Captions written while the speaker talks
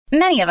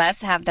Many of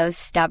us have those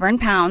stubborn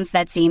pounds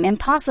that seem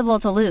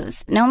impossible to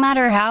lose, no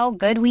matter how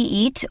good we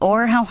eat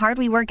or how hard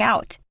we work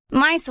out.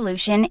 My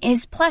solution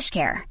is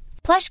PlushCare.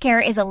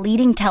 PlushCare is a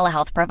leading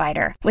telehealth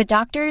provider with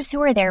doctors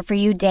who are there for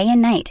you day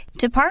and night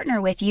to partner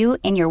with you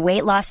in your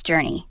weight loss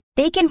journey.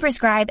 They can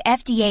prescribe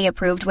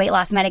FDA-approved weight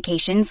loss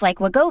medications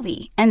like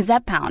Wegovy and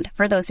Zepbound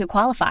for those who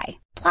qualify.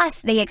 Plus,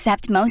 they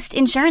accept most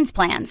insurance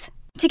plans.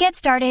 To get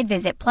started,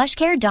 visit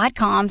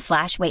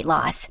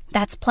plushcare.com/weightloss.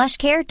 That's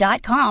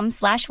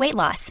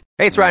plushcare.com/weightloss.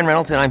 Hey, it's Ryan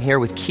Reynolds, and I'm here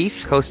with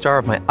Keith, co-star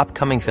of my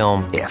upcoming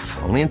film, If,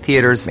 only in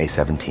theaters May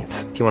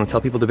 17th. Do you want to tell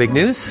people the big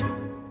news?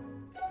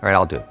 All right,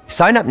 I'll do it.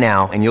 Sign up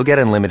now and you'll get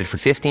unlimited for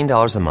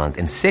 $15 a month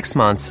and 6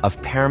 months of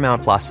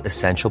Paramount Plus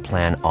Essential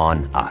Plan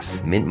on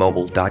us.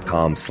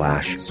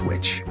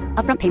 MintMobile.com/switch.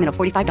 Upfront payment of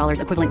 $45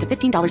 equivalent to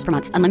 $15 per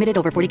month. Unlimited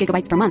over 40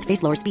 gigabytes per month.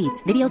 Face lower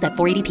speeds. Videos at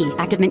 480p.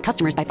 Active Mint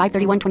customers by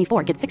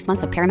 531.24 get 6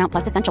 months of Paramount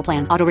Plus Essential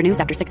Plan. Auto renews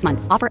after 6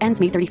 months. Offer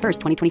ends May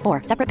 31st,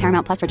 2024. Separate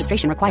Paramount Plus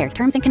registration required.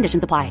 Terms and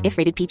conditions apply if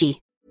rated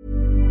PG.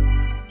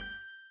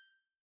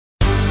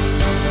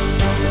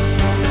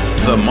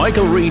 The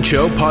Michael Reid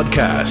Show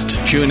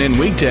podcast. Tune in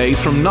weekdays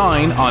from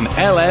 9 on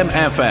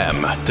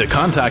LMFM. To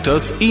contact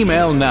us,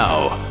 email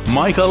now,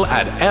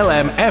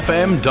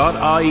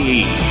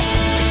 michael@lmfm.ie.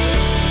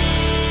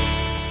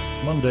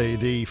 Monday,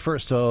 the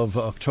 1st of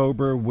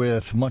October,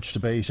 with much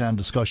debate and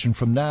discussion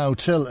from now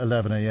till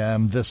 11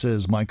 a.m. This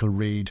is Michael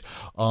Reid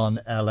on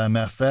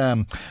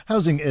LMFM.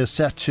 Housing is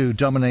set to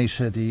dominate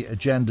the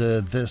agenda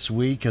this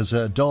week as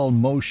a Dáil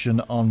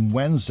motion on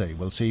Wednesday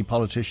will see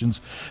politicians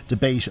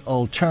debate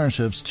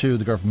alternatives to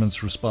the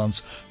government's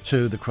response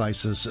to the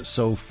crisis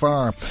so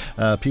far.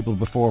 People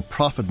Before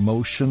Profit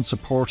motion,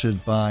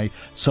 supported by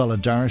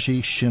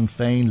Solidarity, Sinn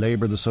Féin,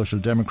 Labour, the Social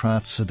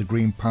Democrats, the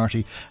Green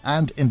Party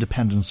and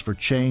Independents for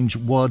Change,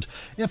 would,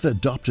 if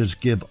adopted,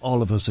 give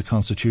all of us a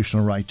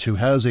constitutional right to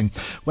housing.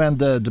 When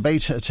the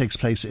debate takes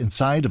place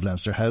inside of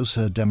Leinster House,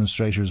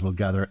 demonstrators will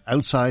gather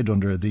outside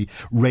under the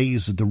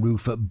Raise the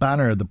Roof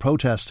banner. The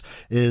protest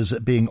is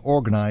being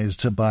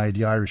organised by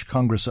the Irish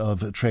Congress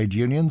of Trade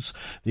Unions,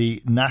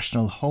 the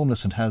National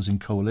Homeless and Housing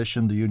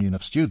Coalition, the Union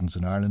of Students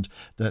in Ireland,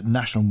 the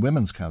National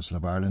Women's Council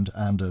of Ireland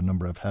and a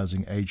number of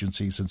housing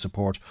agencies in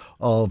support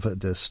of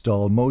this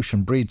Dáil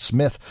motion. Breed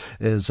Smith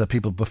is a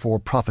People Before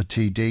Profit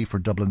TD for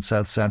Dublin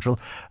South Central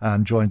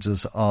and joins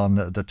us on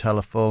the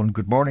telephone.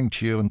 Good morning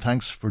to you and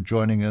thanks for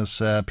joining us.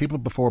 People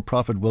Before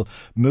Profit will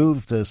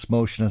move this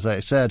motion, as I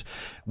said,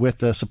 with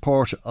the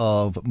support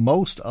of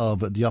most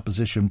of the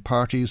opposition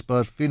parties,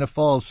 but Fianna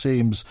Fáil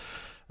seems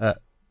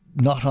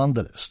not on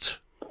the list.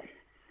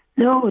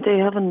 No, they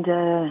haven't.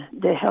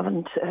 They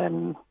haven't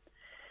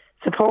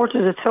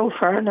supported it so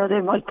far. Now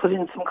they might put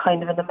in some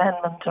kind of an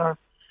amendment or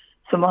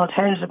some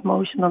alternative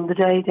motion on the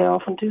day. They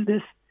often do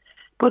this.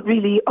 But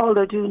really, all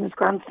they're doing is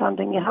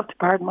grandstanding. You have to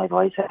pardon my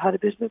voice. I had a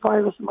bit of a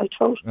virus in my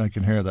throat. I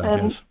can hear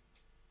that, yes.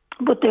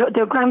 But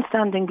they're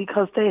grandstanding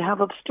because they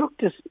have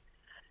obstructed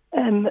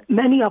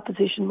many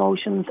opposition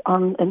motions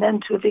on an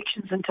end to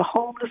evictions and to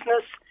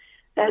homelessness,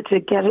 to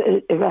get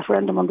a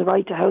referendum on the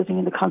right to housing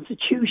in the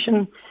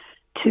Constitution,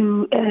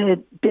 to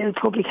build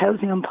public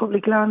housing on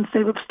public lands.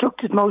 They've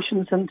obstructed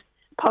motions and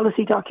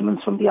policy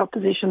documents from the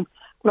opposition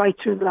right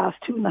through the last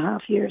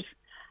 2.5 years.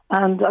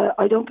 And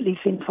I don't believe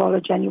Fianna Fáil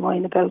are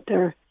genuine about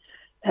their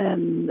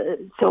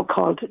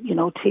so-called,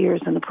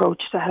 tiers and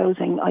approach to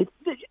housing.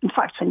 In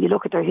fact, when you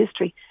look at their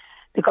history,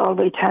 the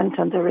Galway tent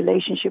and their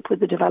relationship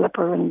with the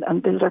developer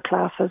and builder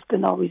class has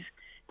been always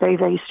very,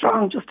 very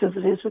strong, just as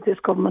it is with this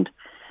government.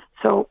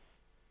 So,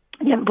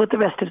 yeah, but the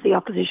rest of the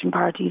opposition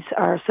parties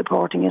are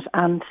supporting it,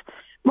 and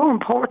more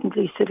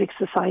importantly, civic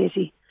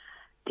society,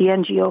 the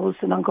NGOs,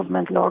 the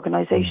non-governmental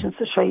organisations,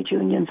 the trade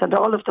unions, and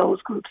all of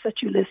those groups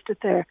that you listed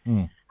there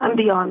and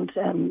beyond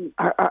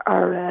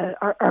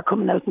are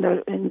coming out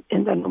in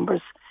their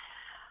numbers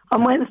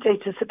on Wednesday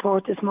to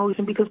support this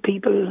motion, because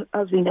people,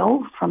 as we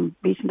know from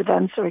recent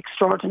events, are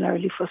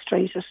extraordinarily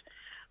frustrated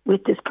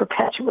with this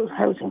perpetual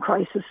housing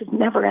crisis. It's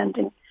never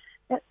ending,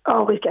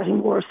 always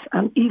getting worse.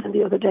 And even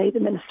the other day, the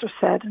Minister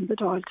said in the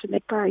Dáil to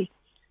Mick Barry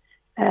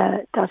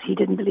that he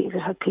didn't believe it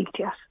had peaked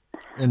yet.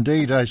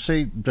 Indeed, I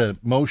see the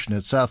motion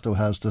itself, though,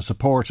 has the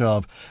support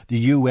of the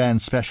UN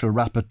Special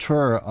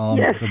Rapporteur on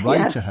the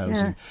right to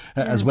housing,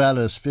 as well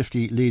as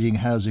 50 leading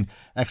housing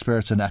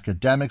experts and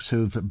academics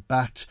who've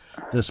backed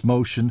this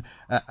motion.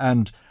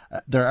 And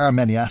there are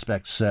many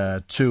aspects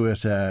to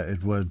it.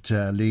 It would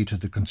lead to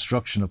the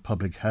construction of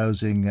public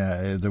housing.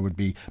 There would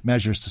be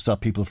measures to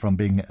stop people from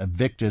being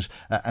evicted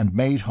and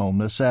made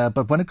homeless.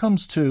 But when it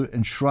comes to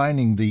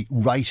enshrining the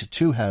right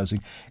to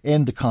housing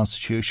in the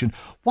Constitution,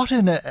 what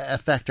in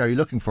effect are you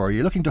looking for? Are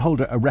you looking to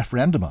hold a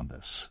referendum on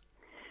this?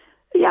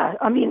 Yeah,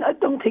 I mean, I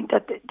don't think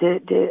that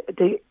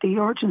the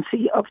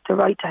urgency of the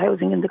right to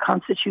housing in the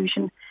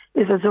Constitution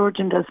is as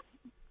urgent as,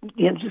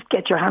 just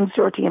get your hands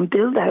dirty and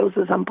build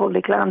houses on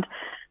public land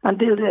and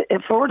build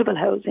affordable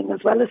housing as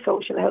well as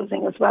social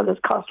housing as well as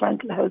cost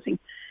rental housing,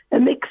 a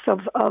mix of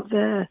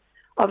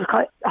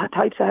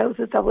types of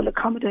houses that will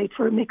accommodate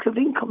for a mix of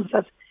incomes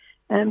that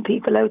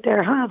people out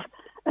there have.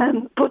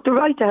 But the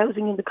right to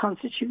housing in the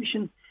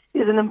Constitution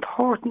is an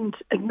important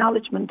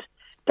acknowledgement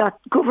that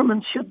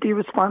governments should be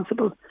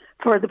responsible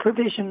for the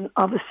provision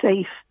of a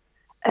safe,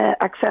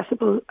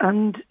 accessible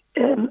and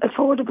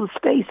affordable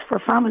space for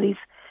families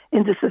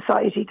in the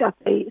society that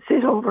they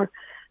sit over.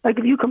 Like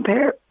if you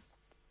compare,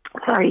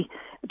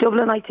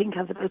 Dublin I think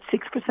has about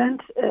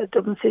 6%,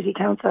 Dublin City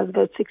Council has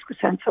about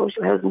 6%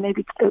 social housing,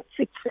 maybe about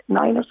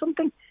 6-9 or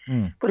something.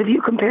 But if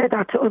you compare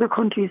that to other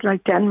countries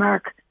like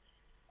Denmark,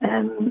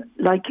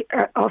 like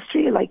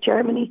Austria, like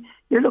Germany,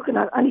 you're looking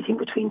at anything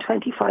between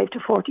 25 to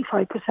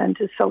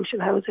 45% is social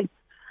housing.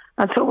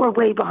 And so we're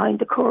way behind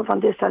the curve on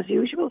this as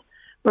usual.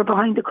 We're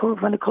behind the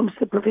curve when it comes to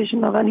the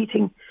provision of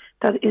anything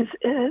that is,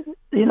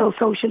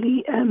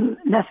 socially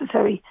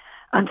necessary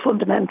and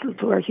fundamental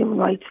to our human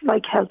rights,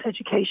 like health,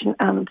 education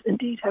and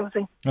indeed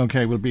housing.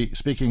 OK, we'll be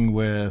speaking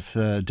with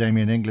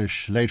Damien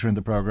English later in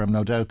the programme.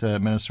 No doubt the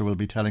Minister will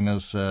be telling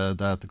us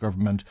that the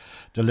government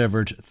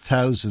delivered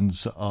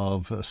thousands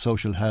of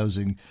social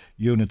housing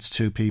units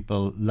to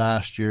people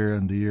last year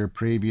and the year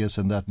previous,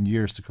 and that in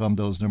years to come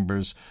those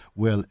numbers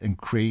will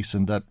increase,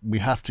 and that we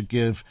have to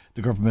give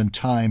the government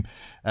time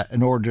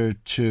in order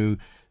to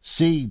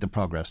see the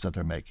progress that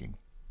they're making.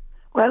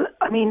 Well,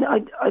 I mean,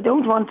 I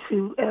don't want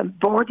to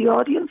bore the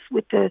audience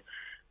with the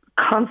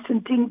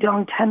constant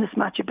ding-dong tennis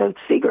match about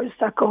figures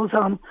that goes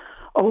on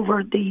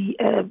over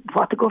the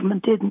what the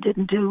government did and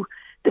didn't do.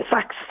 The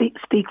facts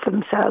speak for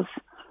themselves.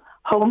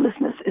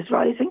 Homelessness is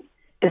rising.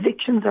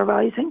 Evictions are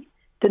rising.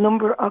 The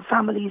number of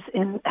families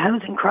in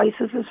housing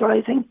crisis is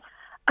rising.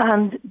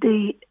 And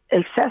the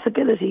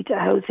accessibility to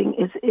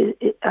housing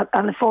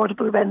and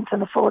affordable rents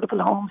and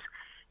affordable homes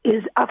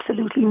is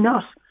absolutely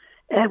not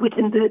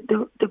within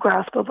the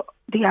grasp of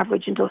the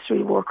average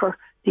industrial worker,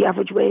 the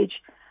average wage.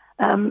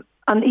 And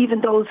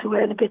even those who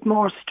earn a bit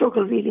more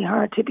struggle really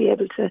hard to be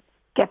able to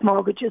get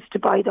mortgages to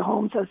buy the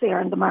homes as they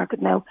are in the market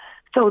now.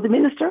 So the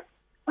Minister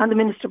and the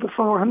Minister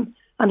before him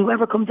and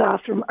whoever comes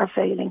after him are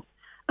failing.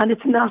 And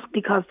it's not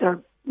because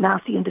they're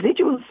nasty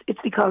individuals, it's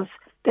because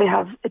they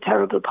have a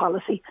terrible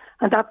policy.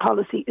 And that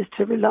policy is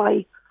to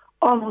rely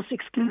almost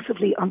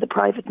exclusively on the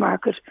private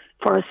market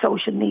for a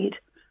social need.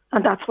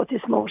 And that's what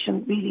this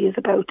motion really is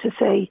about, to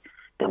say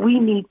that we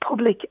need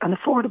public and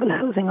affordable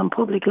housing on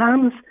public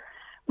lands.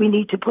 We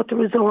need to put the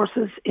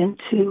resources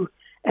into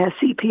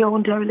CPO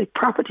and derelict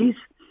properties.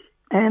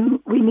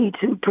 We need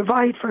to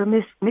provide for a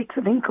mix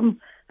of income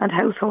and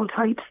household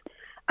types.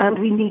 And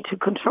we need to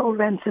control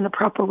rents in a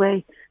proper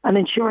way and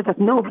ensure that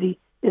nobody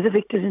is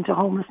evicted into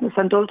homelessness,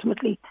 and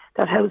ultimately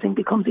that housing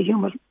becomes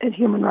a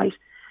human right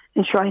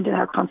enshrined in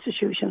our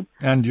Constitution.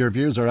 And your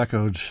views are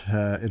echoed,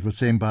 it would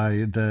seem,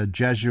 by the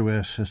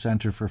Jesuit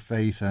Centre for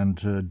Faith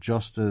and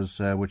Justice,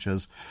 which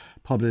has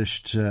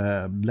published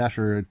a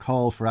letter,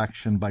 call for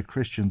action by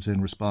Christians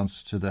in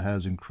response to the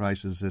housing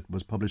crisis. It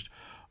was published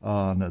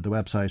on the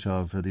website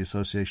of the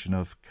Association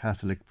of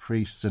Catholic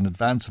Priests in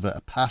advance of a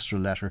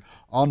pastoral letter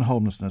on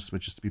homelessness,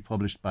 which is to be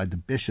published by the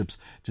bishops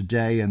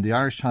today. And the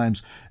Irish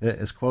Times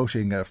is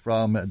quoting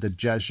from the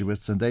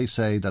Jesuits, and they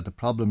say that the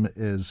problem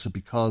is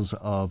because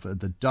of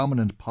the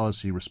dominant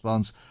policy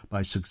response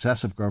by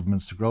successive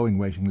governments to growing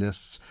waiting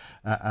lists,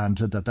 and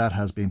that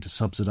has been to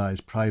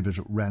subsidise private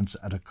rents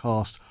at a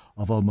cost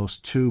of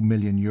almost €2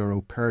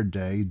 million per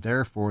day.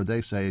 Therefore,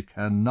 they say it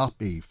cannot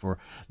be for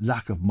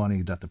lack of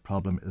money that the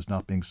problem is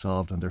not being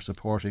solved, and they're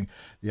supporting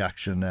the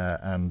action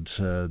and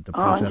the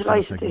protest. I'm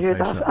delighted to hear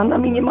that. And I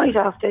mean, you might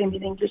ask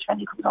Damien English when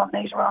he comes on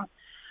later on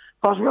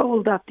what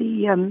role that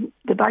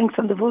the banks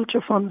and the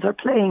vulture funds are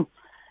playing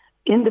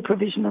in the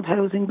provision of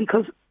housing,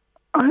 because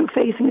I'm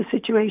facing a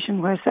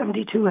situation where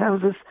 72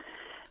 houses,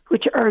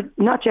 which are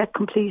not yet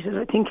completed,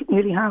 I think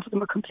nearly half of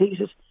them are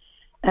completed,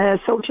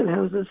 social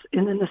houses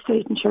in an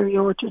estate in Cherry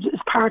Orchard, is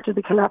part of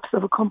the collapse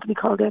of a company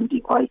called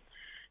MDY.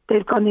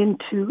 They've gone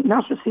into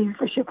not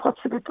receivership, what's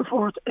the bit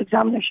before it,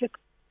 examinership.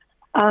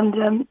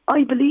 And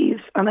I believe,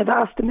 and I've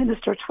asked the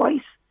Minister twice,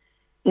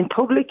 in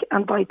public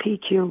and by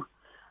PQ,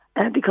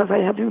 because I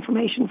have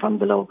information from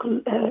the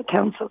local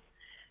council,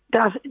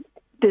 that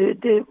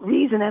the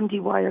reason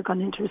MDY are gone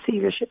into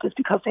receivership is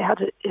because they had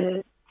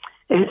a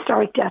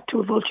historic debt to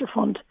a vulture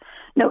fund.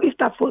 Now, if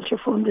that vulture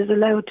fund is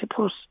allowed to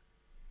put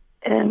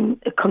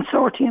a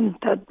consortium,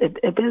 that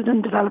a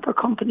building developer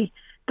company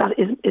that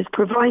is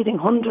providing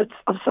hundreds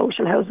of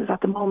social houses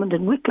at the moment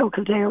in Wicklow,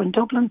 Kildare and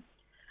Dublin,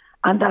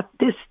 and that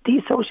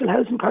these social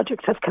housing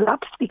projects have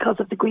collapsed because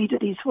of the greed of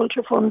these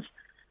vulture funds,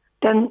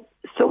 then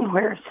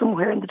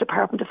somewhere in the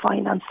Department of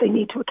Finance they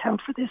need to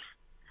account for this.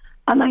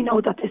 And I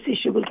know that this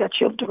issue will get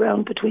shoved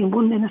around between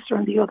one minister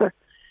and the other,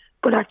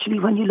 but actually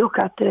when you look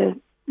at the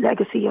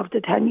legacy of the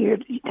 10-year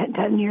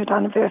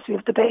anniversary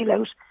of the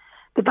bailout,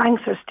 the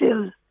banks are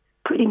still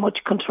pretty much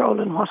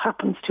controlling what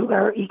happens to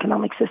our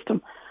economic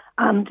system.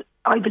 And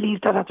I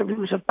believe that at the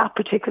root of that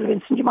particular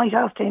incident, you might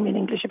ask Damien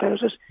English about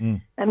it.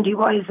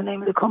 MDY is the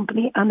name of the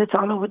company, and it's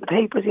all over the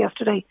papers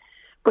yesterday.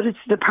 But it's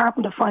the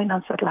Department of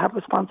Finance that will have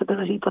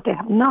responsibility. But they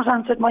have not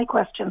answered my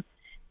question.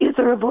 Is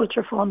there a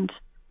vulture fund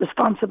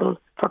responsible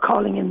for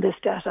calling in this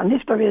debt? And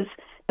if there is,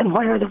 then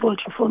why are the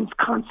vulture funds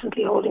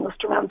constantly holding us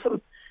to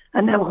ransom,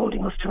 and now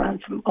holding us to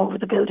ransom over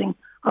the building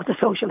of the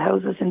social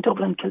houses in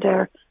Dublin,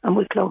 Kildare and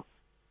Wicklow?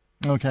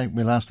 OK,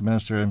 we'll ask the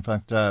Minister. In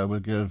fact, we'll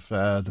give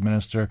the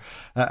Minister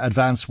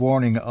advance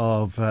warning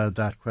of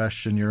that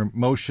question. Your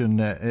motion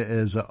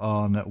is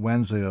on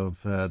Wednesday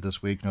of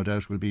this week. No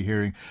doubt we'll be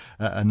hearing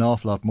an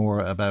awful lot more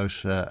about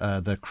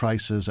the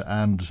crisis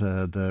and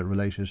the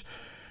related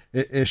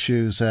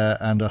issues,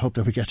 and I hope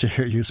that we get to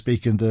hear you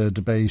speak in the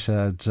debate.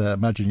 I'd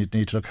imagine you'd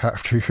need to look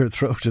after your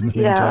throat in the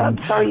meantime.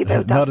 I'm sorry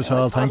about that. Not at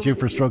all. Thank you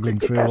for struggling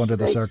through under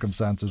the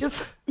circumstances.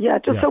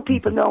 Just so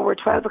people know, we're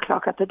 12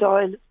 o'clock at the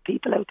Dáil.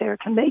 People out there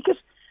can make it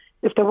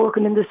if they're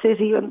working in the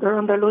city and they're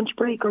on their lunch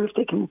break, or if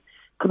they can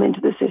come into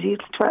the city.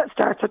 It starts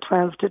at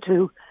 12 to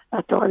 2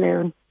 at Dáil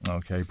Éireann.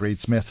 OK, Bríd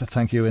Smith,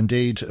 thank you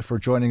indeed for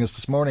joining us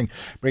this morning.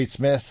 Bríd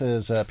Smith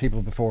is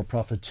People Before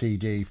Profit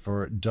TD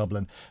for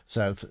Dublin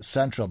South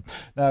Central.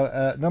 Now,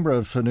 a number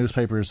of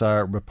newspapers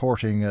are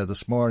reporting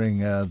this morning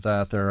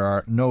that there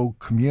are no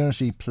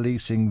community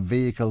policing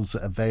vehicles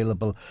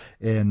available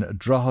in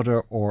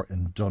Drogheda or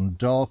in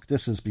Dundalk.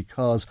 This is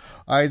because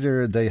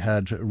either they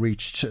had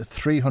reached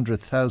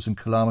 300,000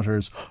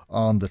 kilometres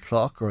on the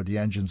clock, or the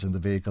engines in the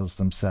vehicles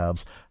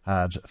themselves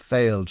had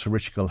failed.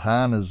 Richie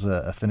Culhane is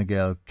a Fine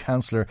Gael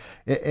councillor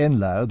in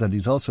Louth, and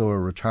he's also a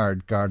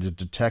retired Garda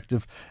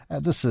detective.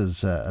 This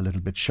is a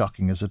little bit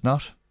shocking, is it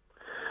not?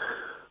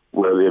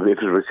 Well, if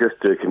it was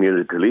just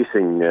community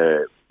policing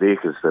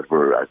vehicles that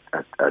were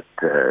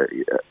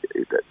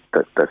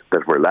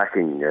that were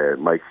lacking,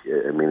 Mike,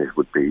 I mean, it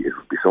would be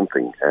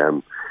something.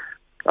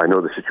 I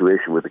know the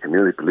situation with the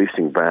community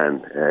policing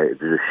ban. There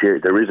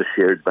is a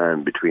shared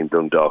ban between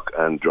Dundalk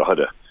and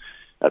Drogheda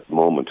at the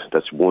moment.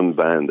 That's one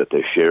ban that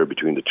they share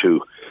between the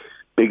two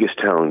biggest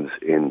towns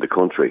in the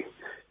country.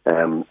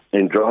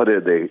 In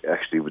Drogheda,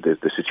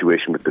 the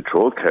situation with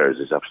patrol cars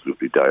is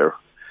absolutely dire,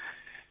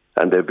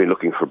 and they've been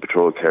looking for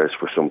patrol cars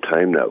for some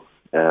time now.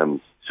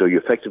 So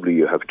you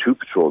have two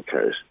patrol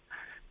cars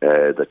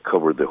that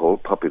cover the whole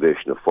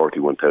population of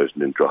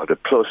 41,000 in Drogheda,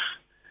 plus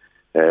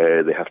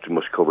they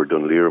must cover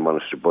Dunleer,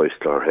 Monaster, Boyce,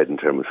 Clogherhead and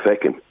Termon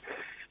Feckin.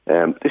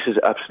 This is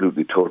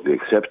absolutely totally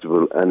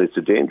acceptable, and it's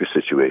a dangerous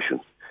situation,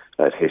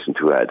 I'd hasten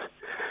to add.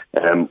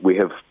 We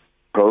have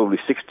probably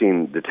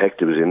 16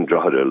 detectives in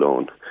Drogheda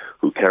alone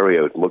who carry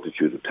out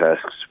multitude of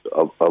tasks,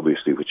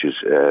 obviously, which is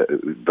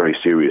very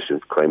serious in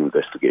crime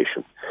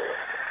investigation.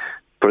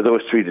 For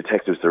those three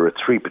detectives, there are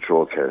 3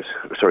 patrol cars.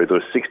 Sorry,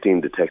 those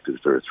 16 detectives,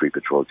 there are 3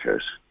 patrol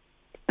cars.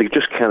 They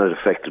just cannot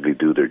effectively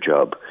do their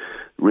job.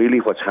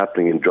 Really, what's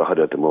happening in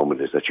Drogheda at the moment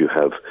is that you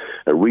have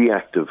a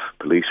reactive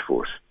police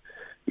force.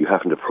 You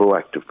haven't a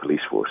proactive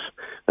police force.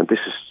 And this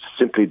is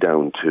simply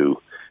down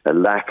to a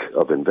lack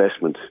of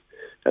investment,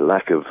 a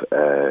lack of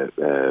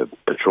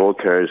patrol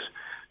cars,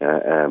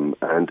 and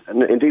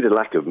indeed a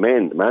lack of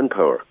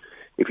manpower.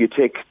 If you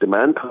take the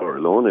manpower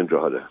alone in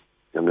Drogheda,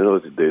 and I know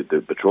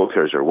the patrol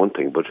cars are one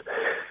thing, but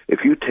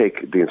if you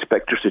take the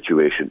inspector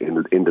situation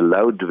in the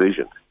Louth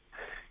division,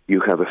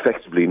 you have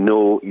effectively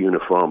no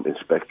uniform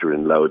inspector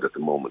in Louth at the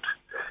moment.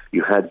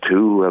 You had 2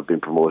 who have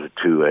been promoted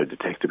to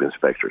detective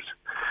inspectors.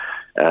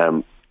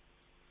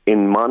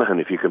 In Monaghan,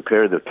 if you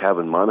compare the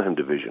Cavan Monaghan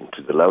division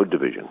to the Louth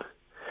division,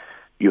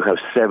 you have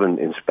 7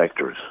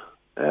 inspectors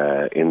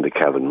in the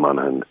Cavan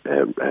Monaghan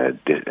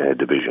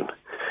division.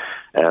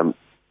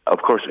 Of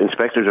course,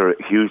 inspectors are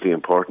hugely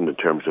important in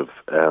terms of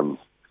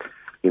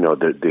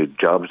the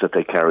jobs that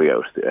they carry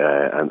out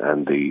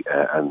and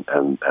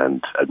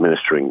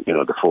administering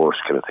the force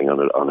kind of thing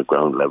on a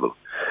ground level.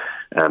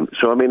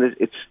 So I mean,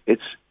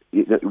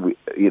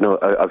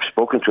 I've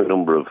spoken to a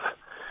number of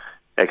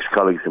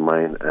ex-colleagues of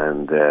mine,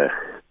 and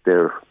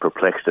they're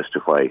perplexed as to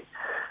why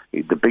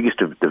two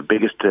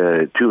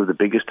of the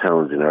biggest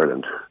towns in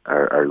Ireland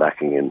are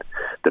lacking in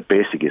the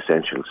basic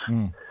essentials,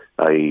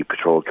 i.e.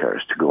 patrol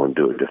cars to go and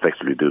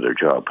effectively do their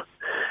job.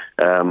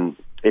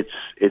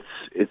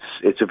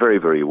 It's a very,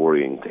 very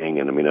worrying thing,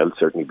 and I mean, I'll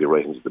certainly be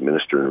writing to the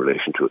Minister in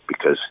relation to it,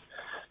 because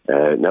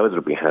now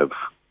that we have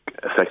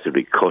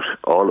effectively cut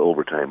all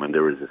overtime, and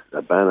there is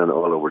a ban on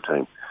all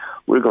overtime,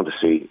 we're going to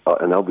see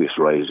an obvious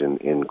rise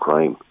in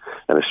crime,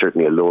 and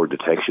certainly a lower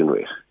detection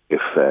rate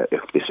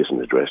if this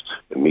isn't addressed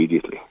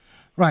immediately.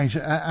 Right,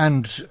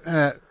 and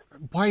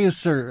why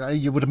is there,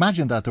 you would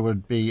imagine that there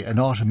would be an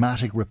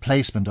automatic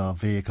replacement of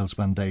vehicles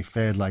when they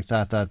fail like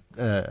that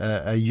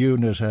a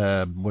unit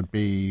would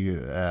be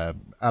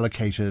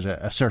allocated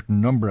a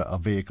certain number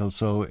of vehicles,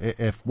 so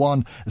if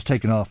one is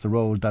taken off the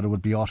road, that it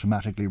would be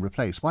automatically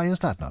replaced. Why is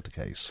that not the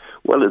case?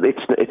 Well,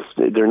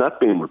 they're not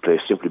being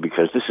replaced simply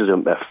because this is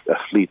a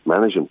fleet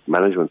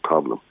management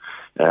problem.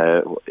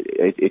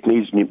 It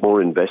needs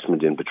more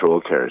investment in patrol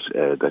cars.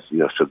 So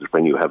that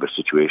when you have a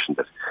situation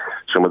that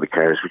some of the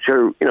cars, which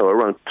are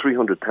around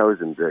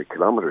 300,000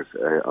 kilometres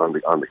on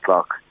the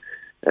clock,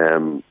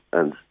 and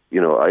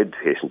I'd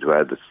hasten to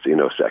add that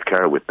a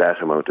car with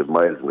that amount of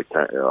miles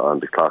on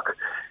the clock,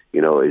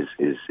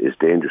 is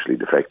dangerously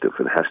defective,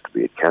 and has to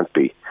be. It can't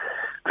be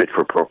fit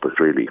for purpose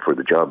really for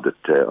the job that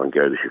An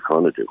Garda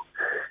Síochána do.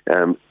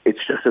 It's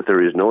just that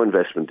there is no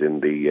investment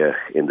in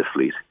the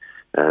fleet,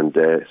 and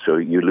so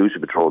you lose a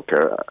patrol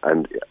car.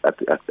 And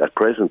at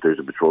present, there's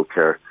a patrol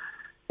car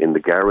in the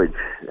garage,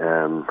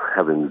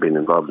 having been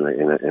involved in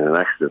an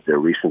accident there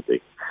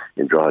recently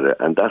in Drogheda,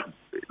 and that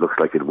looks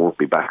like it won't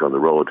be back on the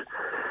road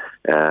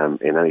in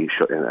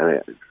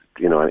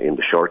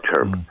the short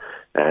term,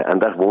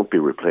 and that won't be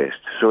replaced.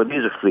 So it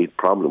is a fleet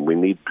problem. We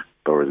need,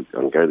 on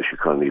Garda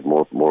Síochána, need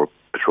more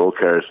patrol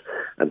cars,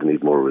 and they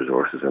need more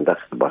resources, and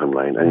that's the bottom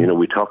line. And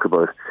we talk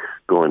about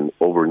going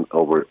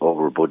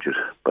over budget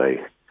by,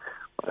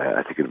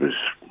 I think it was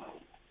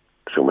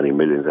so many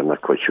millions. I'm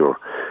not quite sure.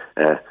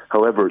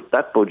 However,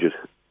 that budget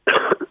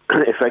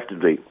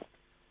effectively,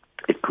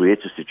 it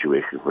creates a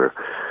situation where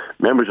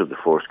members of the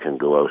force can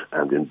go out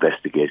and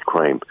investigate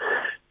crime.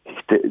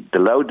 The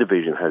Louth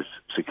Division has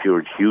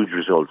secured huge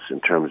results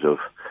in terms of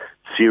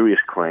serious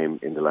crime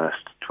in the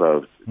last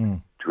 12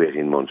 to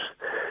 18 months,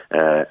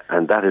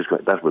 and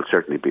that will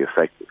certainly be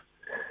effective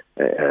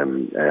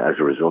as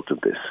a result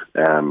of this.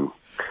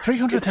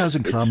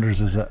 300,000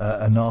 kilometres is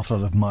an awful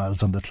lot of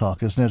miles on the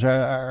clock, isn't it?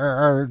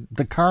 Are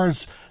the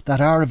cars that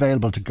are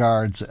available to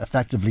guards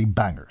effectively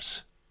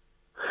bangers?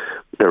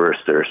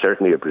 There are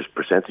certainly a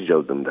percentage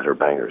of them that are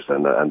bangers,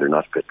 and they're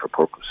not fit for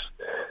purpose.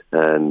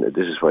 And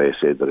this is why I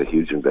say that a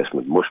huge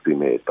investment must be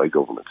made by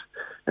government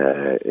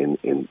in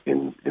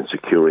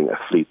securing a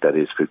fleet that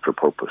is fit for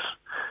purpose.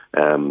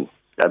 I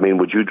mean,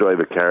 would you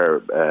drive a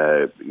car,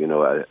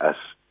 as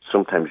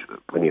sometimes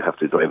when you have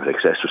to drive at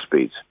excessive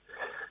speeds,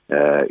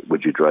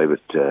 would you drive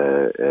it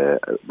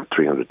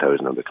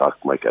 300,000 on the clock,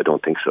 Mike? I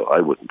don't think so.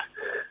 I wouldn't.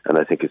 And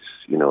I think it's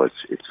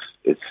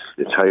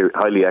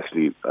highly,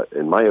 actually,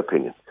 in my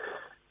opinion,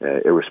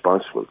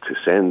 irresponsible to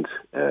send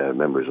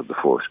members of the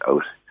force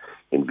out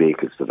in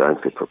vehicles that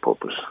aren't fit for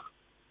purpose.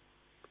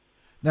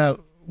 Now,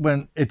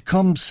 when it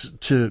comes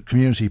to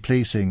community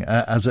policing,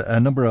 as a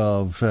number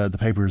of the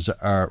papers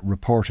are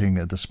reporting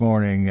this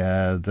morning,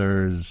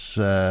 there's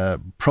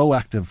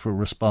proactive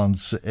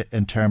response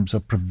in terms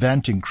of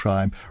preventing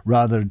crime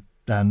rather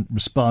than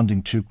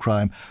responding to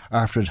crime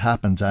after it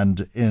happens.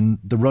 And in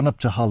the run-up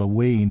to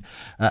Halloween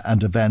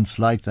and events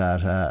like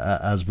that,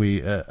 as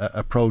we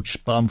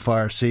approach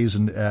bonfire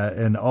season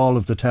in all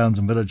of the towns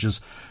and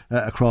villages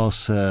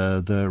across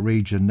the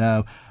region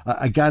now,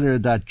 I gather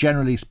that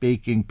generally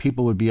speaking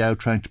people would be out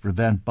trying to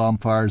prevent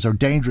bonfires or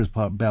dangerous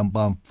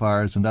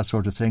bonfires and that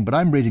sort of thing. But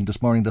I'm reading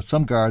this morning that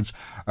some guards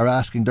are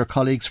asking their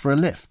colleagues for a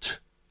lift.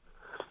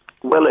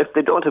 Well, if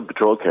they don't have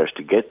patrol cars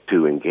to get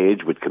to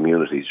engage with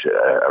communities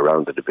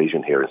around the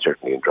division here, and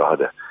certainly in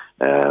Drogheda,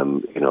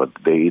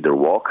 they either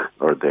walk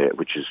or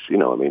which is,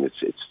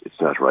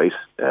 it's not right,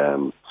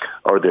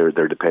 or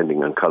they're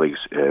depending on colleagues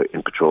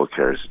in patrol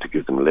cars to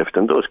give them a lift,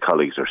 and those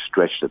colleagues are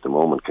stretched at the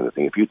moment, kind of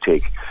thing. If you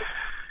take,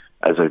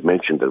 as I've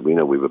mentioned, that we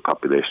know we have a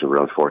population of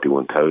around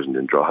 41,000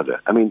 in Drogheda.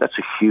 I mean, that's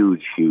a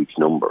huge, huge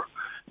number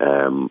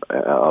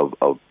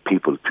of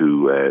people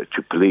to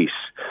police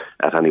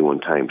at any one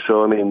time.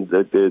 So, I mean,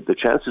 the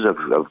chances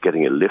of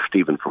getting a lift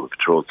even from a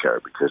patrol car,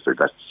 because they're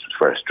that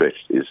far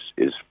stretched, is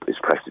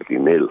practically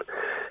nil.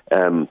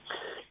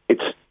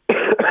 It's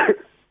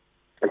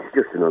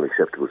just an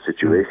unacceptable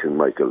situation,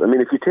 Michael. I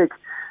mean, if you take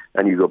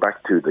and you go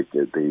back to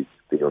the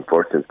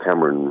unfortunate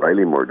Cameron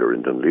Riley murder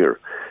in Dunleer,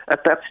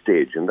 at that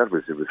stage, and it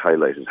was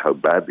highlighted how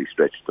badly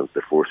stretched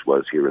the force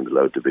was here in the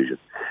Louth Division,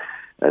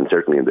 and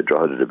certainly in the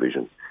Drogheda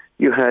Division.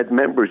 You had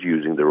members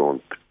using their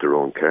own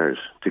cars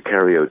to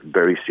carry out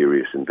very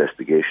serious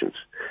investigations,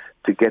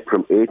 to get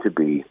from A to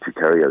B, to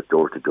carry out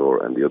door to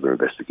door and the other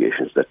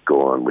investigations that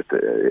go on with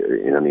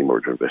in any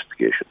murder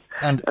investigation.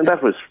 And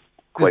that was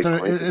quite.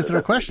 Is there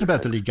a question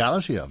about the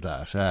legality of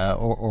that,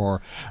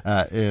 or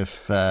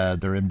if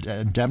they're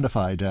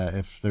indemnified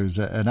if there's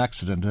an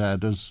accident? Are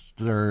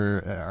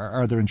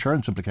there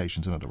insurance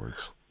implications? In other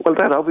words. Well,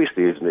 that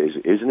obviously is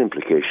an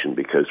implication,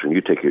 because when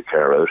you take your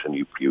car out and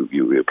you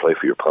apply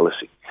for your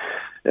policy,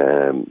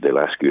 they'll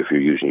ask you if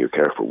you're using your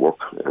car for work,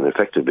 and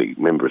effectively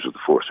members of the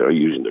force are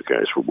using their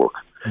cars for work,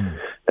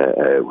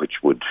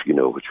 which would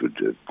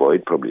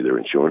void probably their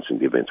insurance in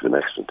the event of an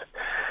accident.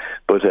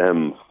 But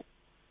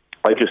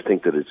I just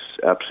think that it's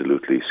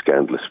absolutely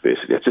scandalous.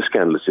 Basically, it's a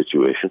scandalous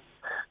situation,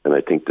 and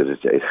I think that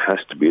it has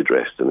to be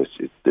addressed. And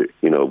the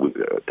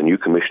new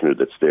commissioner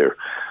that's there,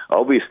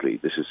 obviously,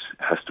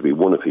 has to be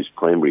one of his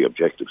primary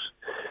objectives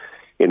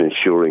in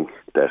ensuring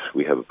that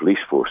we have a police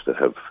force that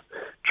have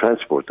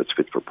transport that's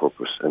fit for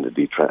purpose, and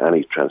indeed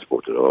any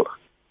transport at all.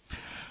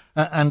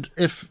 And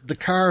if the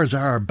cars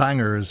are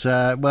bangers,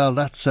 well,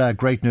 that's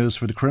great news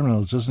for the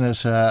criminals, isn't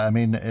it? I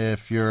mean,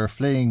 if you're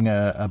fleeing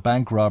a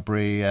bank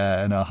robbery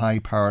in a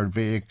high-powered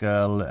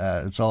vehicle,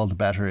 it's all the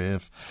better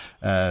if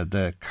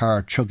the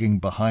car chugging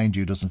behind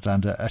you doesn't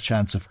stand a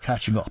chance of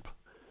catching up.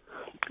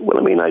 Well,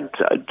 I mean, I'd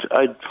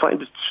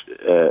find it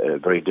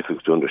very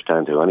difficult to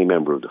understand how any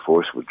member of the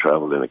force would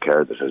travel in a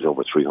car that has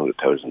over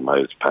 300,000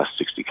 miles past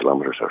 60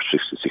 kilometres or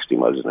 60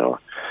 miles an hour.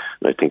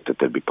 And I think that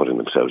they'd be putting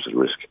themselves at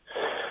risk.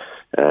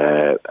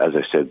 As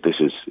I said,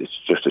 it's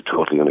just a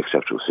totally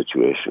unacceptable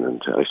situation,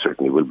 and I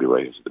certainly will be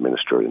writing to the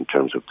Minister in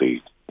terms of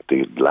the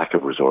the lack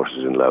of resources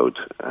in Louth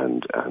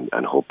and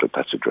hope that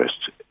that's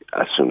addressed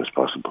as soon as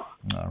possible.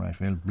 All right,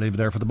 we'll leave it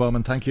there for the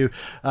moment. Thank you,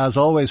 as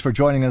always, for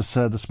joining us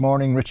this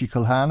morning. Richie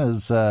Culhane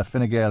is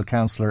Fine Gael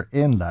councillor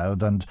in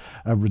Louth and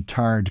a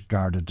retired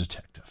Garda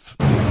detective.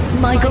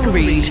 Michael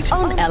Reid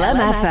on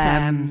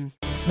LMFM.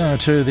 Now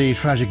to the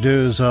tragic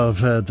news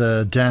of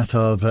the death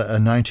of a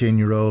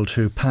 19-year-old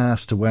who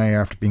passed away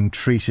after being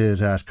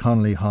treated at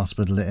Connolly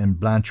Hospital in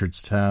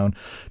Blanchardstown.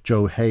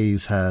 Joe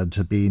Hayes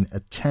had been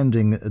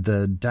attending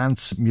the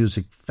Dance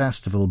Music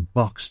Festival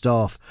boxed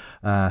off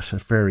at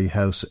Ferry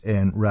House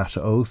in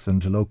Ratoath,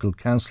 and local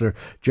councillor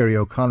Jerry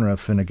O'Connor of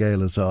Fine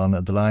Gael is on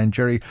the line.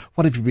 Jerry,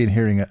 what have you been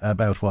hearing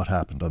about what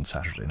happened on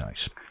Saturday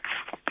night?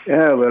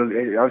 Yeah, well,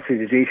 obviously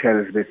the detail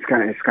is a bit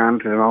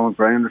scant at the moment,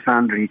 but I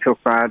understand that he took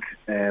bad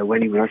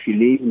when he was actually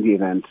leaving the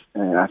event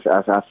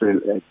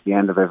after the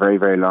end of a very,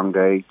 very long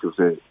day. There was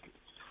a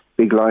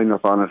big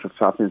line-up on it of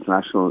top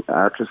international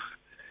artists,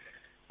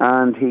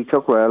 and he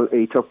took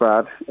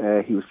bad.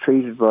 He was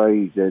treated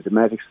by the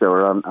medics that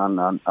were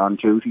on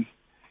duty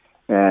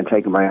and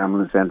taken by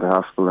ambulance into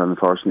hospital, and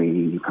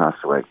unfortunately he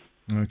passed away.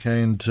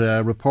 Okay, and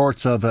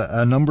reports of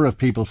a number of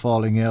people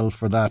falling ill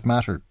for that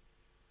matter.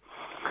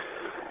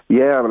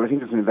 Yeah, well, I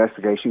think there's an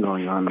investigation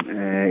going on.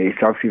 It's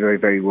obviously very,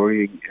 very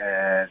worrying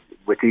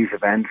with these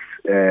events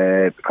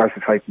because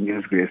the type of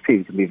music it is.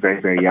 People can be very,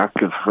 very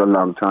active for a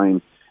long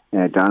time,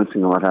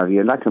 dancing and what have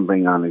you, and that can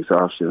bring on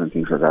exhaustion and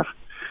things like that.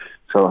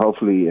 So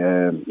hopefully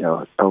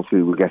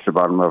we'll get to the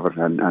bottom of it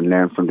and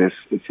learn from this.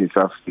 It's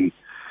obviously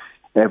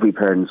every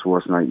parent's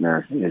worst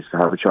nightmare is to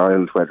have a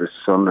child, whether it's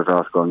a son or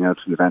daughter, going out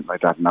to an event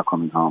like that and not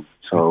coming home.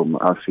 So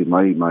obviously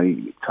my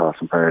thoughts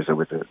and prayers are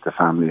with the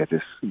family at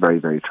this very,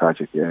 very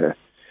tragic and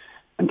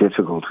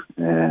difficult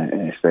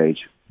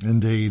stage.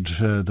 Indeed,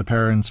 the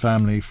parents,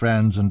 family,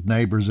 friends and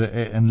neighbours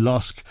in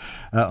Lusk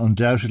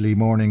undoubtedly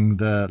mourning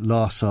the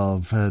loss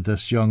of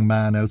this young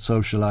man out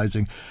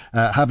socialising,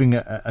 having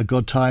a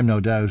good time, no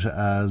doubt,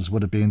 as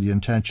would have been the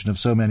intention of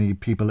so many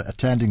people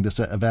attending this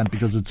event,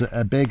 because it's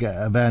a big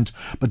event.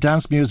 But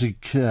dance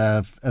music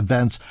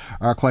events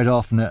are quite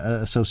often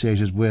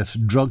associated with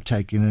drug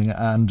taking,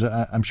 and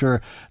I'm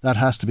sure that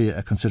has to be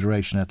a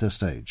consideration at this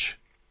stage.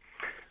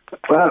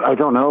 Well, I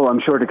don't know.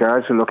 I'm sure the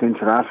guards will look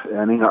into that.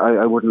 I mean,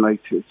 I wouldn't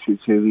like to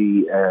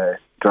be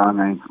drawing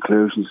any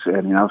conclusions.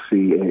 I mean,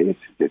 obviously,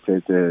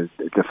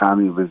 the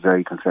family was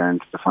very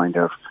concerned to find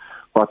out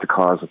what the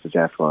cause of the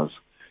death was.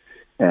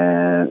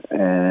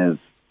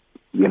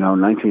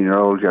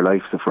 19-year-old, your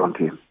life's in front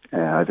of you.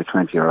 I had a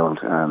 20-year-old,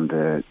 and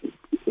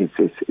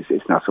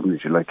it's not something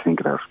that you like to think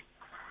about.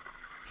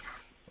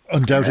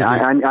 Undoubtedly.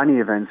 Any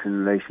events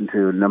in relation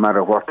to, no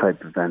matter what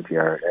type of event they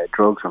are,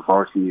 drugs,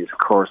 unfortunately, is a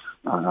curse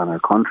on our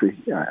country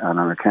and on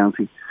our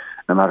county.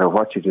 No matter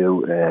what you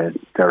do,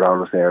 they're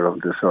always there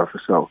under the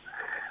surface. So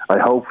I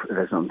hope it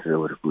has nothing to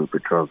do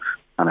with drugs,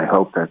 and I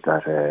hope that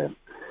the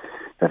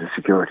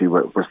security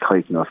was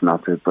tight enough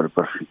not to. But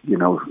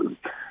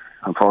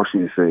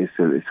unfortunately,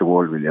 it's the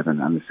world we live in,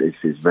 and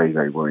it's very,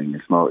 very worrying.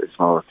 It's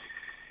more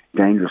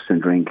dangerous than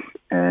drink.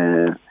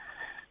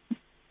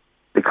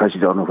 Because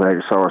you don't know where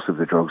the source of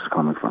the drugs are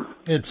coming from.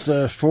 It's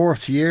the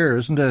fourth year,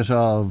 isn't it,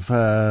 of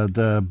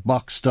the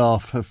Boxed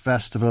Off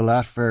Festival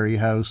at Ferry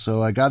House.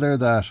 So I gather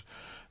that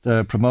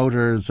the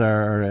promoters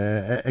are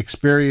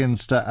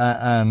experienced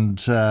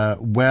and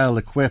well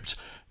equipped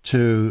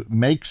to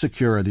make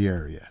secure the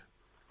area.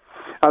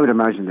 I would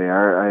imagine they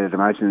are. I would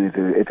imagine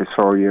it is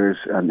 4 years,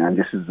 and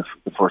this is the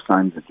first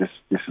time that this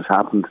has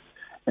happened.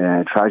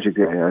 Tragic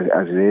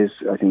as it is,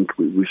 I think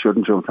we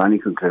shouldn't jump to any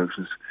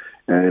conclusions.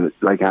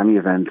 Like any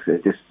event,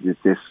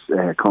 this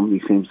company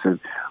seems to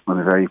run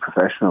a very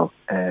professional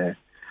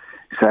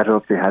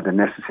setup. They had the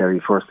necessary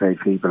first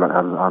aid people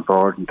on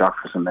board, and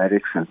doctors and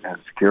medics and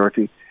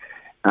security,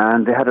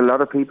 and they had a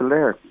lot of people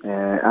there,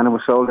 and it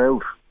was sold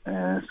out.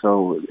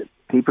 So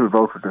people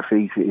vote with their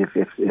feet. If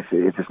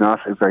it's not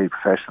a very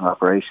professional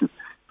operation,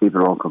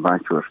 people won't come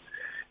back to it.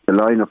 The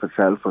lineup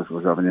itself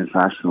was of an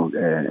international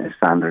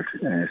standard.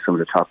 Some of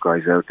the top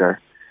guys out there.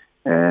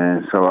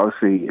 So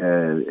obviously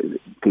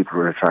people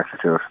were attracted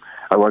to it.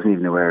 I wasn't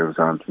even aware it was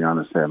on, to be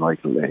honest,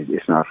 Michael.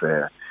 It's not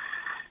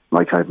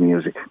my type of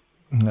music.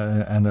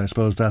 And I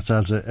suppose that's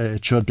as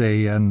it should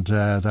be, and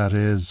that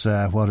is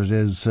what it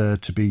is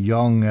to be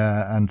young,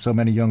 and so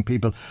many young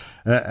people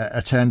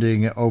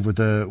attending over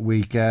the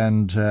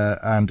weekend,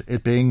 and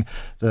it being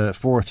the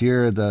fourth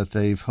year that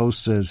they've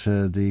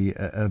hosted the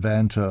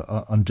event.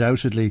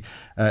 Undoubtedly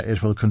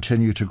it will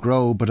continue to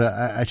grow, but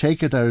I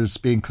take it there's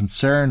been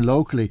concern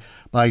locally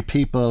by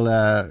people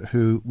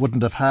who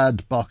wouldn't have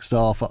had Boxed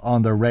Off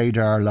on their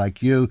radar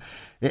like you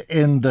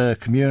in the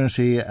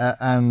community,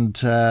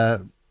 and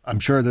I'm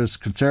sure there's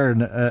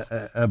concern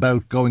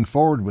about going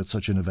forward with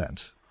such an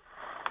event.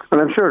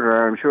 Well, I'm sure there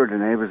are. I'm sure the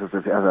neighbours of the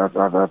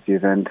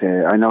event.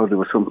 I know there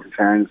were some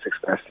concerns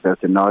expressed about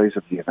the noise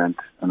of the event,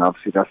 and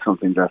obviously that's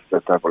something that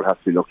will have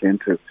to be looked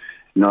into.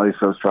 Noise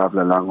does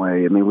travel a long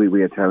way. I mean, we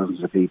had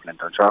thousands of people in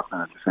Dundalk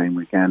at the same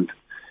weekend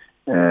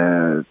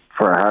for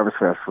a harvest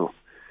festival,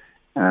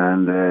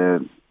 and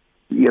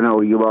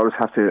you always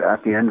have to,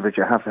 at the end of it,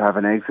 you have to have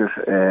an exit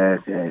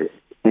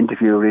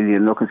interview really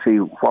and look and see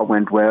what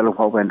went well and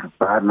what went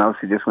bad. And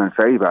obviously this went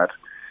very bad.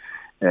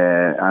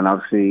 And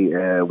obviously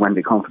when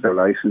they come for their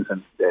licence,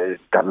 and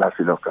that'll have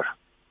to be looked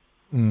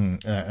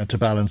at. To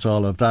balance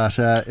all of that,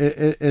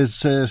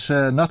 is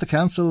it not the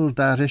council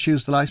that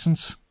issues the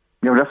licence?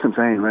 No, that's what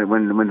I'm saying.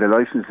 When the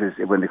licence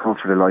is, when they come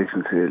for the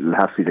licence, it'll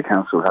have to be the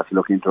council will have to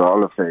look into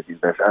all of the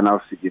and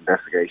obviously the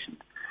investigation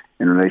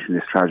in relation to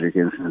this tragic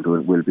incident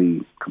will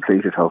be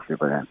completed hopefully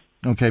by then.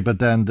 Okay, but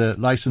then the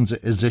licence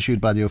is issued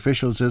by the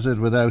officials, is it,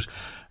 without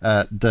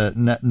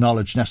the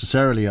knowledge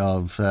necessarily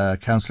of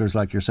councillors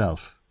like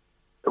yourself?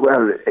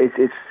 Well,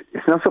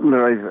 it's not something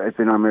that I've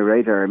been on my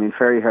radar. I mean,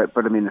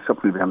 but I mean, it's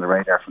something to be on the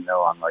radar from now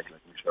on, like I'm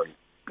sure.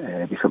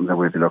 It'll be something that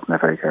we'll be looking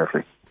at very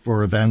carefully.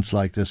 For events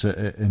like this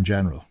in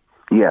general?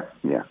 Yeah.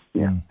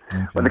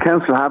 Okay. Well, the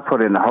council have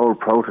put in a whole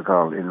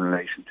protocol in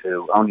relation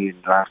to, only in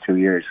the last 2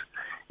 years,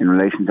 in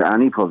relation to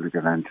any public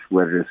event,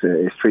 whether it's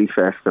a street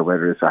fest or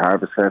whether it's a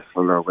harvest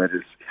festival or whether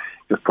it's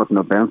just putting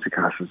up bouncy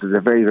castles. There's a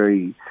very,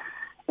 very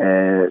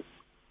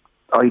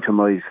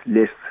itemised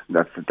list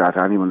that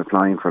anyone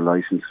applying for a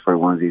licence for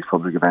one of these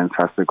public events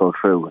has to go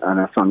through, and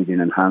that's only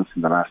been enhanced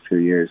in the last 2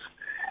 years.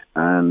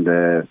 And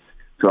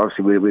so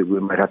obviously we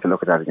might have to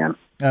look at that again.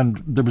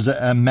 And there was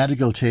a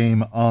medical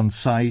team on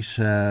site,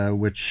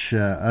 which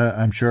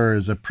I'm sure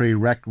is a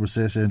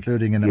prerequisite,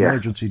 including an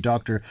emergency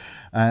doctor,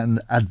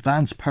 and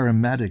advanced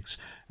paramedics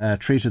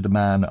treated the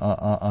man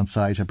on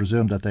site. I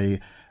presume that they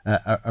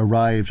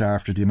arrived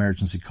after the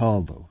emergency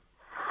call, though.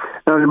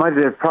 No, they might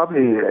have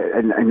probably,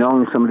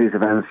 knowing some of these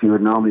events, you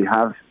would normally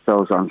have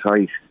those on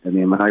site. I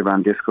mean, when I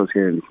ran discos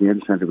here in the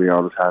community centre, we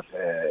always had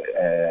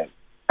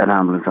an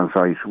ambulance on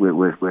site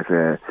with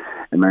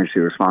emergency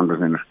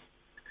responders in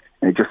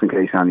it, just in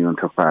case anyone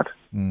took bad.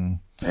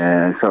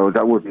 So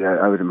that would be,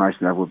 I would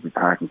imagine that would be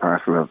part and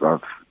parcel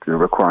of the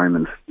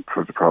requirement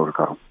for the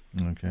protocol.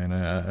 Okay, and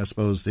I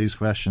suppose these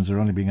questions are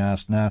only being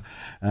asked now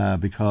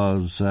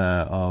because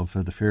of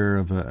the fear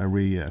of a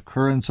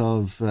reoccurrence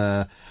of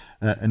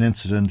an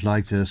incident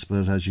like this.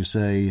 But as you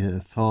say,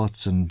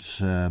 thoughts and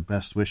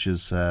best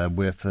wishes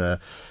with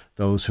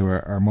those who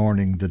are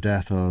mourning the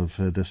death of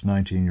this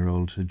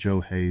 19-year-old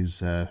Joe Hayes,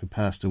 who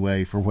passed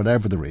away for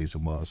whatever the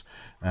reason was.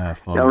 I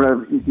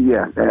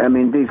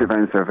mean, these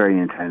events are very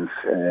intense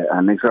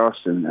and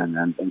exhausting,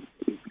 and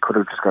you could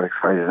have just got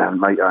excited,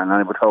 and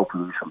I would hope it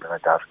would be something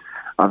like that.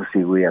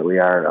 Obviously, we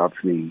are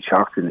obviously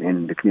shocked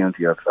in the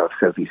community of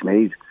South East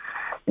Meath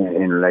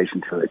in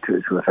relation to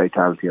the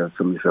fatality of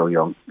somebody so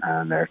young.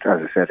 And as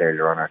I said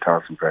earlier on, our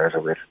thoughts and prayers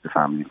are with the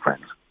family and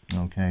friends.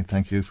 Okay,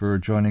 thank you for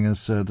joining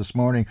us this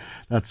morning.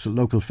 That's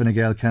local Fine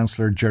Gael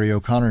councillor Jerry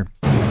O'Connor.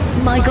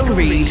 Michael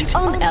Reid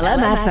on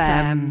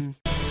LMFM.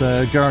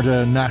 The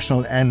Garda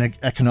National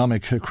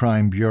Economic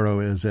Crime Bureau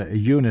is a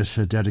unit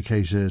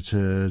dedicated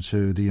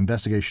to the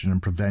investigation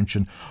and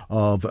prevention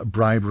of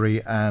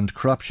bribery and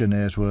corruption.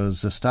 It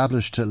was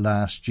established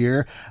last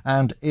year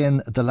and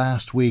in the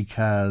last week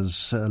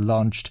has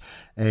launched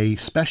a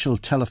special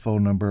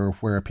telephone number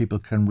where people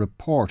can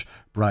report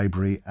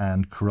bribery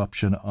and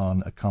corruption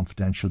on a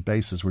confidential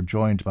basis. We're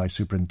joined by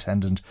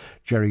Superintendent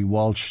Jerry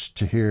Walsh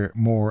to hear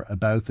more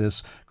about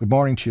this. Good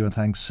morning to you, and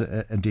thanks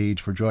indeed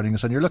for joining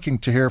us. And you're looking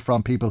to hear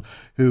from people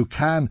who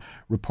can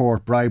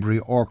report bribery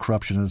or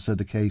corruption, as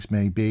the case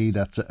may be,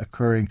 that's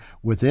occurring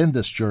within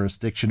this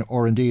jurisdiction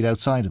or indeed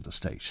outside of the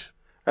state.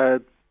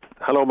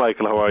 Hello,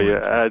 Michael. How are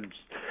you?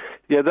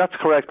 Yeah, that's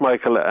correct,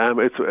 Michael.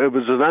 It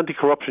was an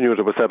anti-corruption unit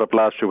that was set up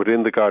last year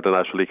within the Garda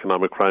National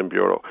Economic Crime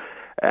Bureau.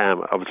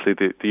 Obviously,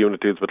 the unit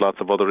deals with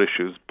lots of other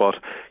issues. But,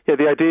 yeah,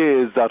 the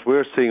idea is that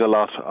we're seeing a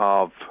lot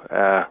of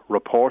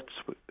reports,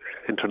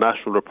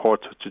 international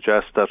reports, which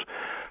suggest that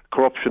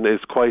corruption is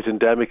quite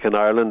endemic in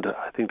Ireland.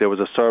 I think there was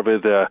a survey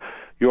the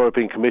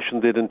European Commission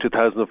did in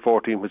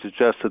 2014 which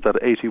suggested that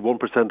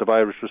 81% of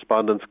Irish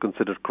respondents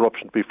considered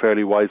corruption to be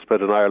fairly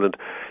widespread in Ireland.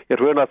 Yet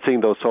we're not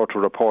seeing those sort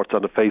of reports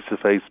on a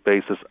face-to-face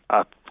basis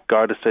at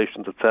Garda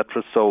stations,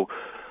 etc. So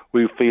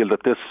we feel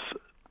that this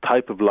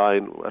type of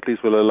line at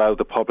least will allow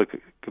the public,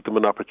 give them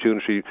an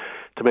opportunity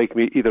to make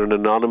either an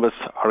anonymous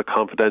or a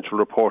confidential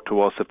report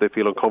to us if they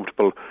feel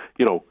uncomfortable,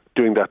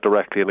 doing that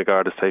directly in a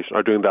Garda station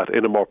or doing that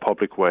in a more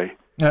public way.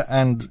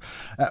 And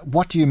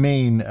what do you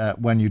mean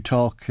when you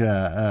talk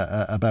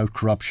about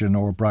corruption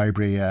or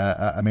bribery?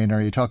 I mean,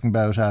 are you talking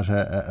about at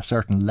a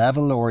certain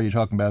level, or are you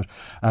talking about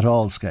at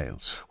all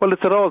scales? Well,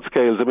 it's at all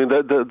scales. I mean,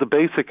 the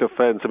basic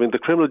offence, the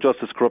Criminal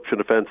Justice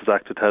Corruption Offences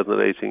Act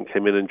 2018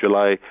 came in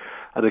July,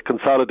 and it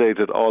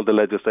consolidated all the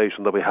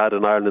legislation that we had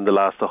in Ireland in the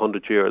last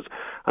 100 years.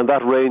 And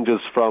that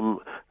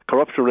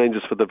corruption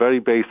ranges for the very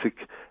basic,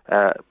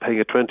 paying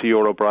a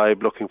 €20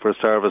 bribe looking for a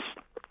service,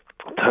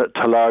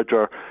 to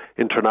larger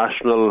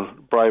international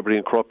bribery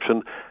and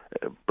corruption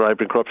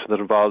that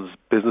involves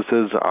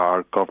businesses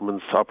or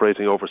governments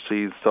operating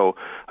overseas. So,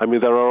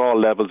 there are all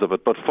levels of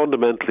it. But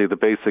fundamentally, the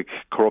basic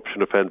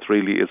corruption offence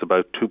really is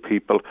about two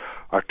people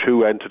or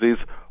two entities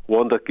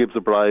one that gives a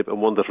bribe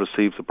and one that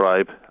receives a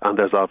bribe, and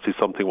there's obviously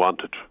something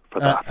wanted for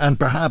that. And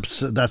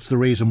perhaps that's the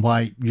reason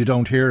why you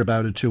don't hear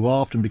about it too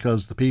often,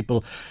 because the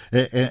people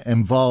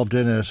involved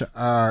in it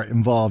are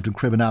involved in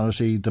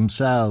criminality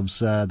themselves,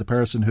 the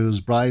person who's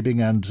bribing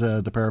and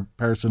the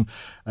person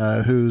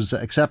who's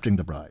accepting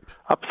the bribe.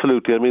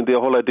 Absolutely. I mean, the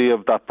whole idea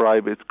of that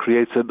bribe, it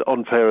creates an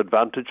unfair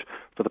advantage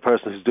for the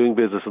person who's doing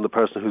business and the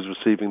person who's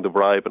receiving the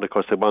bribe. And of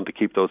course, they want to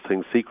keep those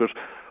things secret,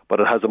 but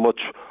it has a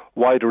much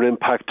wider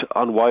impact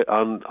on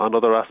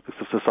other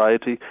aspects of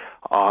society,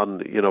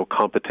 on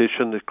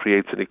competition. It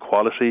creates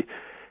inequality.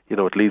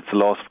 It leads to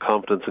loss of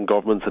confidence in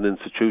governments and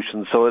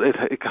institutions. So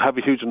it can have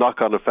a huge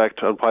knock-on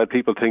effect. And while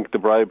people think the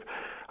bribe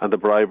and the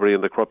bribery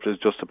and the corruption is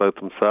just about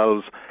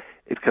themselves,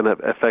 it can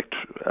affect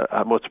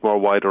a much more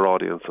wider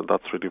audience, and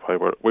that's really why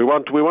we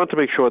want to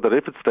make sure that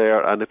if it's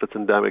there and if it's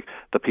endemic,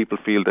 that people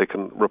feel they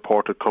can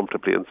report it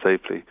comfortably and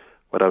safely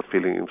without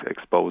feeling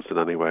exposed in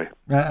any way.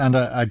 And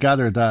I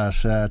gather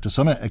that to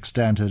some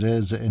extent it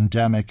is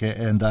endemic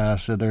in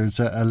that there's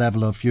a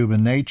level of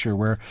human nature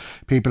where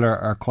people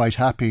are quite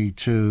happy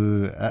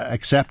to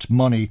accept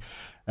money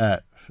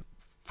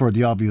for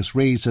the obvious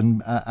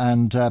reason,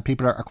 and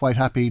people are quite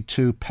happy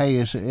to pay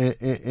it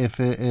if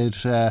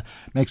it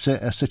makes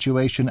a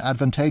situation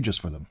advantageous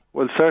for them.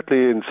 Well,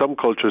 certainly in some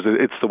cultures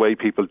it's the way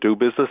people do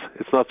business.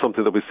 It's not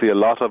something that we see a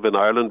lot of in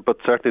Ireland, but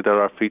certainly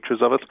there are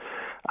features of it,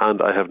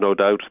 and I have no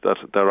doubt that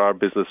there are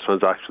business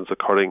transactions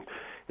occurring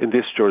in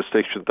this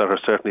jurisdiction that are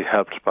certainly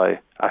helped by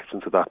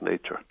actions of that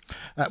nature.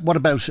 What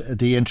about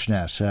the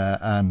internet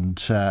and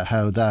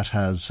how that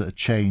has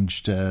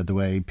changed the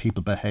way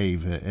people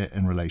behave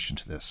in relation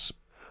to this?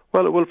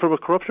 Well, from a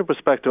corruption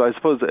perspective, I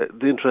suppose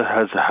the internet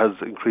has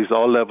increased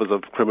all levels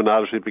of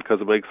criminality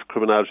because it makes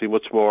criminality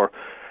much more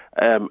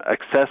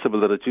accessible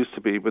than it used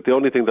to be. But the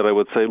only thing that I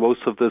would say, most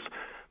of this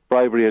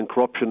bribery and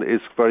corruption is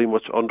very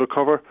much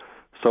undercover.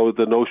 So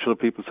the notion of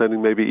people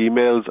sending maybe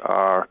emails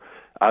or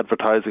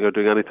advertising or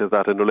doing anything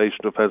like that in relation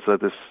to offence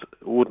like this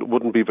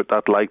wouldn't be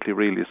that likely,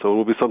 really. So it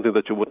would be something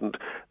that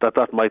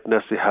that might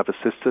necessarily have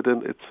assisted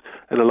in. It's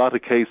in a lot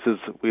of cases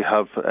we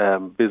have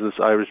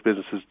Irish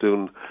businesses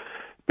doing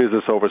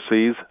business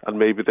overseas, and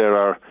maybe there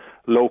are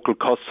local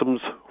customs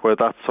where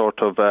that sort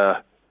of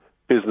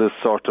business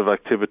sort of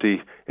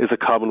activity is a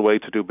common way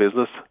to do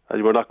business,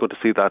 and we're not going to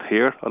see that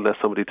here unless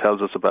somebody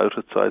tells us about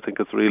it. So I think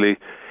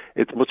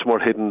it's much more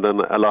hidden than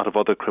a lot of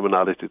other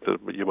criminality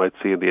that you might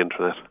see in the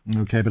internet.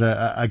 Okay, but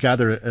I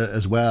gather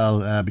as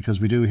well, because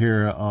we do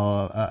hear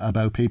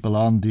about people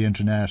on the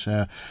internet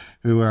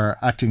who are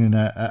acting in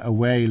a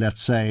way,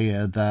 let's say,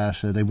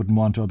 that they wouldn't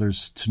want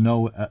others to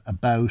know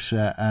about,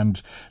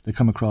 and they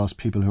come across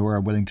people who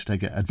are willing to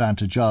take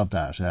advantage of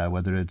that,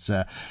 whether it's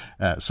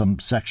some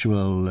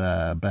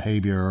sexual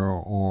behaviour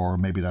or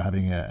maybe they're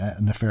having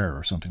an affair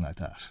or something like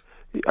that.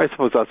 I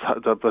suppose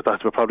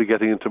that's we're probably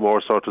getting into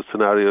more sort of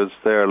scenarios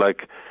there.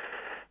 Like,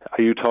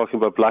 are you talking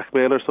about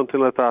blackmail or something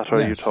like that, or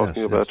are you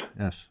talking about?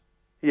 Yes.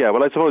 Yeah,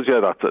 well, I suppose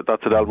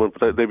that's an element,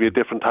 but maybe a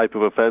different type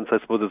of offence. I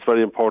suppose it's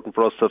very important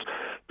for us that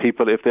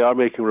people, if they are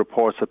making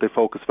reports, that they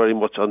focus very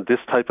much on this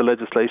type of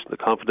legislation. The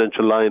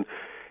confidential line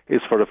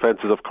is for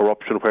offences of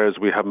corruption, whereas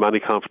we have many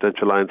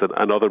confidential lines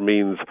and other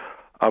means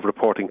of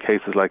reporting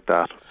cases like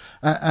that.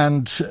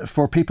 And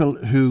for people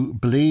who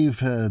believe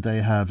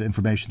they have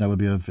information that would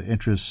be of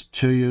interest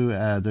to you,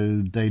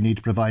 they need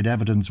to provide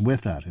evidence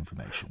with that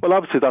information. Well,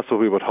 obviously that's what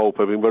we would hope.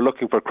 I mean, we're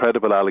looking for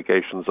credible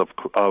allegations of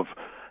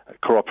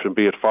corruption,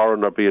 be it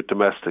foreign or be it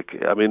domestic.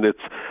 I mean,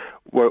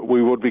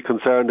 we would be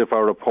concerned if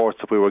our reports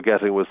that we were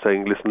getting was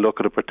saying, listen, look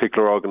at a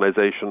particular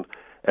organisation,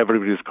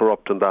 everybody's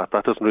corrupt and that.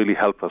 That doesn't really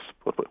help us.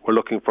 But we're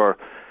looking for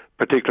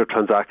particular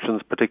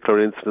transactions,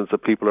 particular incidents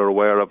that people are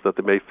aware of that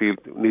they may feel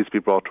needs to be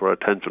brought to our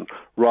attention,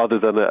 rather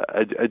than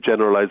a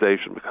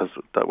generalisation, because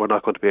we're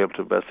not going to be able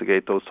to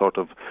investigate those sort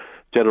of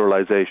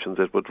generalisations.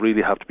 It would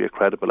really have to be a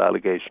credible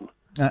allegation.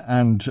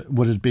 And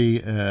would it be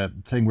a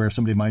thing where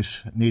somebody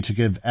might need to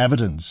give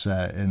evidence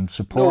in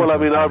support? No, well, I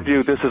mean, our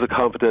view, this is a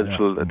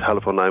confidential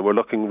telephone line. We're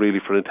looking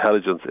really for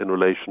intelligence in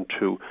relation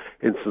to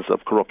instances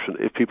of corruption.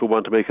 If people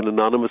want to make an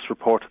anonymous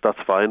report, that's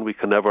fine. We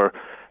can never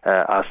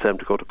ask them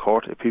to go to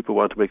court. If people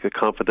want to make a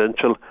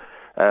confidential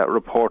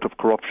report of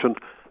corruption,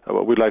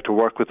 we'd like to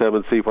work with them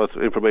and see what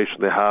information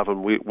they have,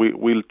 and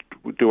we'll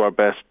do our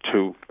best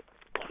to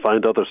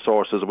find other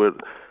sources.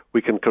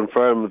 We can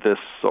confirm this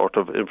sort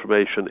of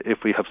information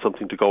if we have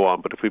something to go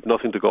on, but if we have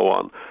nothing to go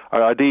on,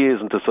 our idea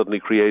isn't to suddenly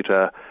create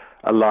a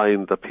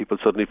line that people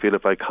suddenly feel,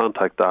 if I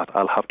contact that,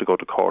 I'll have to go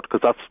to court,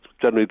 because that's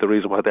generally the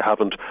reason why they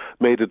haven't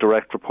made a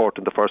direct report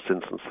in the first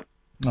instance.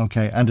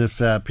 Okay, and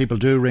if people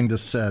do ring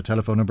this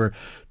telephone number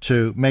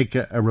to make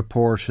a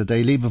report,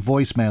 they leave a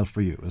voicemail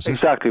for you, is it?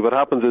 Exactly. What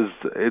happens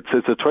is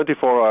it's a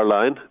 24-hour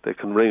line. They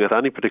can ring at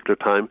any particular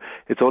time.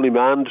 It's only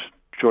manned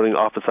during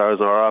office hours,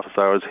 and our office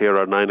hours here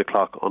are 9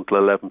 o'clock until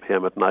 11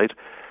 p.m. at night.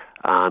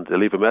 And they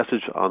leave a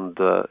message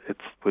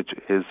which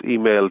is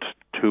emailed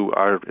to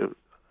our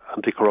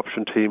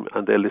anti-corruption team,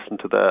 and they listen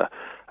to the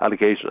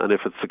allegation. And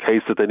if it's the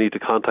case that they need to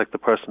contact the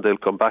person, they'll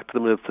come back to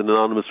them. If it's an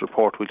anonymous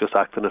report, we'll just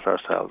act on it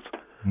ourselves.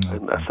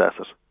 and assess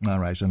it. All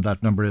right, and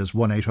that number is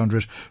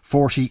 1-800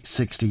 40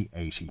 60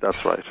 80.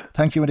 That's right.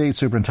 Thank you indeed,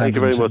 Superintendent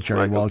Thank you very much, Jerry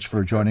Michael. Walsh,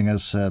 for joining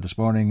us this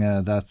morning.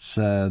 That's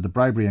the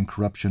Bribery and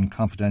Corruption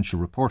Confidential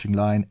Reporting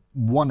Line,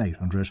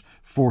 1-800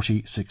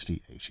 40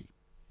 60 80.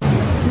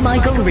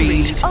 Michael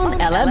Reid on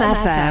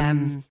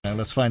LMFM. Now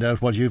let's find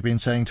out what you've been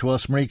saying to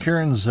us. Marie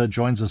Kearns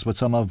joins us with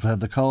some of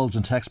the calls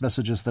and text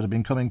messages that have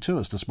been coming to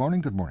us this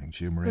morning. Good morning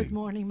to you, Marie. Good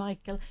morning,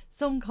 Michael.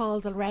 Some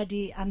calls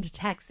already and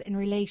texts in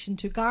relation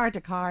to Garda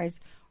cars,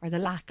 or the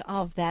lack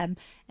of them.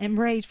 And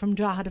Mairead from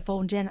Drogheda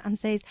phoned in and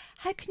says,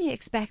 how can you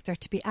expect there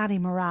to be any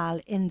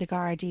morale in the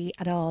Gardaí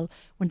at all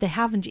when they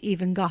haven't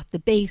even got the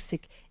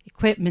basic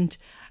equipment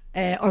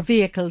or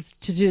vehicles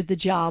to do the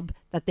job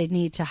that they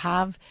need to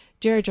have?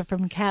 Deirdre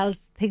from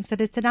Kells thinks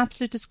that it's an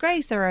absolute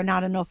disgrace there are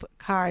not enough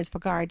cars for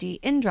Gardaí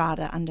in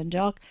Drogheda and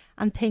Dundalk,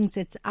 and thinks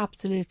it's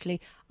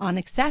absolutely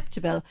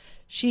unacceptable.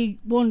 She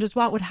wonders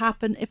what would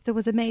happen if there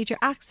was a major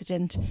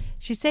accident.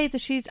 She says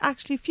that she's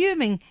actually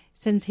fuming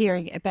since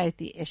hearing about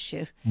the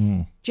issue.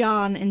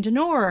 John in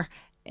Dunor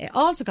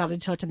also got in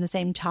touch on the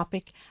same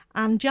topic,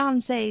 and John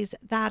says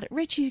that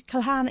Richie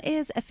Culhane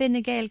is a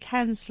Fine Gael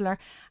councillor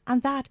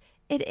and that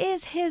it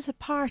is his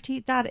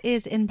party that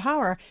is in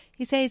power.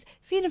 He says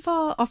Fianna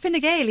Fáil or Fine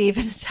Gael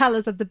even tell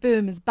us that the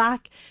boom is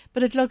back,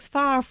 but it looks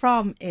far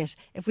from it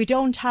if we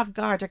don't have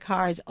Garda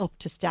cars up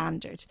to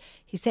standard.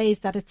 He says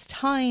that it's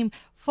time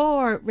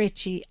for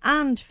Richie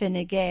and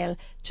Fine Gael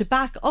to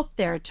back up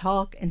their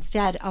talk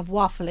instead of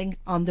waffling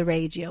on the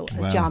radio,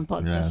 as John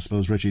puts it. I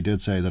suppose Richie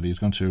did say that he's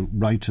going to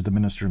write to the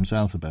Minister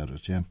himself about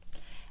it, yeah.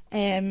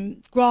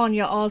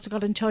 Grania also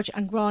got in touch,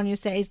 and Grania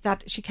says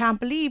that she can't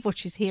believe what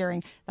she's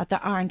hearing, that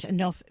there aren't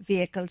enough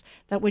vehicles,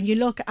 that when you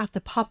look at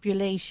the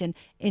population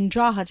in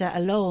Drogheda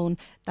alone,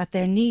 that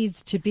there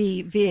needs to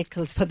be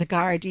vehicles for the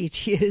Gardaí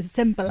to use,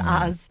 simple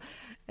as,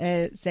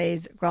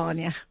 says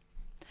Grania.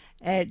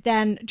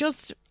 Then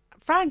just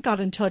Frank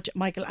got in touch,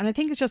 Michael, and I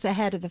think it's just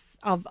ahead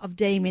of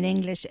Damien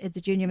English, the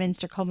junior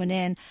minister, coming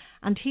in,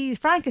 and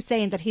Frank is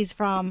saying that he's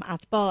from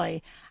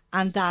Athboy,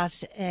 and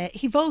that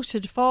he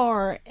voted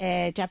for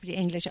Deputy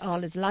English all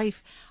his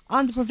life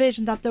on the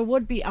provision that there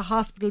would be a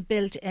hospital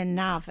built in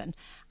Navan.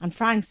 And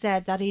Frank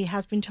said that he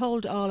has been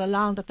told all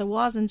along that there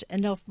wasn't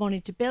enough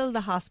money to build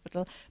the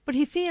hospital, but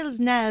he feels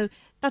now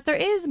that there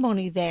is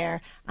money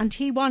there, and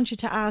he wants you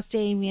to ask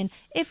Damien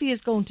if he is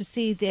going to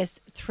see this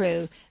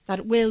through,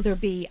 that will there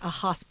be a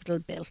hospital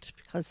built,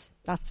 because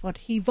that's what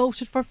he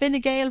voted for Fine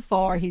Gael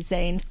for, he's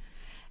saying.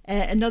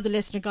 Another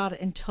listener got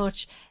in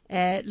touch,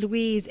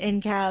 Louise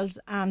in Kells,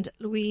 and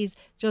Louise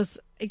just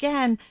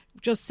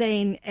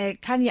saying,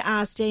 can you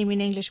ask Damien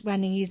English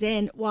when he's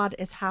in what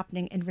is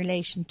happening in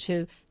relation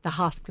to the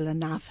hospital in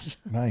Navan?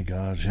 My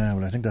God, yeah,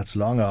 well I think that's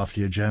long off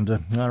the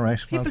agenda. All right.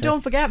 People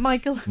don't forget,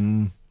 Michael.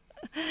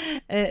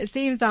 It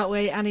seems that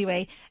way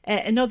anyway.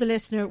 Another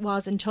listener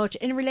was in touch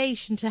in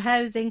relation to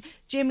housing.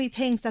 Jimmy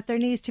thinks that there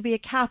needs to be a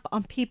cap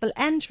on people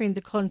entering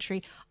the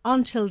country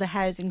until the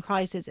housing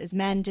crisis is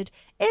mended.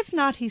 If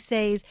not, he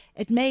says,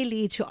 it may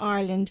lead to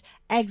Ireland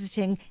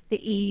exiting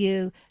the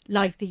EU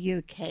like the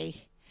UK.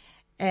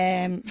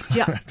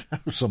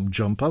 Some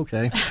jump,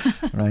 okay.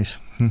 Right.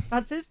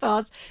 That's his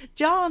thoughts.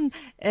 John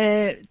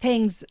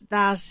thinks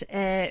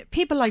that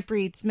people like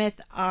Breed Smith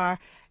are...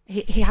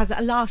 He has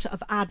a lot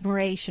of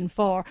admiration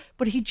for,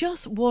 but he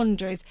just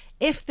wonders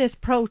if this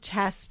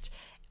protest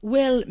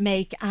will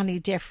make any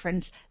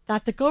difference,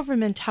 that the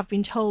government have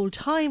been told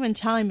time and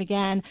time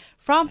again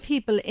from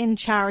people in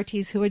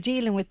charities who are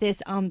dealing with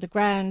this on the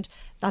ground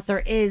that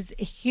there is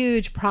a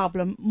huge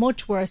problem,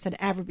 much worse than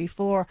ever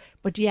before,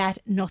 but yet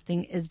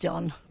nothing is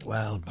done.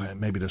 Well,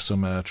 maybe there's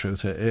some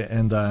truth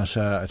in that.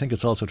 I think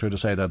it's also true to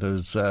say that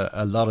there's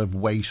a lot of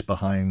weight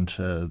behind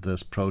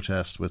this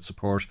protest, with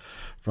support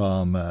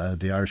from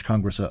the Irish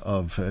Congress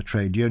of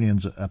Trade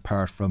Unions,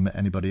 apart from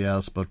anybody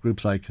else, but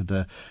groups like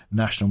the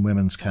National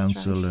Women's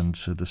Council and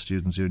the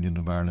Students' Union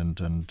of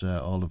Ireland and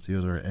all of the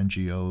other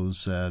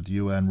NGOs, the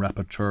UN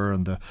Rapporteur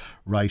and the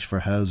Right for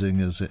Housing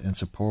is in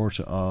support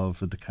of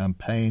the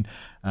campaign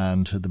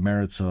and the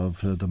merits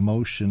of the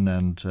motion,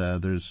 and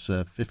there's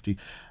 50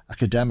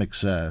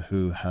 academics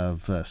who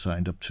have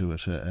signed up to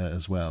it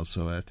as well.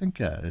 So I think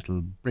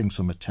it'll bring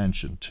some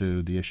attention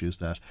to the issues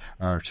that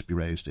are to be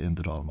raised in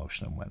the Dáil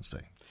motion on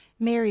Wednesday.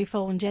 Mary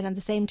phoned in on the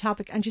same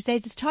topic, and she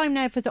says it's time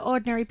now for the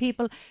ordinary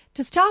people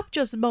to stop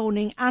just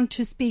moaning and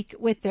to speak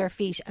with their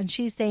feet. And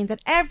she's saying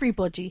that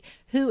everybody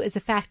who is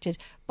affected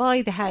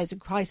by the housing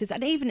crisis,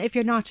 and even if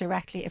you're not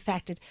directly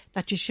affected,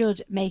 that you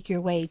should make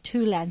your way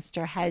to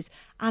Leinster House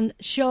and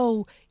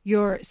show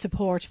your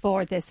support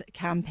for this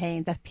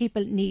campaign, that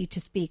people need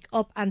to speak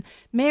up. And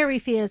Mary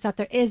feels that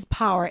there is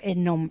power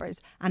in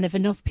numbers, and if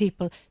enough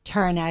people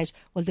turn out,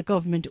 well, the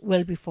government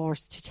will be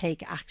forced to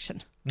take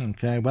action.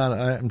 Okay, well,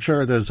 I'm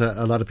sure there's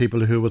a lot of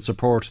people who would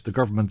support the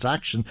government's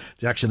action,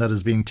 the action that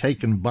is being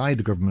taken by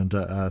the government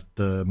at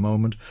the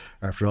moment.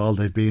 After all,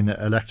 they've been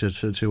elected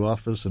to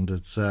office, and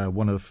it's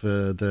one of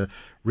the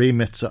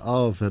remits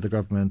of the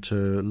government to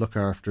look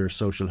after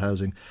social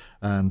housing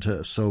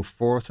and so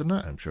forth. And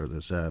I'm sure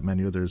there's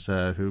many others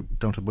who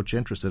don't have much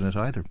interest in it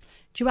either.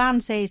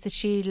 Joanne says that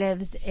she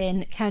lives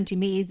in County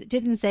Meath.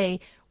 Didn't say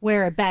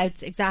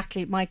whereabouts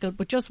exactly, Michael,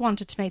 but just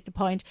wanted to make the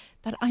point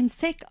that I'm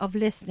sick of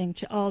listening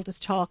to all this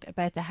talk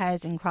about the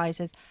housing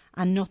crisis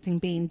and nothing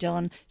being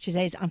done. She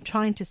says, I'm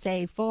trying to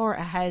save for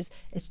a house.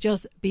 It's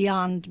just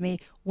beyond me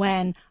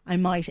when I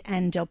might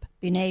end up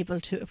being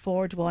able to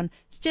afford one.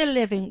 Still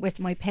living with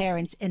my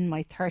parents in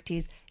my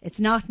 30s.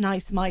 It's not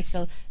nice,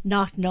 Michael,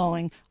 not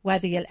knowing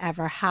whether you'll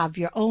ever have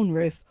your own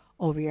roof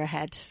over your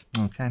head.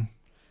 Okay.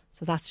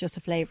 So that's just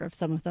a flavour of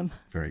some of them.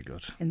 Very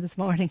good. In this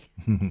morning.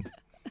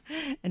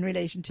 In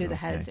relation to the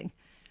housing.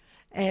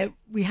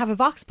 We have a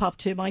Vox Pop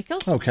too, Michael.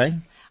 Okay.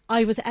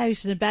 I was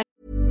out and about.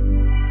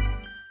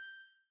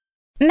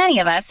 Many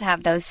of us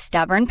have those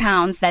stubborn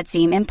pounds that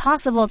seem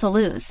impossible to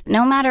lose,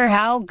 no matter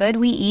how good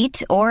we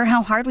eat or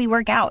how hard we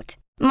work out.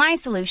 My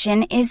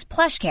solution is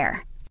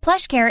PlushCare.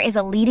 PlushCare is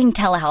a leading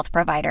telehealth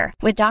provider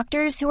with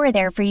doctors who are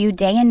there for you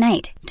day and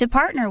night to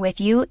partner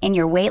with you in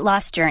your weight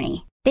loss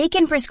journey. They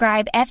can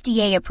prescribe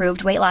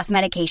FDA-approved weight loss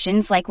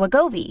medications like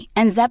Wegovy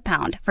and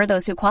Zepbound for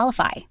those who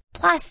qualify.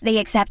 Plus, they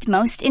accept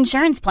most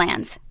insurance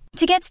plans.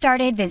 To get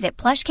started, visit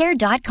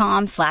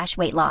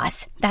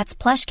plushcare.com/weightloss. That's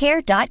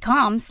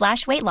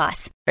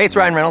plushcare.com/weightloss. Hey, it's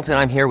Ryan Reynolds, and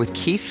I'm here with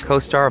Keith,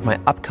 co-star of my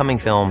upcoming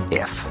film,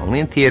 If, only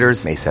in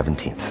theaters May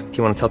 17th. Do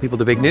you want to tell people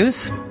the big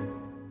news?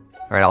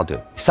 All right, I'll do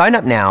it. Sign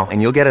up now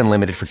and you'll get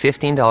unlimited for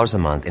 $15 a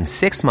month and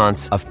 6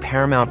 months of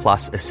Paramount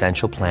Plus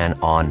Essential Plan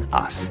on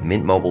us.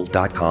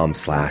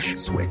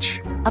 Mintmobile.com/switch.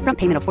 Upfront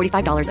payment of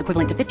 $45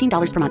 equivalent to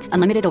 $15 per month.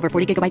 Unlimited over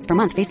 40 gigabytes per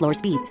month. Face lower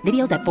speeds.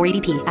 Videos at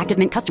 480p. Active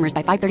Mint customers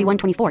by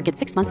 531.24 get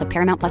 6 months of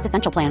Paramount Plus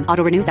Essential Plan.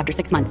 Auto renews after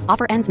 6 months.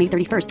 Offer ends May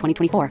 31st,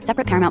 2024.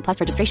 Separate Paramount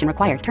Plus registration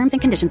required. Terms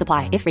and conditions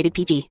apply if rated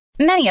PG.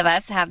 Many of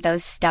us have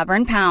those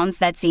stubborn pounds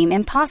that seem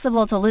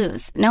impossible to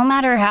lose, no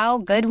matter how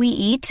good we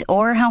eat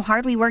or how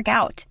hard we work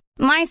out.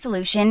 My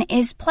solution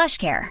is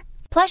PlushCare.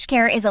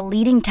 PlushCare is a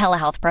leading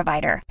telehealth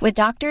provider with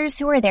doctors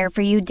who are there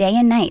for you day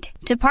and night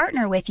to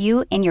partner with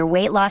you in your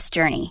weight loss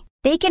journey.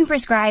 They can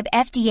prescribe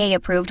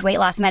FDA-approved weight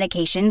loss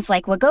medications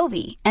like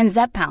Wegovy and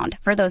Zepbound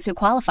for those who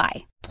qualify.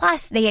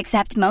 Plus, they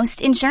accept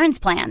most insurance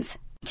plans.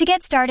 To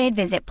get started,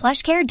 visit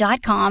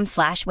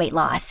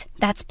plushcare.com/weightloss.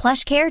 That's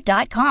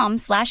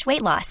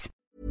plushcare.com/weightloss.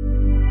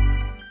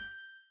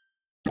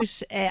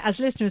 As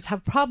listeners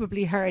have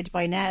probably heard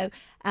by now,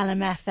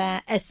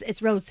 LMFM,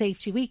 it's Road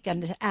Safety Week,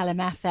 and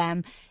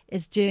LMFM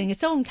is doing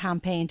its own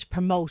campaign to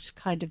promote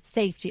kind of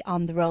safety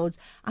on the roads.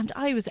 And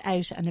I was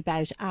out and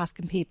about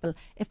asking people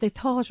if they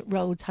thought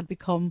roads had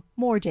become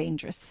more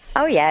dangerous.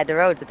 Oh yeah, the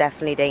roads are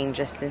definitely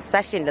dangerous,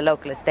 especially in the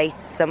local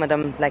estates. Some of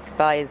them, like the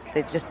boys,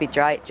 they'd just be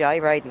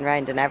joyriding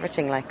around and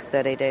everything, like,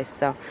 so they do.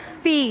 So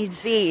Speed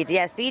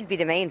would be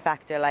the main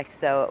factor, like,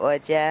 so it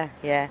would, yeah.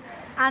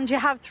 And you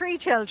have 3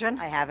 children?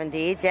 I have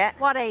indeed, yeah.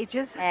 What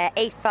ages?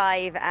 8,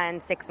 5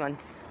 and 6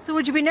 months. So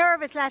would you be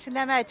nervous letting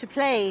them out to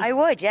play? I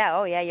would, yeah.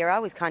 Oh, yeah, you're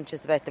always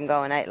conscious about them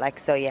going out, like,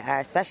 so you are,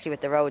 especially with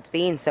the roads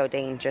being so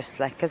dangerous,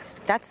 like,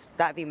 because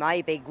that'd be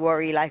my big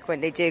worry, like, when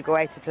they do go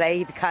out to play,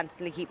 you'd be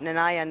constantly keeping an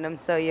eye on them,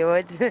 so you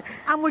would.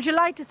 And would you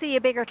like to see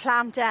a bigger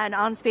clamp down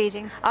on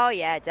speeding? Oh,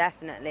 yeah,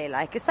 definitely,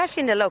 like, especially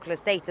in the local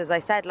estates, as I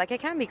said, like,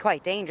 it can be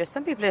quite dangerous.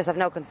 Some people just have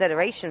no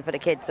consideration for the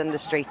kids on the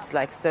streets,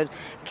 like, so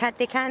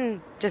they can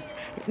just,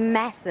 it's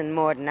messing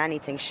more than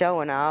anything,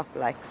 showing off,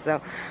 like, so.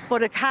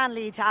 But it can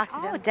lead to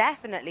accidents. Oh,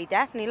 definitely.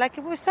 Like,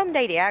 it was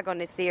someday they are going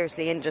to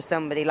seriously injure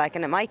somebody, like,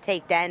 and it might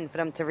take then for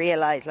them to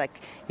realise, like,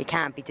 you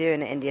can't be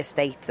doing it in the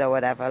estates or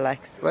whatever,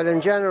 like. Well,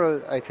 in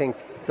general, I think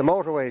the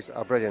motorways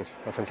are brilliant,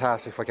 are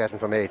fantastic for getting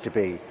from A to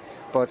B.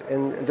 But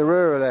in the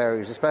rural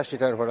areas, especially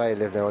down where I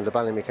live now, on the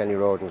Ballymakenny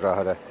Road in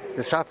Drogheda,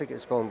 the traffic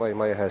is going by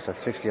my house at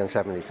 60 and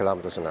 70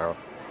 kilometres an hour,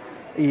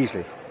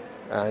 easily.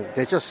 And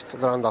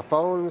they're on their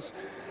phones.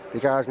 The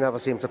guards never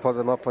seem to put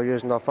them up for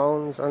using their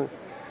phones, and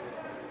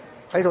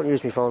I don't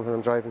use my phone when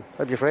I'm driving.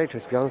 I'd be afraid to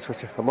be honest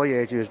with you. At my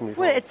age, using my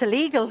phone. Well, it's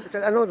illegal.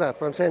 I know that,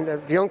 but I'm saying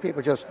that the young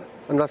people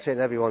I'm not saying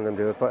every one of them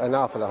do it, but an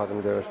awful lot of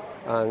them do it.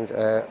 And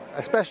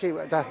especially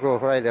that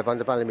road where I live, on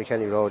the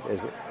Ballymakenny Road,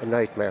 is a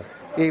nightmare.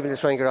 Even to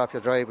try and get off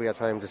your driveway at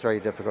times is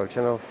very difficult,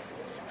 you know.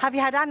 Have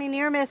you had any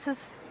near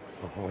misses?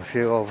 Oh, a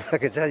few I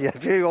can tell you, a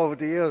few over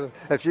the years.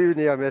 A few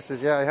near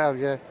misses, yeah, I have,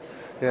 yeah.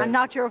 And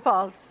not your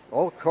fault?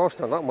 Oh, of course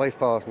not my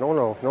fault.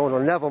 No,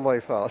 never my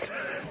fault.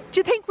 Do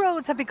you think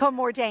roads have become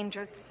more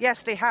dangerous?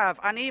 Yes, they have.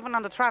 And even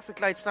on the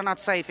traffic lights, they're not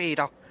safe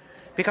either.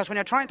 Because when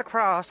you're trying to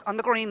cross on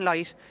the green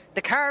light,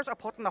 the cars are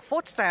putting their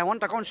foots down,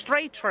 they're going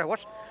straight through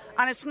it.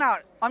 And it's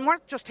not. I'm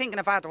not just thinking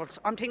of adults.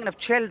 I'm thinking of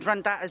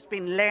children that has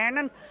been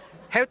learning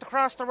how to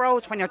cross the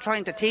roads when you're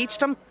trying to teach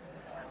them.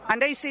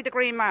 And they see the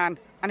green man,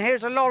 and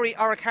here's a lorry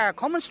or a car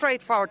coming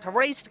straight forward to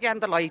race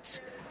against the lights.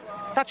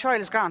 That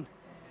child is gone.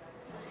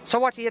 So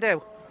what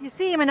do? You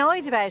seem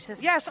annoyed about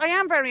it. Yes, I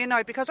am very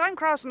annoyed, because I'm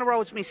crossing the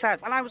roads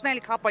myself and I was nearly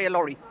caught by a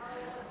lorry.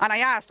 And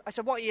I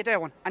said, what are you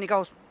doing? And he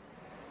goes,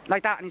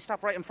 like that, and he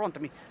stopped right in front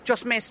of me,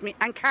 just missed me,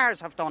 and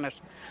cars have done it.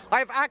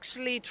 I've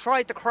actually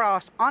tried to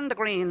cross on the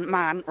green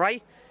man,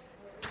 right?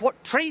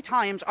 3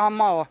 times or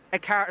more, a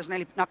car has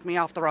nearly knocked me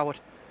off the road.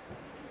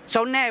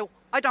 So now,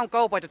 I don't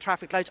go by the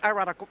traffic lights, I'd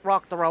rather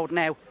rock the road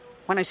now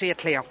when I see it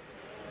clear.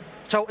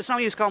 So it's no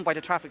use going by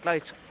the traffic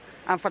lights.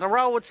 And for the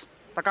roads,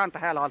 they're gone to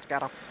hell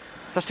altogether.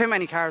 There's too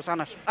many cars on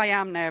it. I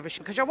am nervous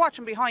because you're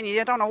watching behind you.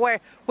 You don't know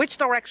which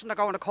direction they're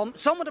going to come.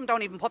 Some of them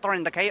don't even put their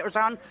indicators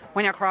on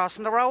when you're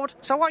crossing the road.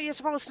 So what are you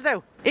supposed to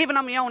do? Even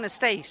on my own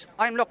estate,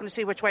 I'm looking to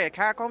see which way a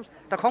car comes.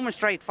 They're coming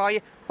straight for you.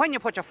 When you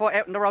put your foot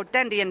out in the road,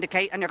 then they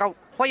indicate and you go,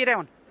 what are you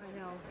doing? I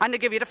know. And they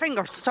give you the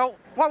fingers. So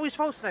what are we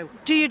supposed to do?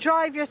 Do you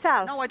drive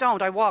yourself? No, I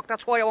don't. I walk.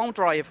 That's why I won't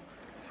drive.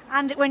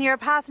 And when you're a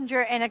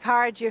passenger in a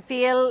car, do you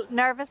feel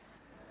nervous?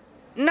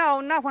 No,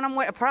 not when I'm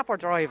with a proper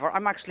driver.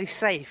 I'm actually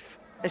safe.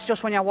 It's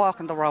just when you're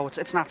walking the roads,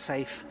 it's not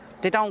safe.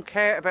 They don't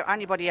care about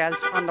anybody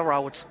else on the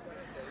roads.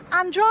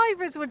 And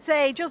drivers would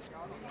say, just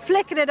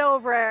flicking it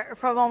over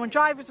for a moment,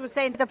 drivers would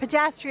say the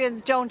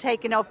pedestrians don't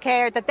take enough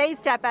care, that they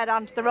step out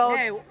onto the road.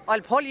 Now, I'll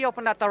pull you up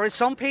on that. There is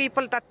some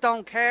people that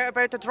don't care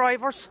about the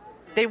drivers.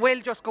 They will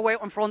just go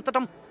out in front of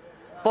them.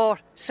 But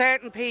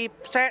certain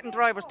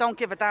drivers don't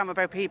give a damn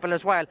about people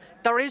as well.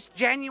 There is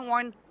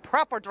genuine,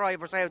 proper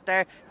drivers out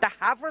there that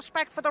have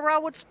respect for the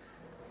roads.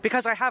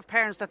 Because I have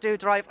parents that do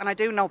drive, and I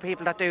do know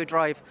people that do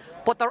drive.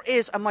 But there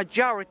is a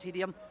majority of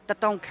them that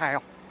don't care.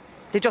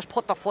 They just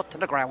put their foot to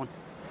the ground.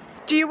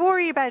 Do you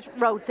worry about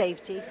road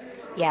safety?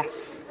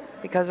 Yes,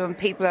 because when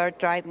people are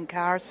driving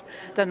cars,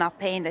 they're not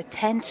paying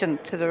attention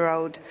to the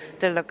road.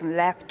 They're looking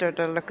left or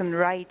they're looking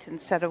right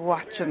instead of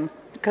watching.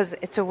 Because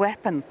it's a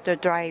weapon they're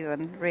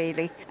driving,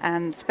 really.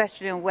 And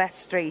especially on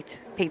West Street,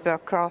 people are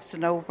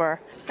crossing over.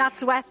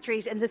 That's West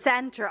Street in the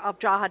centre of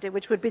Drogheda,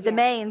 which would be the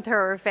main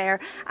thoroughfare.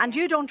 And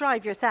you don't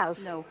drive yourself?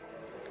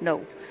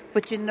 No.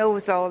 But you know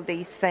all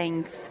these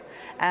things.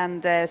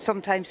 And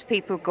sometimes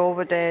people go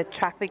over the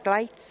traffic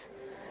lights.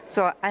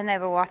 So I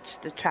never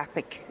watch the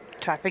traffic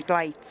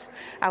lights.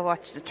 I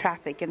watch the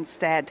traffic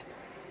instead.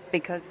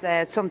 Because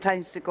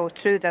sometimes they go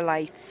through the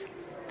lights.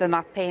 They're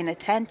not paying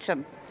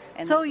attention.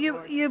 So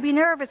you'd be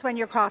nervous when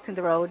you're crossing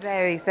the road?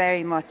 Very,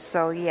 very much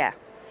so, yeah.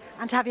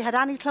 And have you had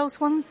any close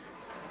ones?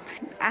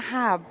 I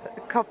have,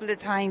 a couple of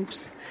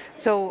times.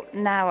 So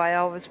now I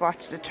always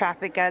watch the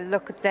traffic. I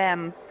look at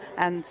them,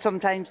 and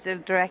sometimes they'll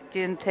direct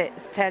you and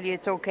tell you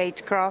it's okay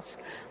to cross,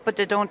 but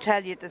they don't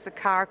tell you there's a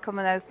car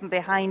coming out from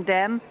behind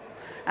them,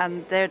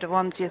 and they're the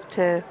ones you have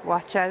to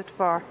watch out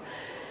for.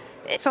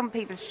 Some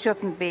people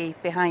shouldn't be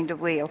behind the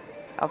wheel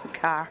of a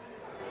car,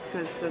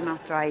 because they're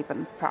not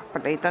driving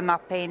properly, they're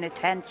not paying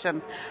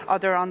attention, or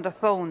they're on their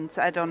phones.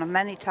 I don't know,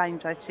 many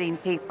times I've seen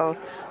people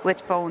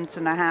with phones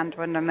in their hand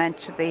when they're meant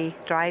to be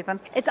driving.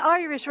 It's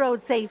Irish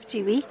Road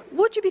Safety Week.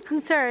 Would you be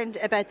concerned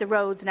about the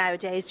roads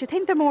nowadays? Do you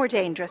think they're more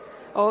dangerous?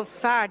 Oh,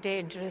 far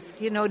dangerous.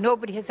 You know,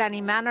 nobody has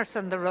any manners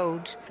on the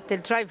road.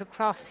 They'll drive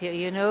across you,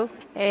 you know.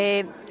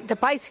 The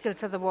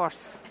bicycles are the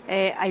worst.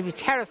 I'd be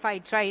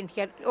terrified trying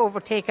to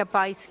overtake a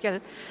bicycle,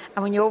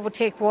 and when you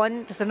overtake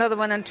one, there's another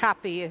one on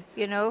top of you,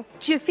 you know.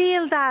 Do you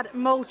feel that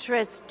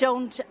motorists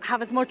don't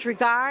have as much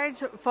regard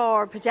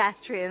for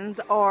pedestrians,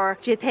 or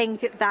do you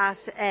think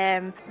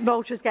that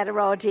motorists get a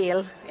raw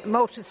deal?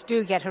 Motorists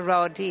do get a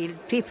raw deal.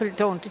 People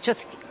don't.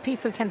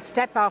 People can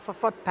step off a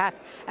footpath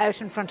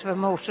out in front of a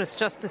motorist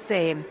just the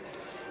same.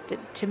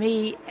 To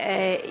me,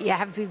 you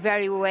have to be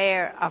very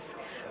aware of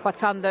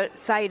what's on the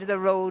side of the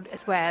road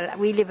as well.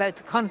 We live out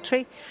the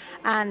country,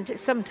 and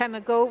some time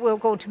ago we were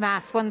going to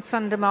Mass one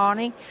Sunday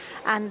morning,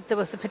 and there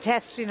was a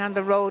pedestrian on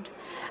the road,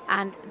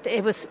 and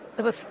there was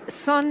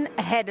sun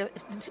ahead.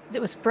 It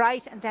was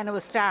bright, and then it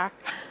was dark.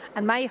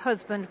 And my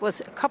husband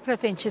was a couple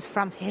of inches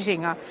from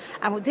hitting her.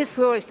 And with this,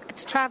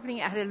 it's travelling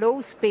at a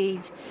low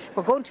speed.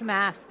 We're going to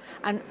Mass,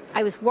 and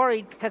I was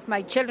worried because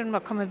my children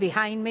were coming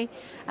behind me,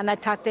 and I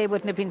thought they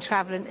wouldn't have been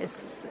travelling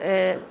as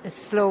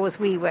slow as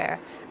we were.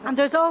 And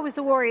there's always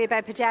the worry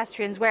about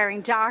pedestrians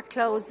wearing dark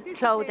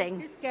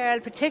clothing.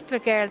 This particular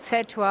girl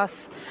said to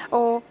us,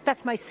 "Oh,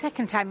 that's my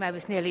second time I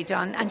was nearly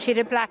done," and she had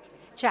a black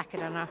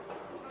jacket on her,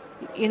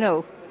 you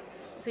know.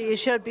 So you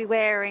should be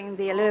wearing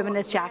the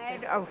luminous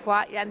jacket. Or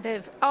what? And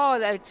they've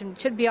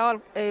should be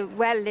all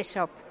well lit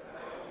up.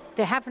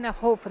 They haven't a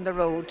hope on the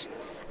road,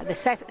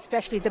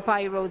 especially the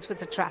by roads with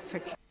the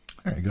traffic.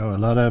 There you go. A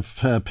lot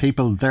of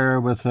people there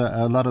with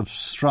a lot of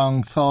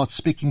strong thoughts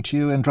speaking to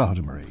you in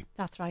Drogheda, Marie.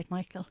 That's right,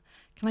 Michael.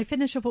 Can I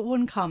finish up with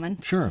one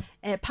comment? Sure.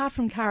 Pat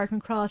from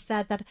Carrickman Cross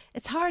said that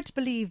it's hard to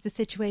believe the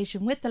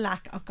situation with the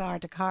lack of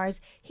Garda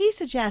cars. He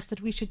suggests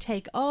that we should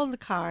take all the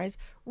cars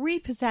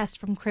repossessed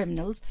from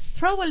criminals,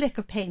 throw a lick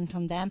of paint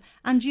on them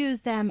and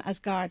use them as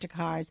Garda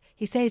cars.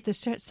 He says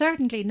there's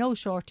certainly no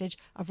shortage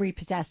of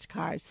repossessed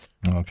cars.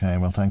 OK,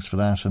 well, thanks for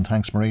that. And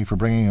thanks, Marie, for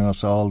bringing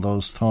us all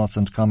those thoughts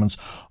and comments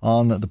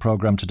on the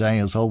programme today.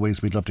 As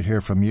always, we'd love to hear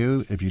from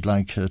you. If you'd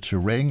like to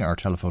ring, our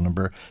telephone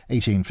number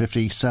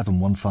 1850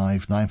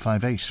 715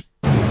 958.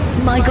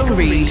 Michael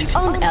Reid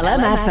on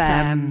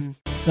LMFM.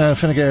 Now,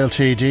 Fine Gael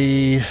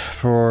TD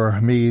for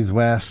Meath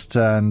West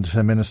and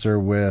a Minister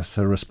with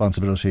a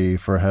responsibility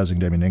for housing,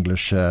 Damien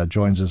English,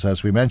 joins us.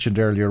 As we mentioned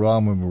earlier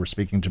on when we were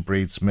speaking to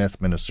Breed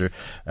Smith, Minister,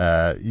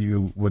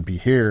 you would be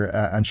here,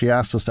 and she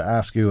asked us to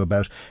ask you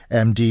about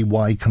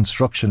MDY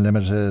Construction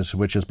Limited,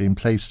 which has been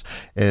placed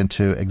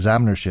into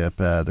examinership.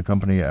 The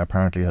company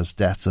apparently has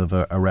debts of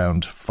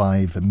around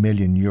 €5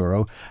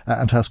 million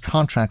and has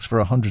contracts for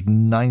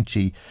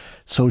 190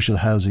 social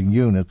housing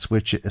units,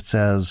 which it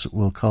says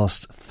will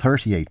cost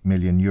 €38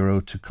 million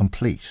to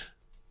complete.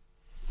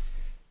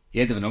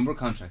 Yeah, they have a number of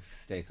contracts,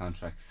 state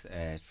contracts,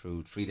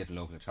 through 3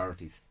 different local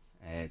authorities.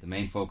 The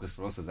main focus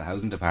for us as a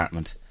housing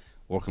department,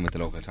 working with the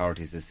local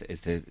authorities,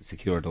 is to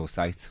secure those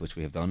sites, which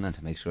we have done, and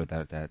to make sure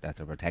that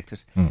they're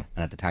protected and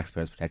that the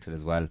taxpayers protected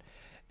as well.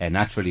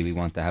 Naturally, we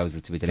want the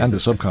houses to be delivered. And the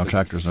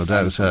subcontractors, no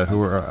doubt,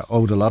 who are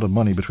owed a lot of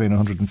money, between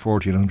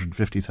 140 and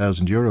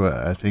 150,000 euro,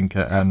 I think,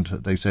 and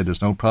they say there's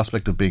no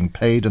prospect of being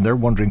paid, and they're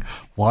wondering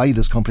why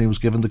this company was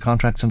given the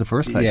contracts in the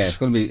first place. Yeah, it's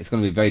going to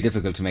be very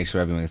difficult to make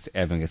sure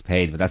everyone gets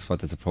paid, but that's what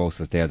there's a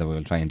process there that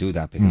we'll try and do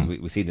that, because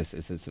we see this.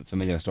 It's a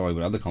familiar story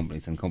with other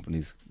companies, and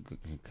companies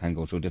can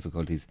go through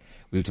difficulties.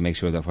 We have to make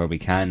sure that where we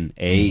can,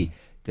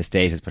 the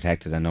state is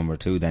protected, and number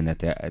 2, then that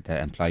the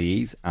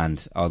employees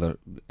and other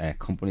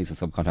companies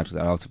and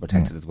subcontractors are also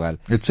protected as well.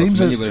 It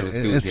seems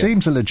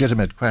a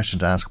legitimate question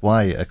to ask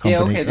why a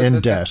company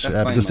in debt,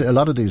 because a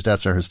lot of these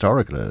debts are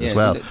historical as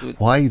well,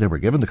 why they were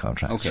given the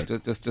contracts. Okay,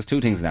 there's 2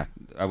 things in that.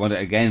 I want to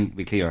again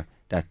be clear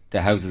that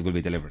the houses will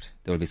be delivered.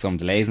 There will be some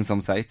delays in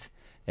some sites,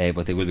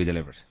 but they will be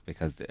delivered,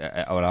 because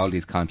all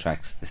these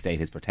contracts, the state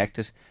is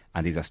protected,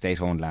 and these are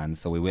state-owned lands,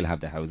 so we will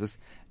have the houses,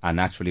 and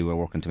naturally we're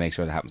working to make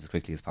sure that happens as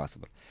quickly as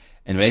possible.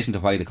 In relation to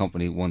why the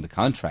company won the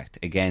contract,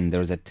 again, there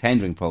is a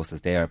tendering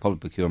process there, a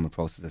public procurement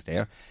process is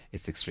there.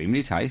 It's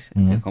extremely tight.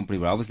 The company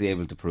were obviously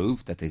able to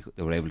prove that they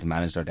were able to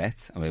manage their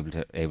debts and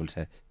were able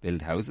to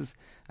build houses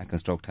and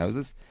construct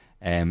houses.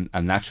 And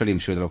naturally, I'm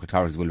sure the local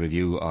authorities will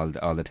review all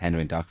the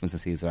tendering documents and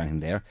see if there's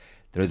anything there.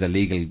 There is a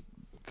legal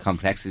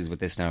complexities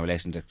with this now in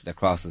relation to that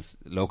crosses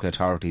local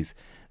authorities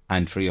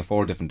and 3 or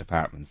 4 different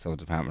departments. So the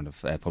Department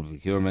of Public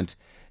Procurement,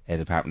 the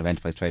Department of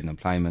Enterprise, Trade and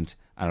Employment,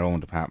 and our own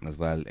department as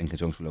well, in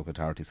conjunction with local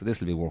authorities. So this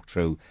will be worked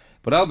through.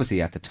 But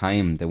obviously at the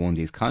time they won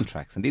these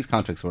contracts, and these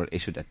contracts were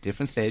issued at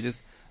different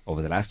stages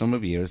over the last number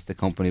of years, the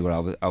company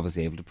were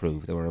obviously able to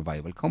prove they were a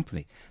viable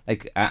company.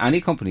 Like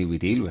any company we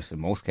deal with, in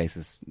most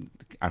cases,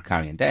 are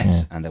carrying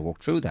debt, and they work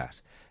through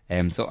that.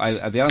 So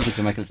I'll be honest with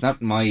you, Michael, it's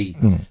not my...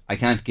 I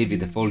can't give you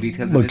the full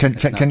details of this.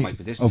 It's not my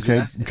position to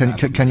do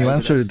that. Can you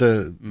answer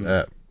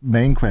the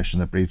main question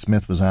that Breed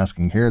Smith was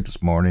asking here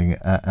this morning,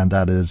 and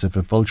that is if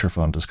a vulture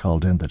fund has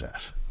called in the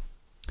debt?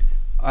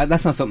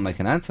 That's not something I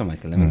can answer,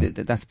 Michael. I mean,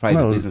 that's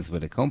private business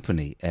with a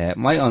company.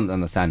 My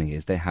understanding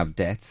is they have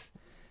debts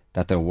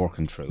that they're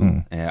working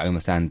through. I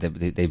understand they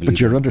believe... But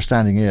your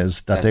understanding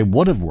is that they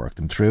would have worked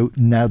them through,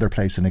 now they're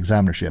placed in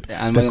examinership.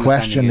 The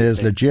question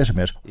is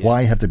legitimate.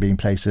 Why have they been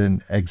placed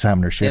in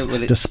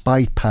examinership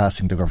despite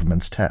passing the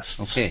government's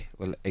tests? Okay,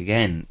 well,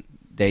 again,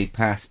 they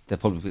passed the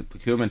public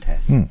procurement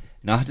tests.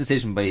 Not a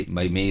decision by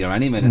me or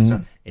any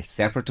minister. It's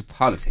separate to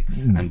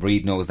politics, and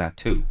Breed knows that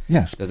too.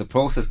 Yes. There's a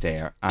process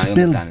there. To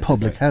build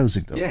public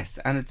housing, though. Yes,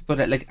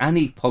 but like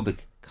any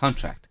public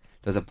contract,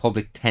 there's a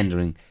public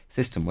tendering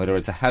system, whether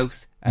it's a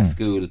house, a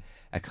school,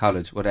 a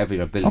college, whatever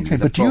you're building. Okay,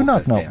 but do you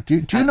not know? Do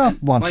you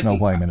not want to know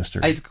why,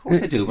 Minister? Of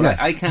course I do, but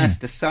I can't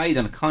decide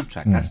on a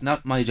contract. That's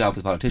not my job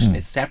as a politician.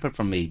 It's separate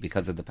from me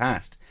because of the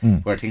past,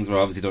 where things were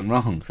obviously done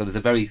wrong. So there's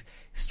a very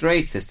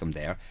straight system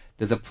there.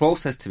 There's a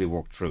process to be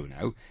worked through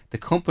now. The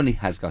company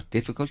has got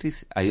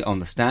difficulties. I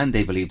understand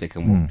they believe they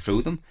can work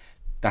through them.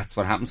 That's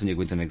what happens when you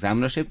go into an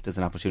examinership. There's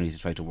an opportunity to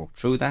try to work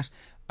through that.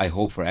 I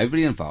hope for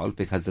everybody involved,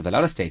 because there's a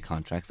lot of state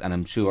contracts, and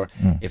I'm sure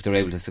if they're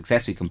able to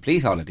successfully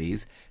complete all of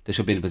these, they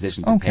should be in a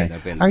position to pay their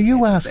bills. Are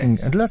you asking,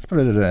 and let's put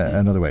it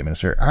another way,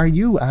 Minister, are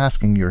you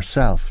asking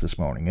yourself this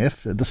morning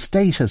if the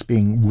state is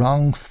being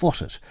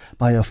wrong-footed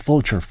by a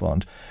vulture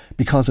fund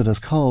because it has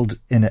called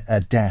in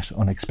a debt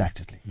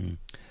unexpectedly?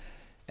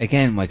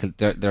 Again, Michael,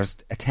 there's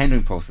a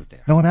tendering process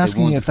there. No, I'm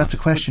asking you if that's a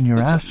question you're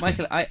asking.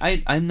 Michael,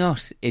 I'm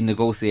not in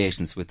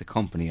negotiations with the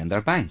company and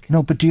their bank.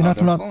 No, but do you not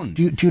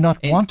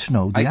want to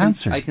know the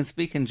answer? I can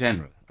speak in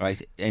general,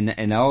 right?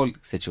 In all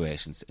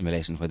situations in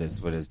relation where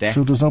there's debt.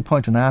 So there's no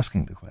point in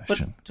asking the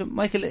question. But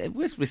Michael,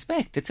 with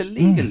respect, it's a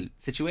legal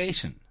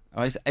situation.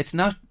 Right? It's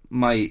not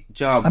my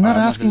job. I'm not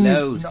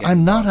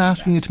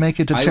asking you to make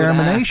a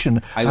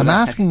determination. I'm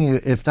asking you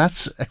if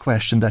that's a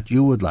question that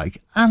you would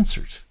like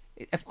answered.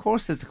 Of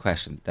course it's a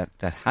question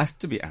that has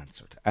to be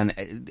answered.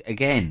 And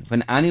again,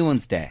 when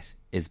anyone's debt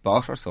is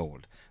bought or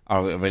sold,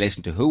 or in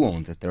relation to who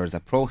owns it, there is a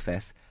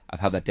process of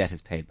how that debt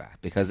is paid back.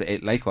 Because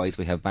likewise,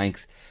 we have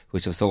banks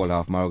which have sold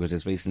off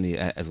mortgages recently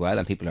as well,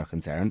 and people are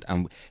concerned.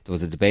 And there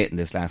was a debate in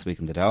this last week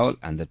in the Dáil,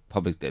 and the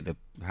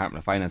Department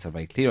of Finance are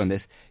very clear on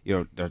this.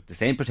 The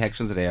same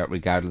protections are there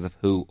regardless of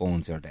who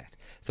owns your debt.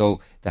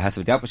 So there has to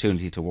be the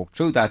opportunity to work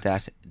through that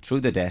debt,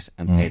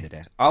 and pay the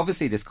debt.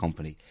 Obviously, this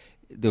company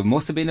there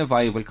must have been a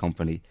viable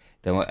company,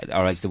 or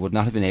else they would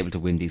not have been able to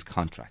win these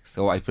contracts.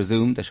 So I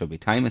presume there should be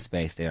time and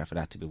space there for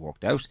that to be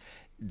worked out.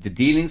 The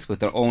dealings with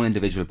their own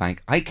individual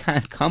bank, I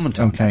can't comment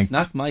on. Okay. That's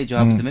not my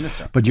job as a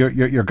minister. But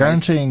you're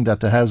guaranteeing that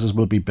the houses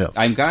will be built.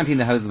 I'm guaranteeing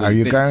the houses will be built.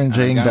 Are you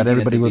guaranteeing that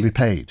everybody will be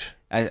paid?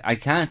 I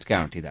can't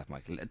guarantee that,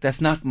 Michael.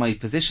 That's not my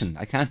position.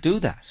 I can't do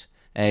that.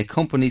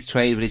 Companies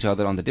trade with each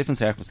other under different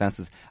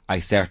circumstances. I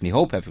certainly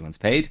hope everyone's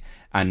paid,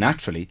 and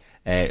naturally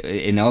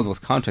in all those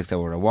contracts that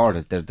were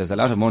awarded, there's a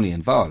lot of money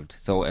involved,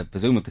 so I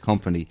presume if the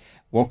company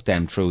worked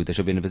them through, they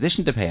should be in a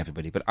position to pay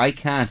everybody. But I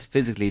can't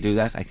physically do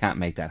that. I can't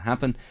make that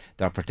happen.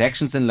 There are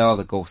protections in law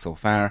that go so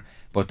far,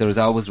 but there is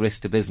always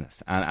risk to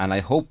business, and I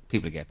hope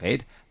people get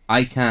paid.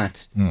 I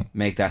can't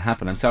make that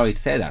happen. I'm sorry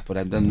to say that, but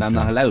I'm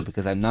not allowed,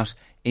 because I'm not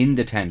in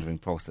the tendering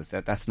process.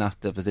 That's not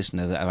the position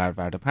of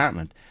our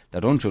department.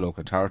 They're run through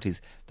local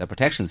authorities. The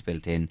protection's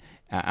built in,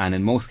 and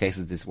in most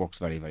cases this works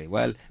very, very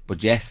well.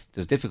 But yes,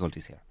 there's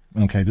difficulties here.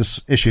 Okay, this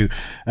issue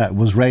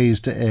was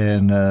raised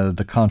in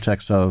the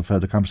context of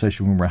the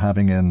conversation we were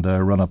having in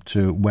the run-up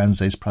to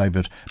Wednesday's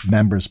private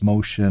members'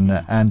 motion,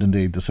 and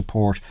indeed the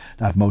support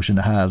that motion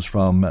has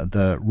from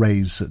the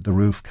Raise the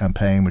Roof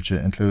campaign, which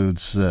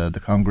includes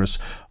the Congress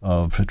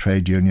of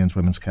Trade Unions,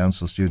 Women's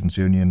Council, Students'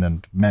 Union,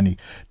 and many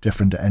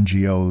different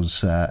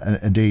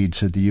NGOs, indeed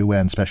the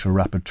UN Special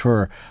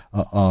Rapporteur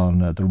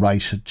on the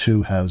right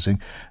to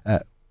housing.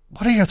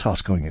 What are your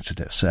thoughts going into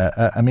this?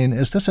 I mean,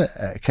 is this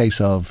a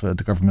case of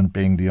the government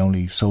being the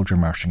only soldier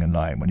marching in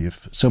line when you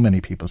have so many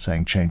people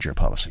saying change your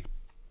policy?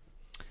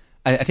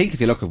 I think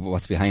if you look at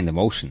what's behind the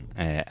motion,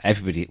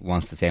 everybody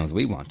wants the same as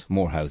we want,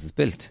 more houses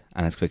built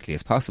and as quickly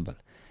as possible.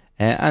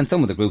 And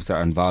some of the groups that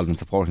are involved in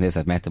supporting this,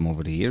 I've met them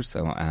over the years,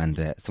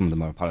 and some of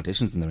them are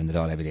politicians and they're in the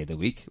Dáil every day of the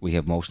week. We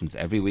have motions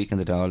every week in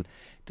the Dáil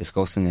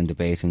discussing and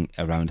debating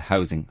around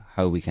housing,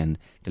 how we can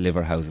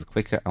deliver houses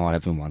quicker and what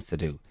everyone wants to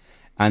do.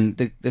 And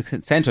the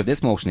centre of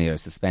this motion here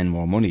is to spend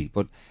more money,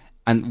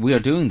 and we are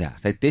doing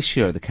that. Like this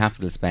year, the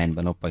capital spend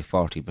went up by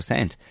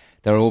 40%.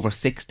 There are over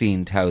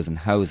 16,000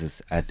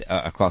 houses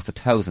across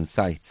 1,000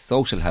 sites,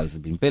 social houses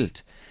being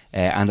built,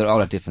 and they're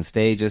all at different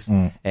stages.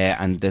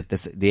 And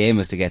the aim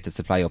is to get the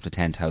supply up to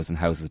 10,000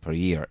 houses per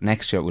year.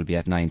 Next year, it will be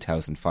at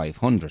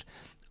 9,500.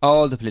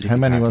 All the political How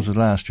many parties, was it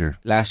last year?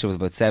 Last year was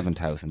about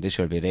 7,000. This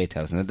year will be at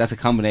 8,000. That's a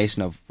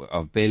combination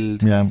of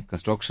build,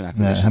 construction,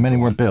 acquisition. How many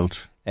were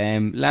built?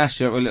 Last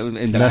year,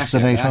 in the less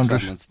than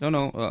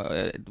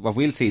 800. What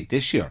we'll see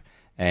this year,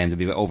 there'll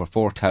be over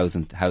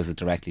 4,000 houses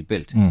directly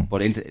built.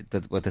 But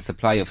with the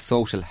supply of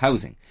social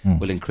housing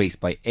will increase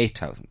by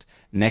 8,000.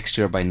 Next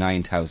year by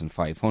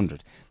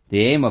 9,500.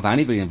 The aim of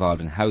anybody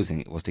involved in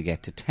housing was to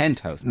get to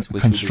 10,000,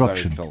 which would be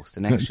very close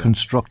to next year.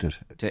 Constructed.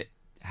 To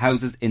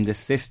houses in the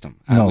system,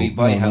 and we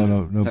buy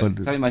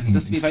houses. Sorry, Michael,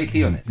 just to be very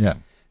clear on this. Yeah.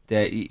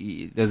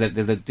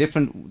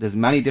 There's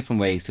many different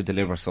ways to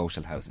deliver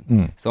social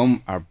housing.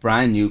 Some are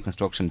brand new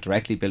construction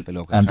directly built by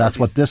local authorities. And that's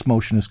what this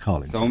motion is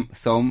calling.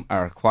 Some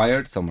are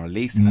acquired, some are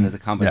leased, and there's a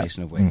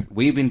combination of ways.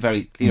 We've been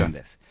very clear on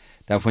this,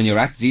 that when you're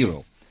at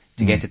zero,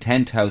 to get to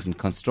 10,000,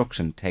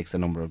 construction takes a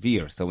number of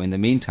years. So in the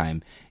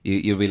meantime,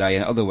 you rely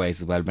on other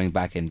ways as well, bring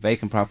back in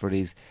vacant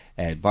properties,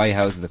 buy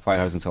houses, acquire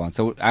houses and so on.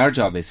 So our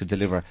job is to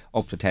deliver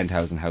up to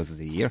 10,000 houses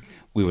a year.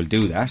 We will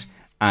do that.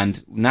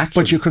 And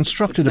naturally, but you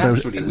constructed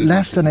about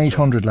less than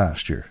 800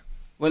 last year.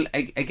 Well,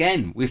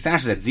 again, we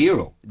started at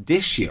zero.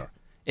 This year,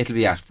 it'll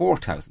be at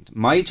 4,000.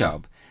 My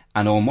job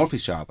and Owen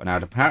Murphy's job and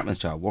our department's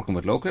job, working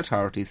with local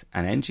authorities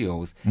and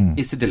NGOs,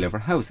 is to deliver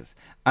houses.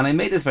 And I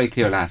made this very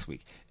clear last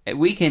week.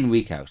 Week in,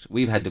 week out,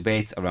 we've had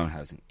debates around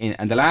housing.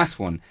 And the last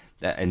one,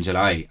 in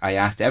July, I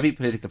asked every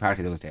political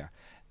party that was there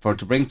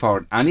to bring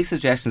forward any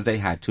suggestions they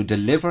had to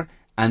deliver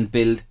and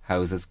build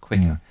houses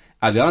quicker.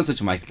 I'll be honest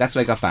with you, Mike, that's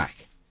what I got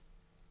back.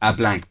 A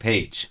blank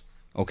page.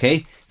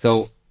 Okay?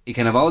 So you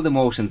can have all the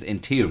motions in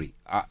theory.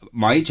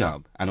 My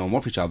job and Owen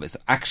Murphy's job is to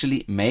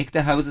actually make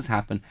the houses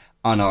happen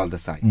on all the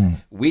sites.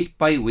 Week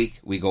by week,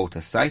 we go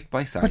to site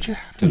by site. But you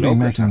have to be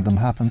making them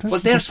happen. Well,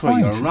 there's where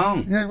you're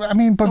wrong. Yeah, I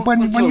mean, but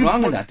when you're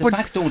wrong in that. The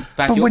facts don't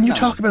back you up. But when you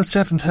talk about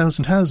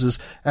 7,000 houses,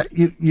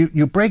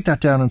 you break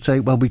that down and say,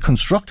 well, we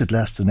constructed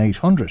less than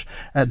 800.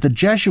 The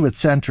Jesuit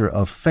Centre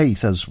of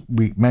Faith, as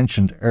we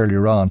mentioned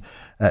earlier on,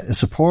 is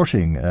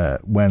supporting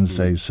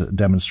Wednesday's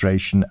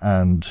demonstration,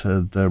 and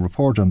the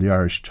report on the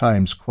Irish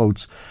Times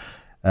quotes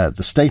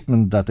the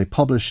statement that they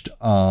published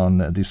on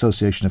the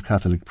Association of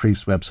Catholic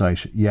Priests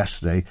website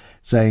yesterday,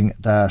 saying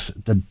that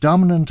the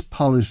dominant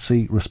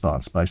policy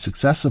response by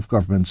successive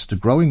governments to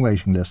growing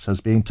waiting lists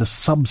has been to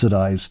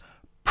subsidise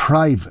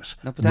private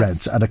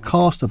rents at a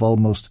cost of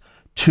almost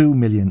 $2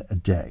 million a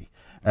day.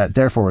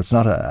 Therefore, it's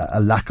not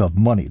a lack of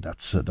money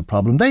that's the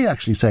problem. They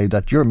actually say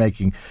that you're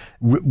making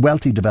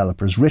wealthy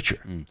developers richer.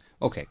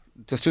 Okay,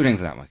 just two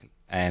things on that, Michael.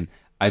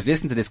 I've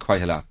listened to this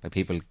quite a lot by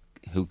people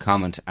who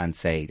comment and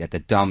say that the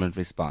dominant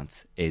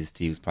response is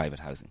to use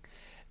private housing.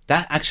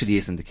 That actually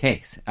isn't the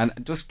case. And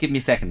just give me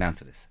a second to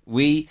answer this.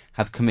 We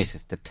have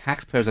committed, the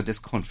taxpayers of this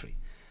country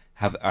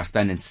are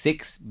spending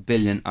 $6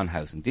 billion on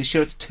housing. This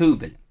year it's $2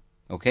 billion.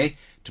 okay,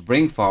 to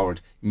bring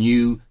forward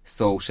new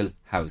social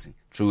housing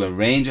through a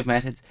range of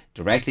methods: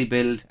 directly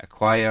build,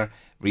 acquire,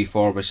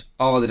 refurbish,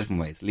 all the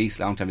different ways, lease,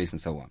 long-term lease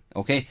and so on.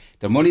 Okay,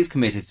 the money is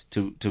committed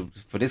to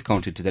for this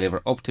country to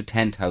deliver up to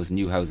 10,000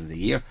 new houses a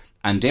year,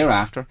 and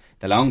thereafter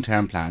the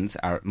long-term plans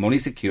are money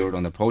secured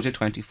on the Project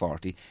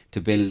 2040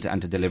 to build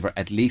and to deliver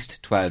at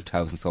least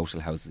 12,000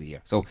 social houses a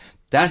year. So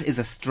that is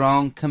a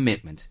strong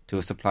commitment to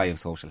a supply of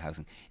social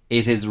housing.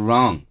 It is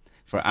wrong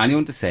for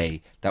anyone to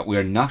say that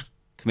we're not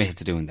committed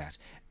to doing that.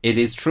 It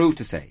is true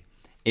to say,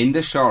 in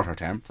the shorter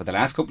term, for the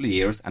last couple of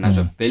years, and as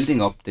we're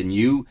building up the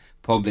new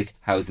public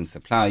housing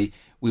supply,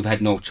 we've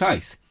had no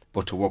choice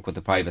but to work with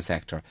the private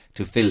sector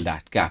to fill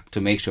that gap,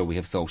 to make sure we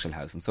have social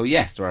housing. So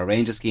yes, there are a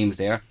range of schemes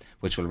there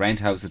which will rent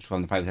houses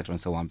from the private sector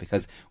and so on,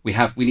 because we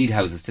need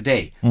houses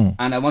today.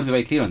 And I want to be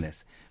very clear on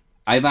this.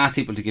 I've asked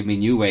people to give me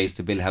new ways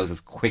to build houses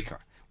quicker.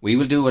 We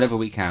will do whatever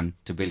we can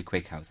to build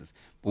quick houses,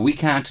 but we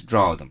can't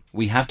draw them.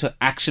 We have to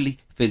actually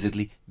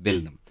physically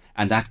build them,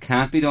 and that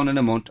can't be done in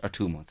a month or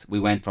 2 months. We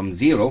went from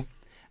 0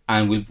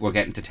 and we're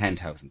getting to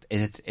 10,000.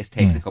 It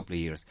takes a couple of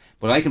years.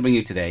 But I can bring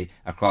you today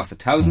across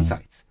 1,000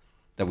 sites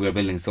that we're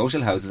building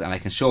social houses, and I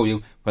can show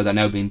you where they're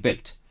now being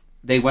built.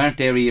 They weren't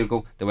there a year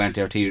ago, they weren't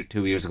there 2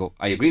 years ago,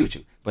 I agree with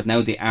you, but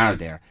now they are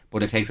there,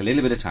 but it takes a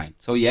little bit of time.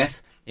 So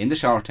yes, in the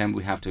short term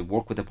we have to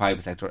work with the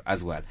private sector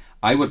as well.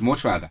 I would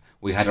much rather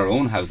we had our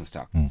own housing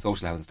stock,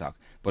 social housing stock,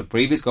 but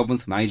previous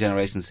governments, many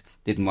generations,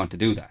 didn't want to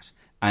do that.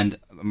 And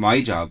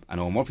my job, and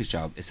Owen Murphy's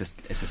job, is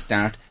to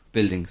start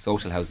building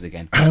social houses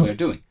again, which we're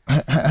doing.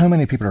 How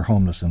many people are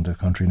homeless in the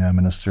country now,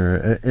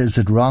 Minister? Is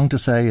it wrong to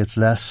say it's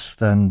less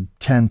than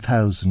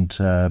 10,000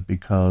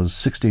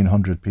 because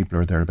 1,600 people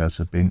or thereabouts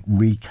have been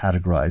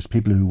recategorised,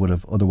 people who would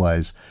have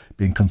otherwise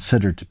been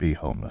considered to be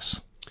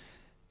homeless?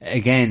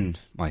 Again,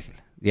 Michael,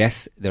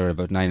 yes, there are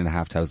about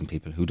 9,500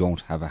 people who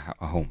don't have a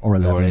home, or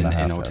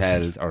 11,500 in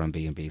hotels or in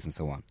B&Bs and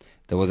so on.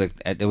 There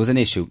was an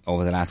issue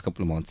over the last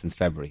couple of months since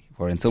February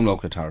where in some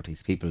local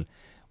authorities people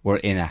were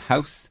in a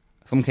house,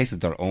 some cases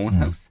their own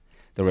house,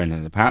 they were in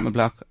an apartment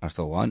block or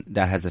so on.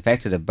 That has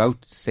affected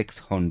about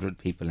 600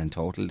 people in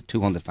total,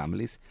 200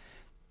 families.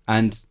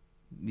 And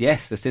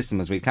yes, the system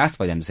has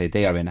reclassified them to say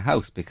they are in a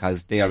house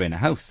because they are in a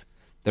house.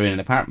 They're in an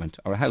apartment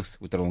or a house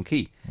with their own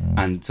key.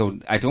 And so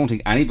I don't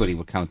think anybody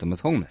would count them as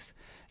homeless.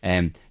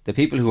 The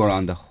people who are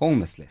on the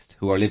homeless list,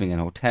 who are living in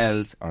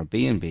hotels or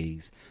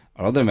B&Bs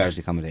or other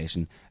emergency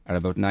accommodation, are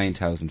about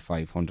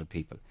 9,500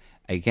 people.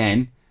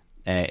 Again,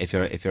 if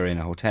you're in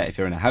a hotel, if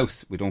you're in a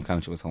house, we don't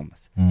count you as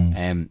homeless.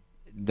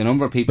 The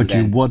number of people, but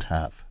you would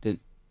have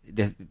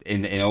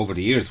in over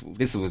the years.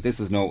 This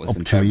was noticed up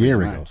in to February, a year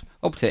March. ago.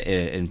 Up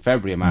to in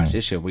February and March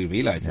this year, we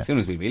realised as soon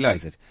as we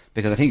realised it,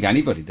 because I think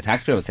anybody, the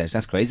taxpayer would say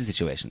that's a crazy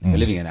situation. If you're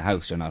living in a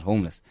house, you're not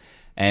homeless.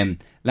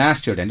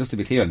 Last year, then, just to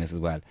be clear on this as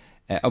well,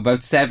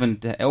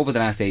 over the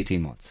last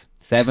 18 months,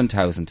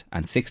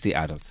 7,060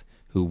 adults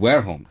who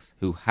were homeless,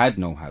 who had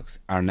no house,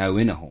 are now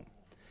in a home.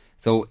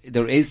 So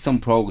there is some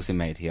progress being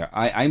made here.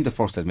 I'm the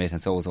first to admit,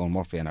 and so is Owen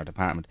Murphy in our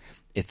department,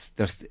 it's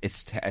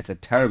a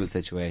terrible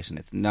situation.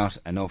 It's not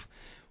enough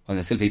when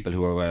there's still people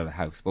who are without a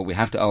house. But we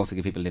have to also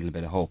give people a little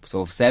bit of hope.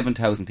 So if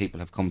 7,000 people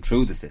have come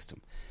through the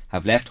system,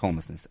 have left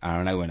homelessness,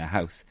 are now in a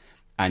house,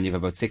 and you've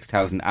about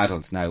 6,000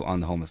 adults now on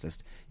the homeless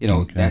list,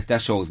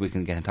 that shows we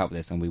can get on top of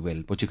this, and we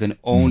will. But you can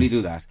only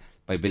do that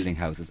by building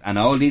houses. And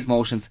all these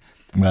motions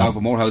talk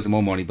about more houses,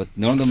 more money, but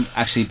none of them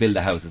actually build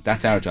the houses.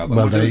 That's our job.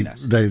 Well,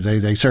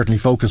 they certainly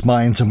focus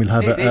minds, and we'll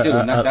have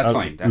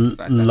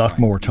a lot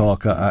more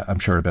talk, I'm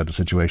sure, about the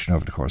situation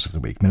over the course of the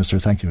week. Minister,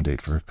 thank you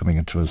indeed for coming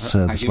into us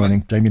this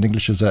morning. Damien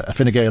English is a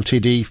Fine Gael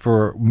TD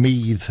for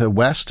Meath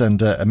West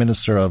and a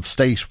Minister of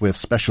State with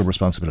special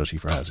responsibility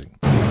for housing.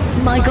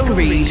 Michael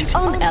Reid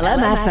on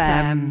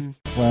LMFM.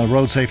 Well,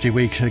 Road Safety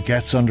Week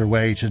gets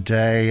underway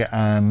today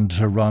and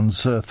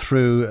runs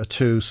through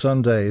to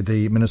Sunday.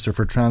 The Minister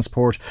for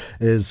Transport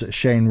is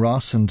Shane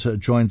Ross and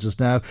joins us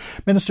now.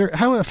 Minister,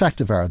 how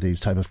effective are these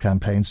type of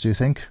campaigns, do you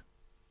think?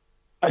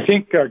 I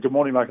think, good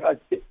morning, Mike.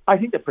 I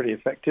think they're pretty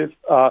effective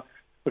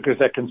because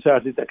they're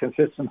concerted, they're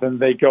consistent, and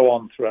they go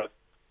on throughout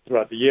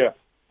the year.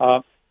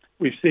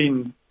 We've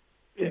seen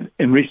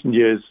in recent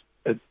years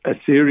a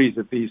series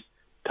of these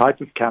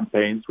type of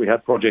campaigns. We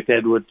had Project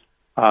Edward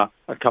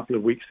a couple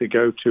of weeks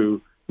ago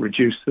to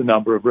reduce the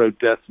number of road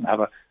deaths and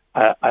have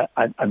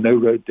a no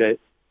road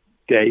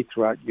day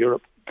throughout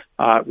Europe.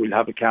 We'll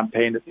have a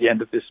campaign at the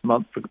end of this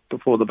month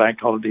before the bank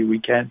holiday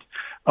weekend,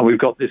 and we've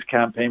got this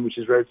campaign which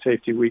is Road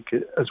Safety Week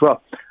as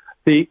well.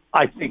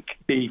 I think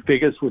the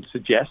figures would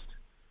suggest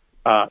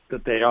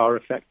that they are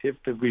effective,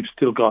 that we've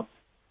still got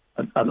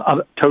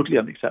a totally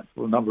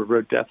unacceptable number of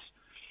road deaths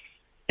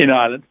in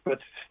Ireland, but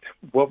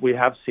what we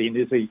have seen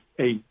is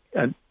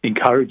an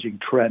encouraging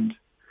trend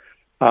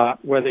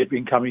where they've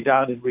been coming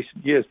down in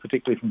recent years,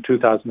 particularly from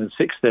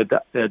 2006.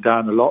 They're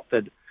down a lot.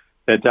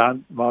 They're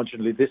down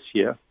marginally this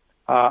year,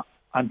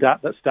 and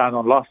that's down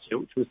on last year,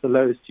 which was the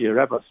lowest year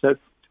ever. So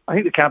I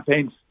think the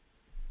campaign's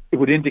it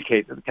would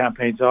indicate that the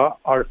campaigns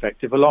are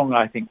effective, along,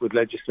 I think, with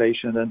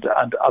legislation and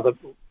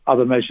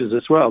other measures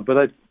as well.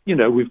 But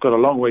we've got a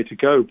long way to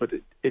go. But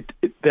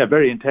they're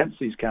very intense,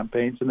 these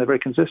campaigns, and they're very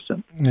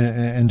consistent.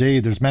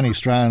 Indeed, there's many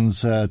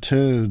strands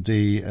to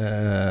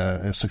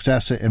the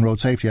success in road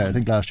safety. I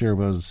think last year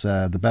was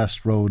the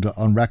best road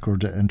on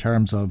record in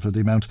terms of the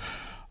amount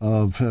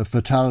of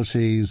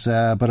fatalities,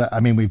 but I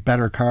mean, we've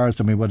better cars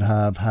than we would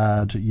have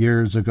had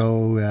years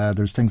ago.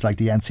 There's things like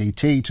the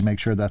NCT to make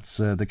sure that's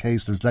the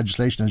case. There's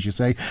legislation, as you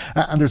say,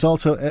 and there's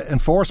also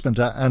enforcement,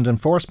 and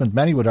enforcement,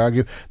 many would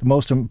argue, the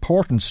most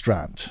important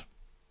strand.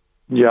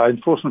 Yeah,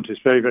 enforcement is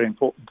very, very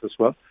important as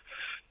well.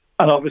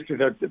 And obviously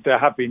there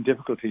have been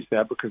difficulties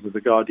there because of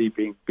the Gardaí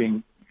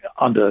being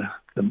under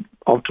the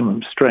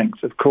optimum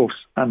strength, of course,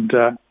 and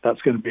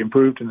that's going to be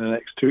improved in the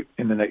next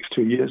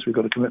 2 years. We've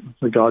got a commitment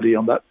from the Gardaí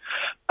on that.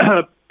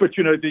 But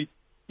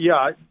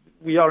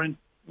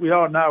we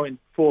are now in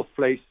fourth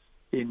place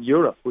in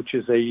Europe, which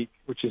is a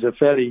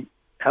fairly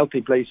healthy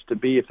place to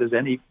be.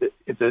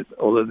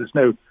 Although there's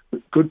no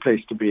good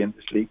place to be in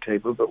this league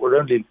table, but we're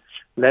only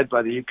led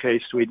by the UK,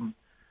 Sweden,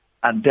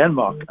 and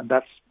Denmark, and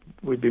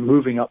we've been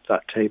moving up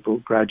that table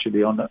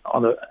gradually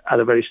at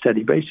a very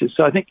steady basis.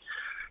 So I think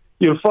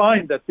you'll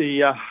find that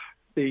the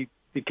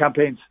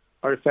campaigns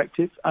are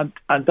effective, and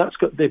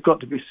they've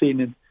got to be seen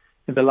in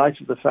the light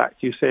of the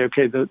fact you say,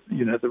 okay, the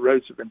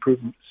roads have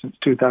improved since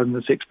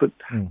 2006, but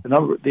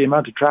the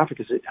amount of traffic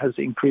has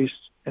increased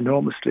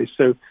enormously.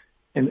 So,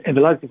 in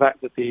the light of the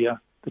fact that the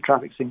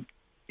traffic's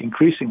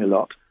increasing a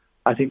lot,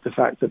 I think the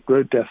fact that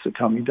road deaths are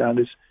coming down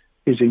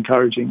is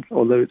encouraging,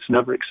 although it's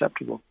never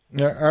acceptable.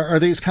 Are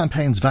these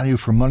campaigns value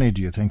for money,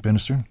 do you think,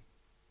 Minister?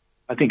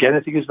 I think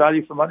anything is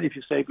value for money if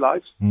you save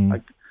lives.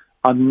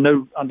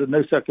 Under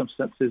no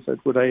circumstances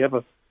would I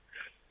ever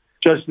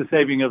judge the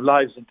saving of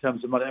lives in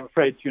terms of money. I'm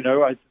afraid, of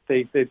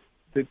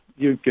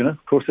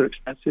course they're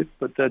expensive,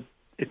 but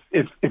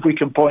if we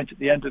can point at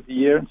the end of the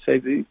year and say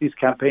these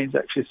campaigns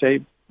actually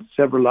save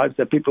several lives,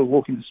 there are people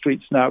walking the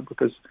streets now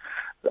because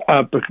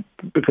of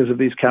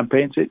these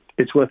campaigns.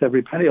 It's worth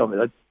every penny of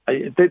it.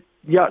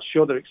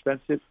 Sure, they're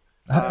expensive.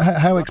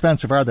 How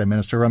expensive are they,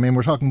 Minister? I mean,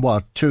 we're talking,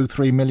 what,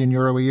 2-3 million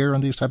euro a year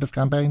on these type of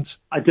campaigns?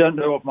 I don't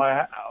know off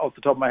the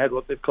top of my head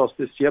what they've cost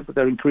this year, but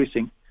they're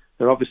increasing.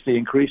 They're obviously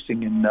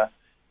increasing in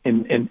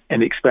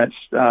expense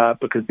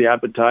because the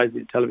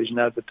advertising, television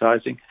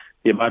advertising,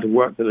 the amount of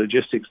work, the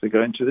logistics that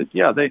go into it.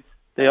 Yeah,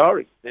 they are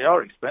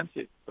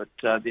expensive, but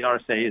the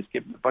RSA is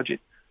given the budget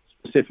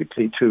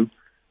specifically to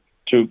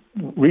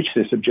reach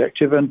this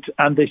objective, and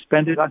they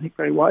spend it, I think,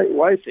 very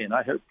wisely. And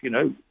I hope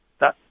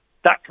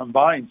that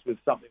combines with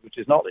something which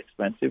is not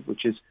expensive,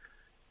 which is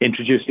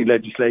introducing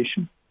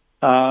legislation,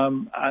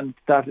 and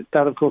that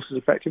of course is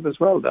effective as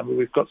well. I mean,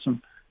 we've got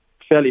some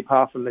fairly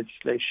powerful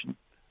legislation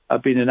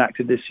being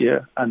enacted this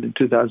year and in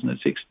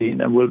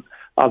 2016, and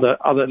other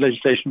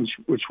legislation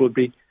which will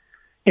be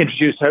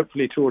introduced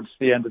hopefully towards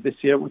the end of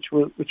this year, which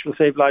will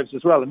save lives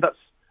as well. And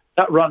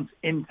that runs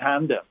in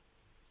tandem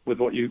with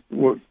what the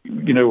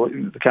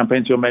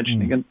campaigns you're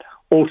mentioning, and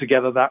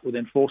altogether that with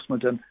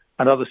enforcement and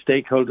other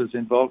stakeholders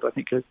involved, I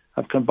think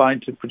have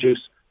combined to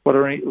produce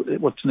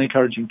what's an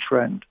encouraging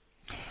trend.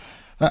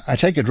 I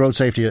take it road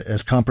safety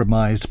is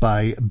compromised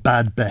by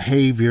bad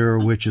behaviour,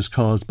 which is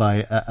caused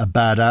by a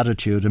bad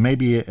attitude. And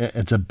maybe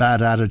it's a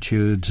bad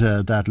attitude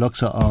that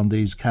looks on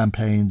these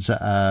campaigns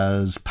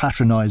as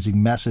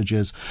patronising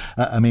messages.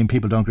 I mean,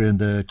 people don't get in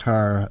the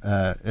car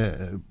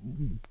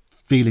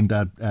feeling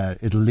that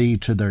it'll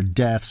lead to their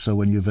death. So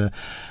when you've a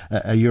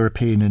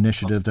European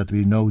initiative that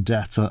there'll be no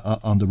deaths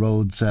on the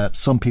roads,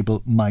 some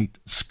people might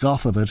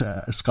scoff at it.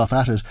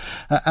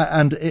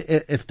 And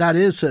if that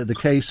is the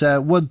case,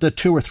 would the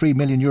 2 or 3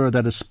 million euro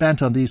that is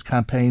spent on these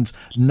campaigns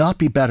not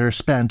be better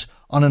spent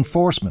on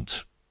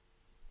enforcement?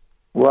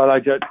 Well, I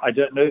don't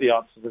know the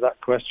answer to that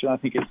question. I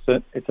think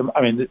I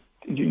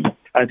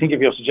think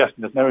if you're suggesting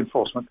there's no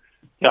enforcement,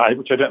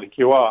 which I don't think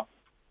you are,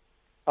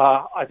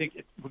 I think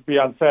it would be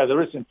unfair. There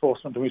is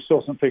enforcement, and we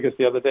saw some figures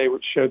the other day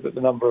which showed that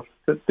the number of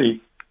Gardaí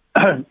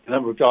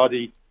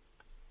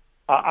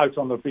out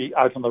on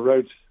the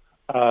roads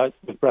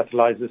with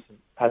breathalyzers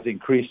has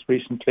increased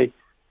recently,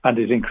 and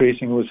is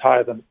increasing, was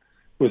higher than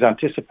was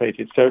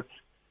anticipated. So,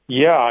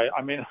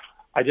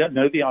 I don't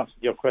know the answer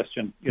to your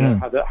question.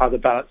 How the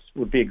balance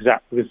would be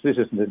exact, because this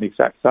isn't an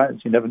exact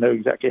science. You never know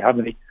exactly how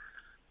many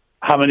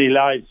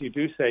lives you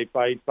do save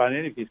by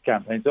any of these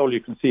campaigns. All you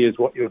can see is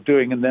what you're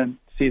doing, and then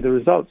see the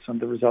results, and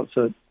the results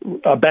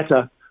are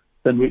better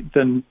than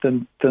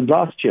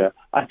last year.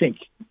 I think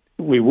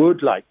we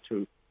would like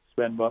to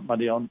spend more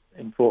money on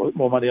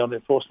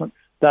enforcement.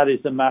 That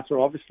is a matter,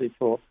 obviously,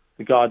 for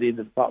the Gardaí and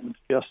the Department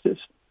of Justice.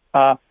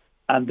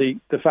 And the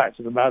fact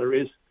of the matter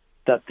is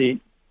that the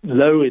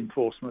low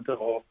enforcement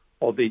or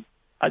the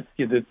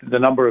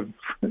number of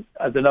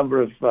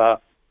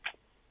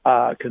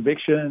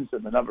convictions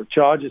and the number of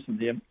charges and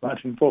the amount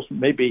of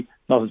enforcement may be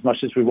not as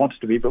much as we want it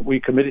to be, but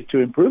we're committed to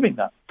improving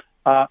that,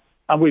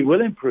 and we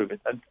will improve it.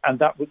 And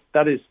that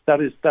is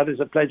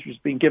a pledge which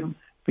has been given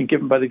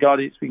by the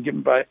Gardaí. It's been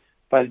given by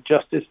by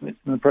Justice and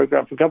the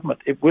programme for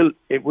government. It will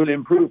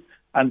improve,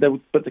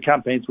 but the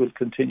campaigns will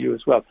continue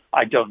as well.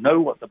 I don't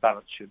know what the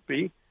balance should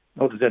be,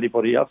 nor does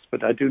anybody else,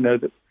 but I do know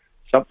that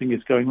something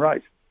is going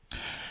right.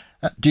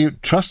 Do you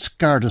trust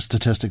Garda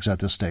statistics at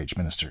this stage,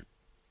 Minister?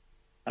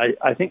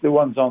 I think the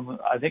ones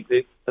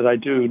that I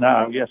do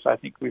now, yes, I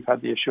think we've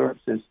had the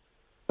assurances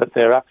that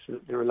they're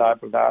absolutely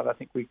reliable now, and I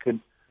think we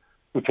can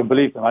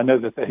believe them. I know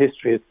that the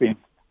history has been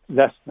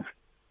less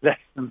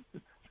than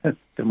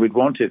we'd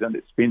wanted, and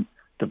it's been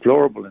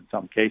deplorable in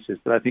some cases,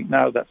 but I think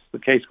now that's the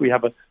case. We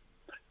have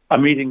a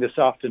meeting this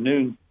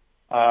afternoon,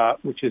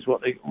 which is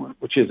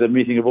a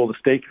meeting of all the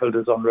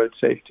stakeholders on road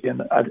safety,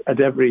 and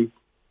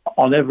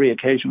on every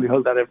occasion we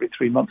hold that every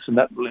 3 months, and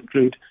that will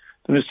include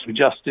the Minister of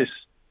Justice,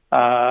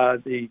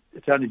 the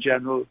Attorney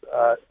General,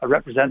 a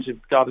representative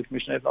of the Garda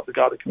Commissioner, if not the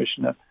Garda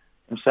Commissioner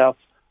himself,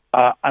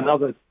 and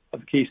other of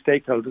the key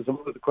stakeholders. And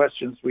one of the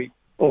questions we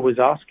always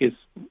ask is,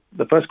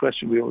 the first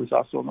question we always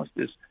ask almost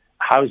is,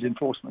 how is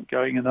enforcement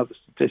going and are the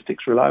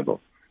statistics reliable?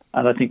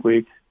 And I think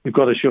we've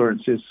got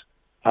assurances,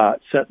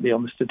 certainly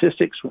on the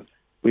statistics.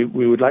 We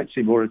would like to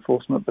see more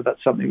enforcement, but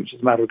that's something which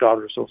is a matter of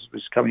Garda resources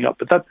which is coming up.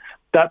 But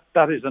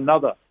that is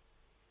another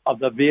of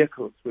the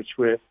vehicles which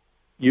we're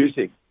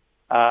using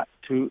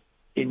to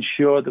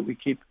ensure that we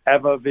keep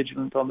ever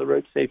vigilant on the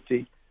road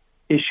safety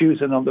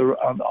issues and on the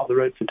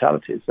road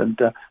fatalities. And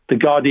the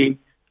Gardaí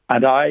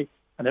and I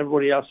and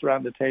everybody else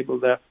around the table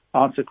there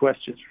answer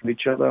questions from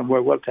each other, and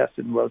we're well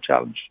tested and well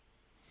challenged.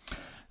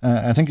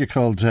 I think you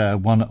called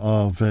one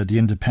of the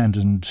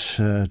independent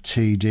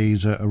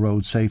TDs a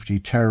road safety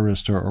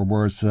terrorist, or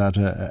words to that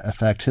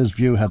effect. His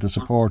view had the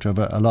support of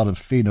a lot of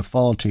Fianna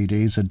Fáil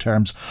TDs in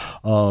terms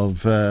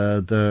of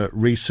the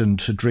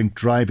recent drink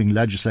driving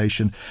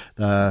legislation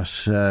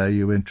that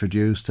you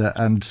introduced.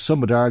 And some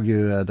would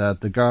argue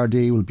that the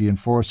Gardaí will be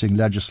enforcing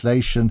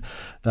legislation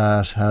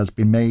that has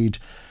been made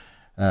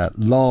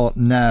law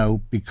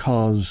now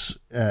because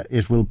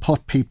it will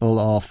put people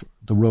off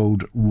the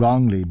road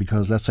wrongly,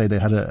 because let's say they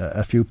had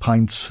a few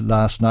pints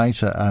last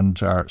night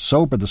and are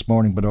sober this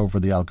morning but over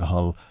the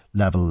alcohol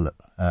level.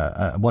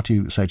 What do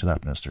you say to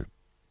that, Minister?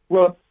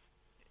 Well,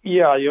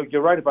 yeah,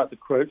 you're right about the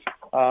quote.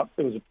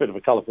 It was a bit of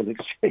a colourful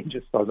exchange,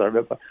 as far as I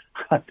remember,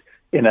 at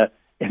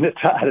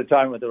a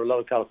time when there were a lot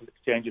of colourful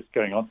exchanges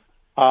going on.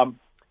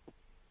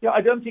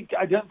 I don't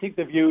think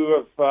the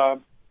view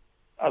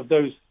of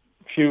those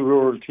few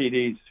rural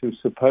TDs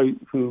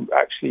who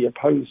actually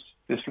opposed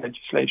this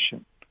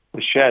legislation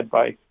was shared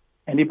by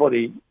any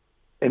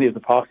of the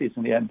parties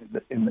in the end.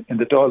 In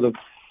the Dáil of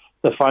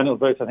the final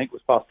vote, I think,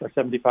 was passed by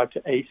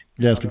 75-8.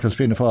 Yes, because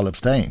Fianna Fáil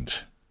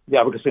abstained.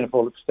 Yeah, because Fianna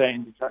Fáil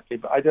abstained, exactly.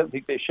 But I don't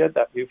think they shared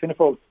that view. Fianna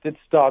Fáil did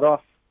start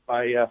off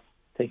by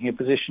taking a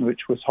position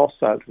which was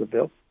hostile to the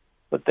bill,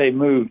 but they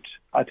moved,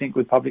 I think,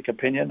 with public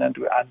opinion and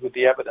with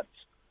the evidence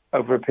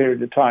over a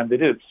period of time. They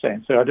did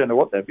abstain, so I don't know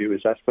what their view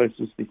is, I suppose,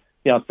 is the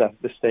answer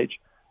at this stage.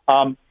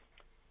 The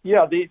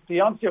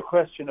answer to your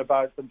question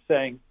about them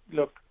saying,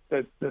 look,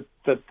 that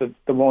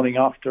the morning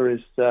after is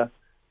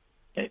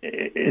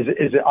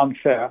it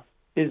unfair,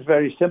 is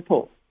very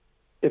simple.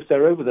 If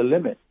they're over the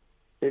limit,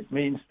 it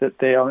means that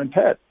they are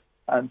impaired.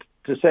 And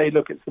to say,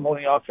 look, it's the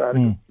morning after, I had a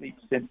good sleep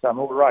since I'm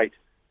all right,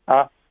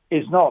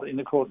 is not in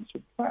accordance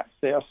with facts.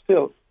 They are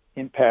still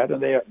impaired,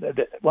 and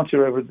once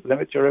you're over the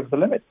limit, you're over the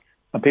limit.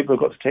 And people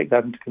have got to take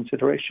that into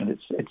consideration.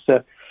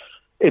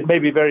 It may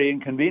be very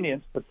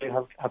inconvenient, but they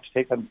have to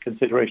take that into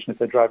consideration if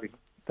they're driving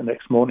the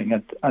next morning.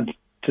 And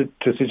to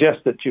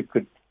suggest that you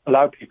could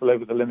allow people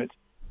over the limit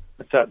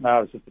at certain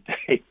hours of the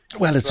day.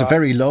 Well, it's a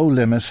very low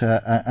limit,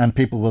 and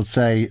people will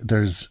say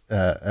there's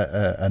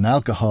an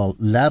alcohol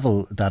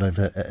level that I've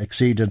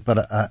exceeded,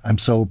 but I'm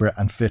sober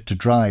and fit to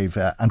drive.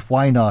 And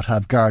why not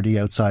have Gardaí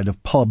outside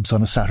of pubs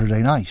on a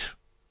Saturday night?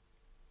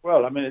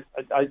 Well, I mean,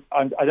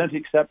 I don't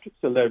accept it's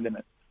a low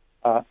limit.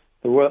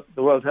 The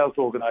World Health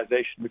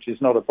Organization, which is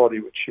not a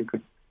body which you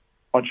could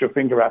point your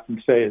finger at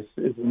and say is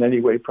in any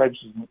way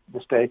prejudicing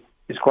this day,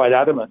 is quite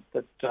adamant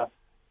that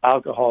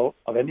alcohol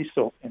of any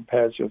sort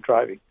impairs your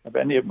driving of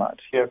any amount.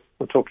 Here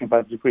we're talking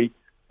about a degree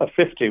of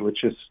 50,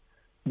 which is,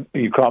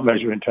 you can't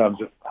measure in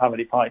terms of how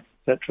many pints,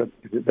 etc.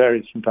 It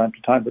varies from time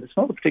to time, but it's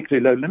not a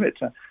particularly low limit.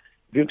 If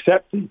you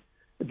accept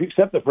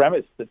the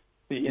premise that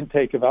the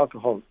intake of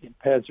alcohol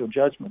impairs your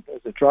judgment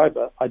as a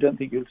driver, I don't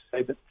think you'll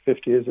say that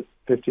 50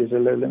 is a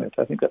low limit.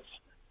 I think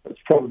that's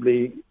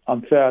probably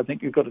unfair. I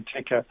think you've got to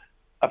take a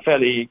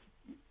fairly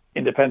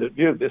independent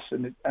view of this.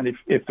 And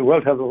if the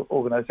World Health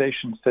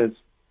Organization says,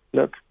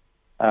 look,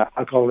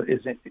 alcohol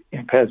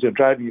impairs your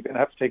driving, you're going to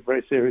have to take a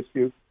very serious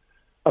view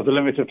of the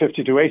limit of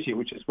 50 to 80,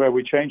 which is where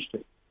we changed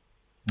it.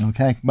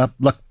 Okay. Well,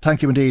 look,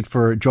 thank you indeed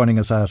for joining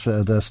us at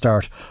the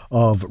start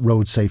of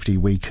Road Safety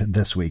Week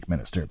this week,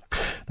 Minister.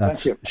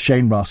 That's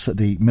Shane Ross,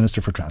 the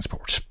Minister for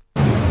Transport.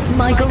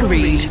 Michael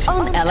Reid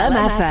on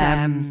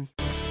LMFM.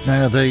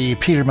 Now, the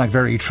Peter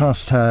McVerry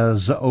Trust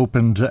has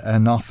opened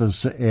an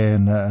office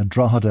in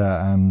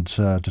Drogheda, and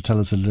to tell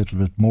us a little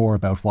bit more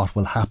about what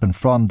will happen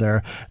from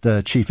there,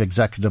 the Chief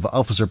Executive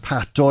Officer,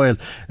 Pat Doyle,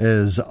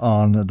 is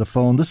on the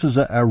phone. This is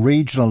a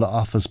regional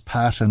office,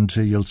 Pat, and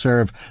you'll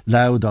serve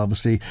Louth,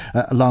 obviously,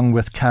 along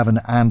with Cavan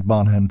and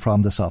Monaghan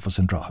from this office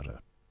in Drogheda.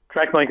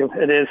 Correct, Michael.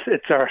 It is.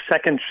 It's our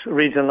second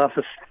regional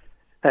office.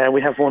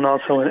 We have one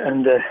also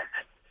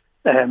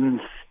in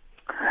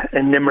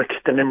Limerick,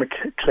 the Limerick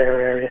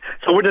Clare area.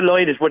 So we're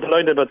delighted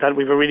about that.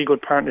 We have a really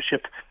good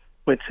partnership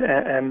with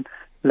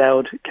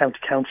Louth County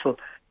Council,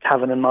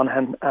 Cavan and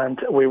Monaghan, and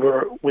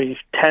we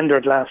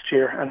tendered last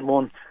year and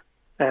won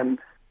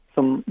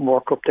some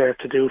work up there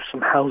to do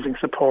some housing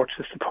support,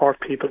 to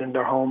support people in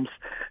their homes,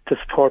 to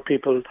support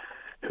people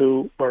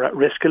who were at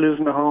risk of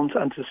losing their homes,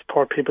 and to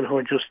support people who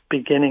are just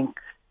beginning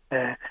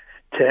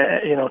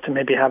to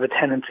maybe have a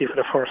tenancy for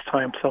the first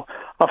time. So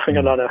offering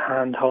a lot of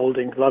hand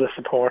holding, a lot of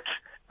support.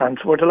 And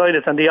we're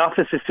delighted. And the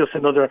office is just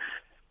another.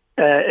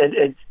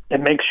 It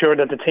makes sure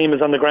that the team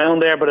is on the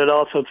ground there, but it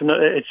also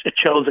it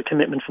shows a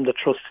commitment from the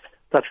trust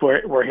that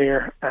we're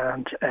here,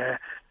 and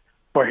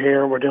we're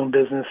here, we're doing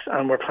business,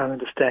 and we're planning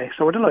to stay.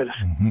 So we're delighted.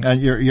 Mm-hmm. And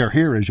you're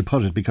here, as you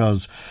put it,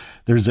 because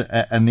there's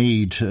a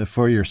need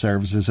for your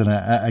services, and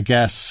I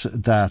guess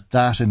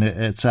that in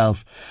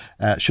itself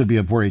should be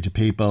of worry to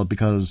people,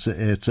 because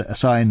it's a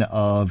sign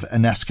of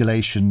an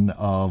escalation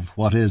of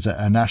what is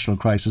a national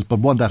crisis, but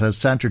one that has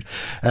centred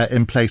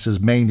in places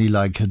mainly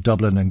like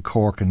Dublin and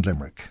Cork and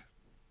Limerick.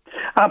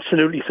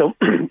 Absolutely. So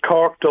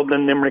Cork,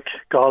 Dublin, Limerick,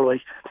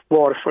 Galway,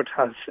 Waterford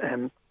has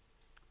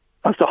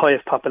the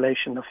highest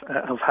population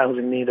of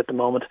housing need at the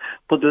moment.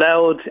 But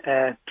Louth,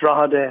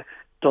 Drogheda,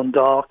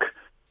 Dundalk,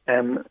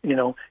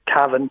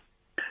 Cavan,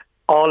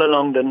 all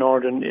along the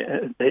northern,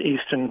 the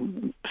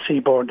eastern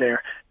seaboard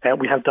there,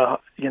 we have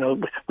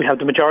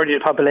the majority of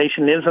the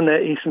population lives on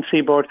the eastern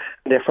seaboard,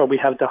 and therefore we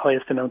have the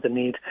highest amount of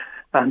need.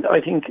 And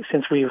I think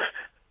since we've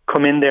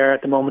come in there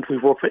at the moment,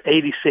 we've worked with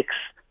 86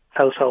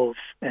 households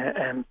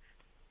in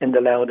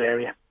the Louth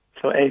area.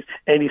 So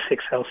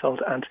 86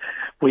 households, and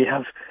we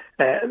have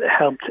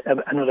helped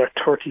another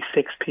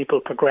 36 people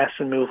progress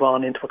and move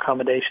on into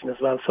accommodation as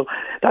well. So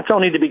that's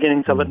only the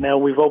beginnings of it now.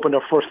 We've opened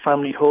our first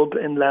family hub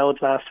in Louth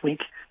last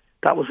week.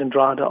 That was in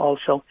Drogheda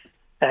also.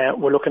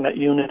 We're looking at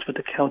units with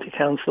the County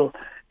Council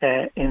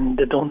in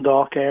the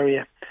Dundalk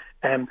area.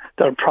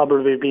 There'll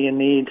probably be a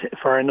need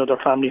for another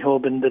family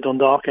hub in the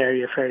Dundalk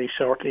area fairly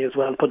shortly as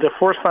well. But the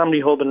first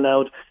family hub in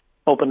Louth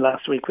opened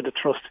last week with the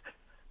Trust,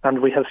 and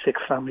we have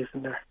 6 families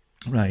in there.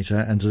 Right,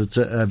 and it's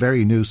a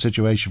very new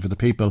situation for the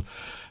people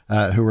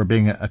who are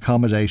being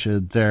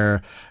accommodated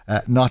there,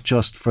 not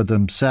just for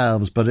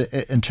themselves, but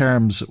in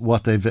terms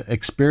what they've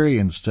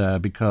experienced,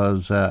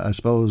 because I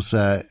suppose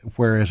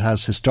where it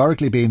has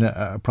historically been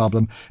a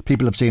problem,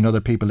 people have seen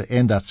other people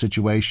in that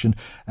situation.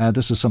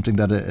 This is something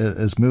that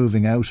is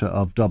moving out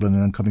of Dublin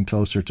and coming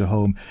closer to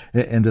home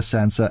in this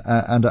sense.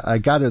 And I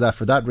gather that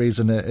for that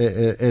reason,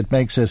 it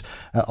makes it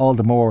all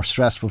the more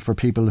stressful for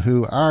people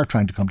who are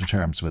trying to come to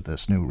terms with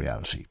this new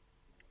reality.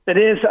 It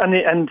is,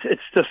 and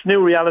it's just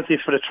new realities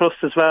for the Trust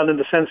as well, in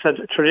the sense that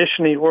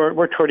traditionally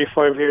we're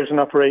 35 years in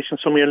operation.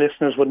 Some of your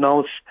listeners would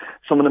know,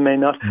 some of them may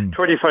not.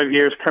 35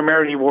 years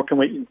primarily working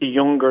with the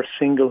younger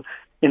single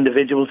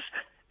individuals.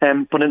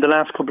 But in the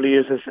last couple of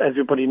years, as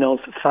everybody knows,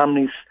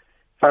 families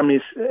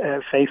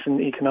facing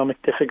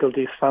economic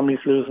difficulties, families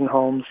losing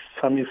homes,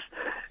 families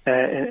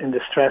in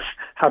distress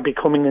have been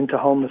coming into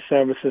homeless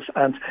services,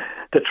 and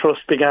the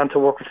Trust began to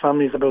work with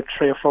families about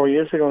 3 or 4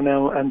 years ago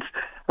now, and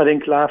I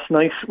think last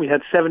night we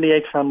had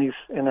 78 families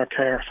in our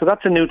care. So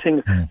that's a new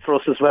thing for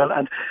us as well.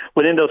 And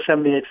within those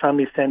 78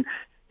 families then,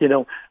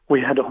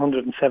 we had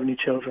 170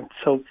 children.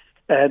 So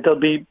there'll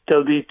be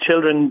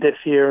children this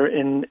year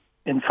in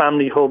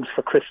family hubs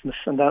for Christmas,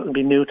 and that will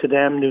be new to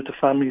them, new to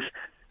families,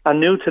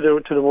 and new to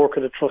the work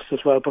of the Trust as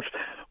well. But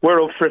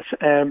we're up for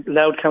it.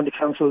 Louth County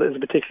Council is a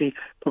particularly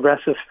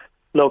progressive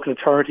local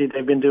authority.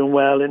 They've been doing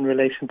well in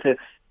relation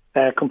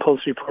to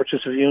compulsory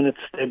purchase of units.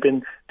 They've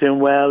been doing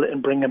well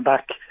in bringing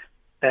back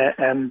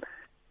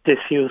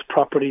disused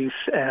properties,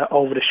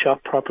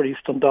 over-the-shop properties.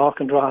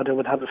 Dundalk and Drogheda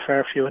would have a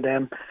fair few of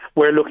them.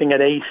 We're looking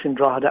at 8 in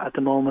Drogheda at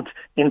the moment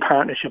in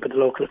partnership with the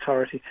local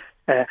authority,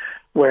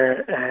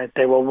 where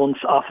they were once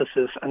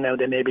offices and now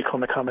they may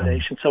become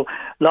accommodation. So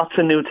lots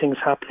of new things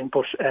happening,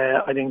 but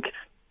I think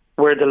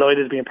we're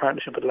delighted to be in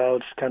partnership with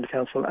Louth County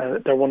Council.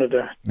 They're one of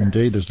the...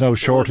 Indeed, there's no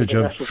shortage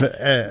of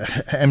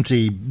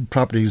empty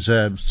properties,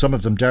 some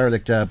of them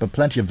derelict, but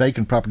plenty of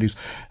vacant properties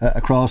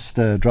across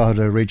the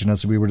Drogheda region,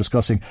 as we were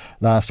discussing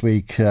last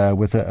week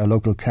with a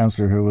local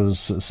councillor who was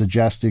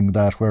suggesting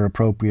that where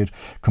appropriate,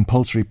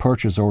 compulsory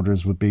purchase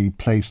orders would be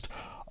placed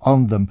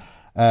on them.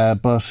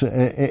 But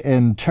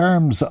in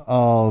terms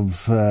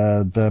of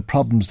the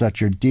problems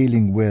that you're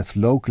dealing with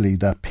locally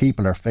that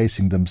people are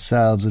facing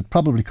themselves, it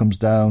probably comes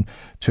down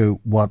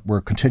to what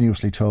we're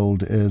continuously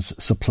told is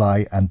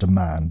supply and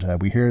demand.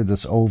 We hear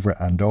this over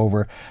and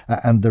over,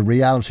 and the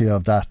reality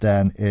of that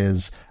then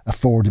is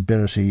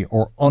affordability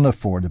or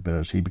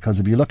unaffordability? Because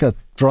if you look at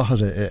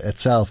Drogheda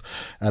itself,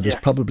 there's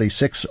probably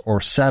 6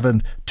 or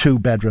 7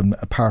 2-bedroom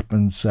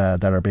apartments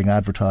that are being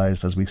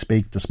advertised as we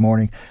speak this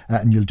morning,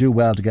 and you'll do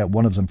well to get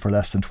one of them for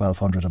less than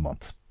 $1,200 a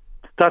month.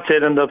 That's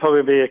it, and there'll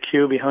probably be a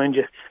queue behind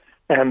you.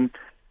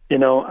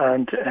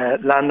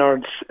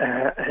 Landlords,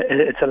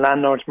 it's a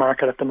landlord's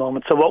market at the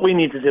moment. So what we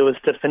need to do is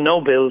there's been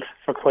no build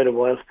for quite a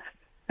while,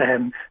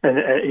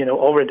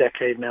 over a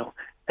decade now.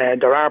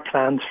 There are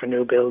plans for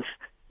new builds.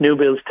 New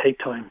builds take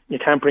time. You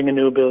can't bring a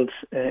new build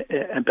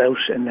about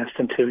in less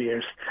than 2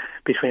 years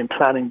between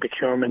planning,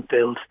 procurement,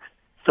 build.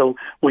 So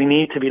we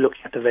need to be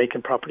looking at the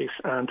vacant properties,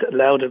 and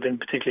Louth have been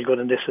particularly good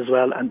in this as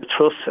well, and the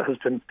Trust has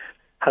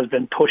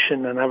been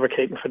pushing and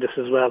advocating for this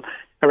as well,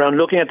 around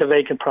looking at the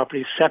vacant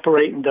properties,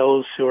 separating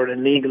those who are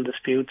in legal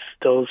disputes,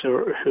 those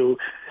who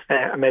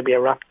maybe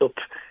are wrapped up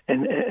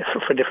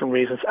for different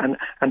reasons, and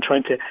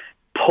trying to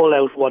pull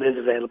out what is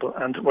available.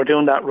 And we're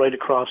doing that right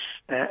across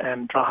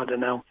Drogheda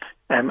now,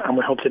 and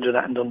we hope to do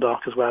that in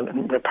Dundalk as well,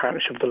 in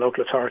partnership with the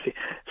local authority.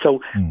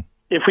 So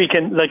if we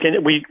can,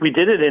 we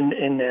did it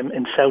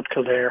in South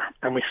Kildare,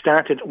 and we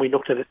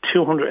looked at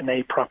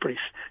 208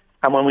 properties,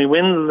 and when we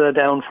whittled it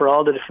down for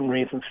all the different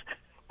reasons,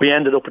 we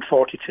ended up at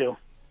 42.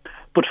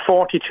 But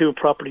 42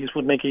 properties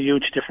would make a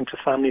huge difference to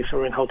families who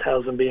are in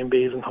hotels and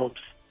B&Bs and homes.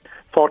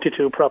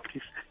 42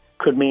 properties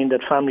could mean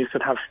that 42 families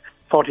could have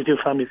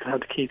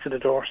the key to the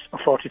doors, or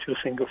 42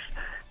 singles.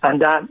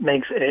 And that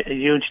makes a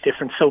huge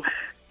difference. So,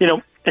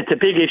 it's a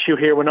big issue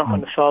here. We're not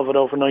going to solve it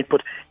overnight,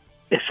 but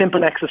a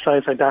simple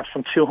exercise like that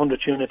from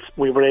 200 units,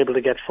 we were able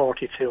to get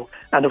 42.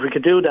 And if we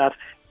could do that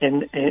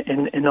in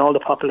all the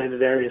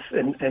populated areas,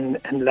 in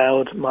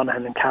Louth,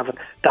 Monaghan and Cavan,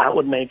 that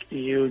would make a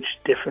huge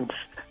difference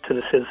to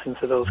the citizens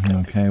of those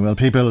counties. Okay, well,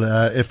 people,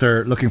 if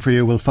they're looking for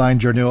you, will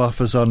find your new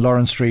office on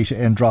Lawrence Street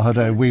in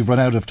Drogheda. We've run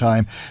out of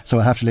time, so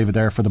I have to leave it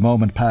there for the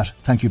moment. Pat,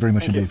 thank you very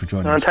much indeed for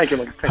joining us. Thank you,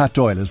 Mike. Pat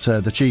Doyle is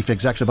the Chief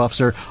Executive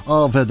Officer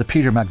of the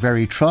Peter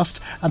McVerry Trust,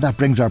 and that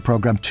brings our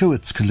programme to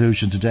its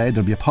conclusion today.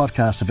 There'll be a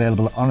podcast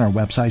available on our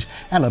website,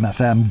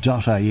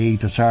 lmfm.ie,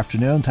 this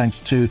afternoon.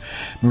 Thanks to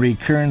Marie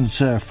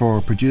Kearns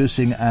for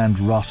producing and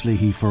Ross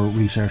Leahy for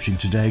researching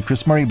today.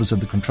 Chris Murray was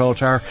in the control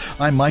tower.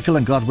 I'm Michael,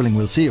 and God willing,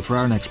 we'll see you for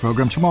our next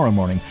programme tomorrow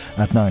morning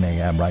at 9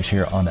 a.m. right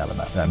here on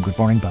LMFM. Good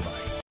morning, bye-bye.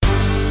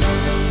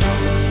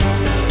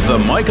 The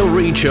Michael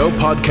Reid Show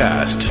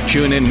podcast.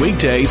 Tune in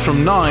weekdays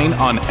from 9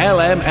 on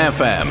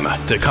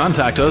LMFM. To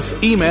contact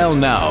us, email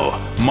now,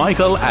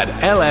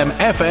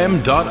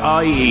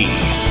 michael@lmfm.ie.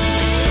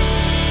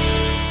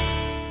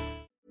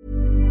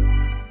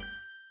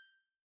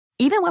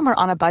 Even when we're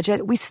on a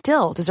budget, we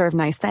still deserve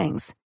nice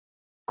things.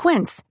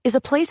 Quince is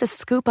a place to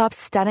scoop up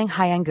stunning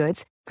high-end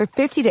goods for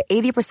 50 to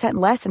 80%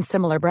 less than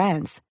similar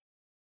brands.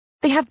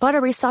 They have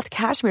buttery soft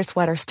cashmere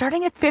sweaters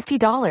starting at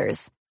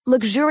 $50,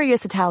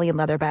 luxurious Italian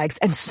leather bags,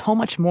 and so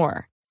much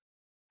more.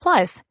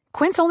 Plus,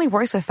 Quince only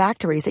works with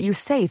factories that use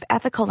safe,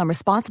 ethical, and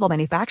responsible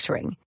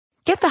manufacturing.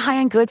 Get the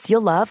high-end goods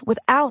you'll love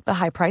without the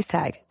high price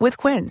tag with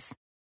Quince.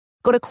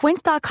 Go to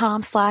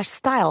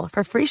quince.com/style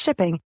for free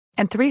shipping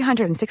and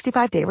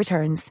 365-day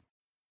returns.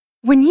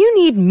 When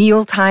you need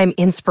mealtime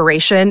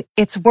inspiration,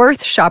 it's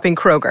worth shopping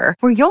Kroger,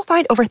 where you'll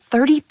find over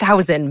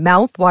 30,000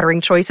 mouth-watering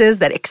choices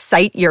that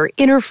excite your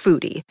inner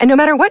foodie. And no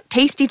matter what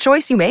tasty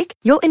choice you make,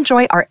 you'll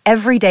enjoy our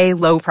everyday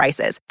low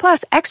prices,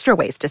 plus extra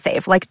ways to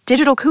save, like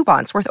digital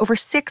coupons worth over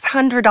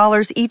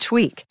 $600 each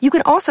week. You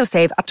can also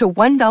save up to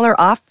 $1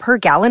 off per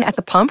gallon at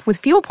the pump with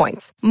fuel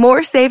points.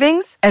 More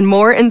savings and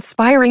more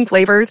inspiring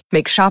flavors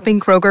make shopping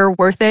Kroger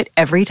worth it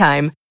every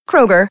time.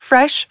 Kroger,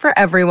 fresh for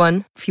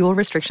everyone. Fuel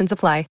restrictions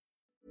apply.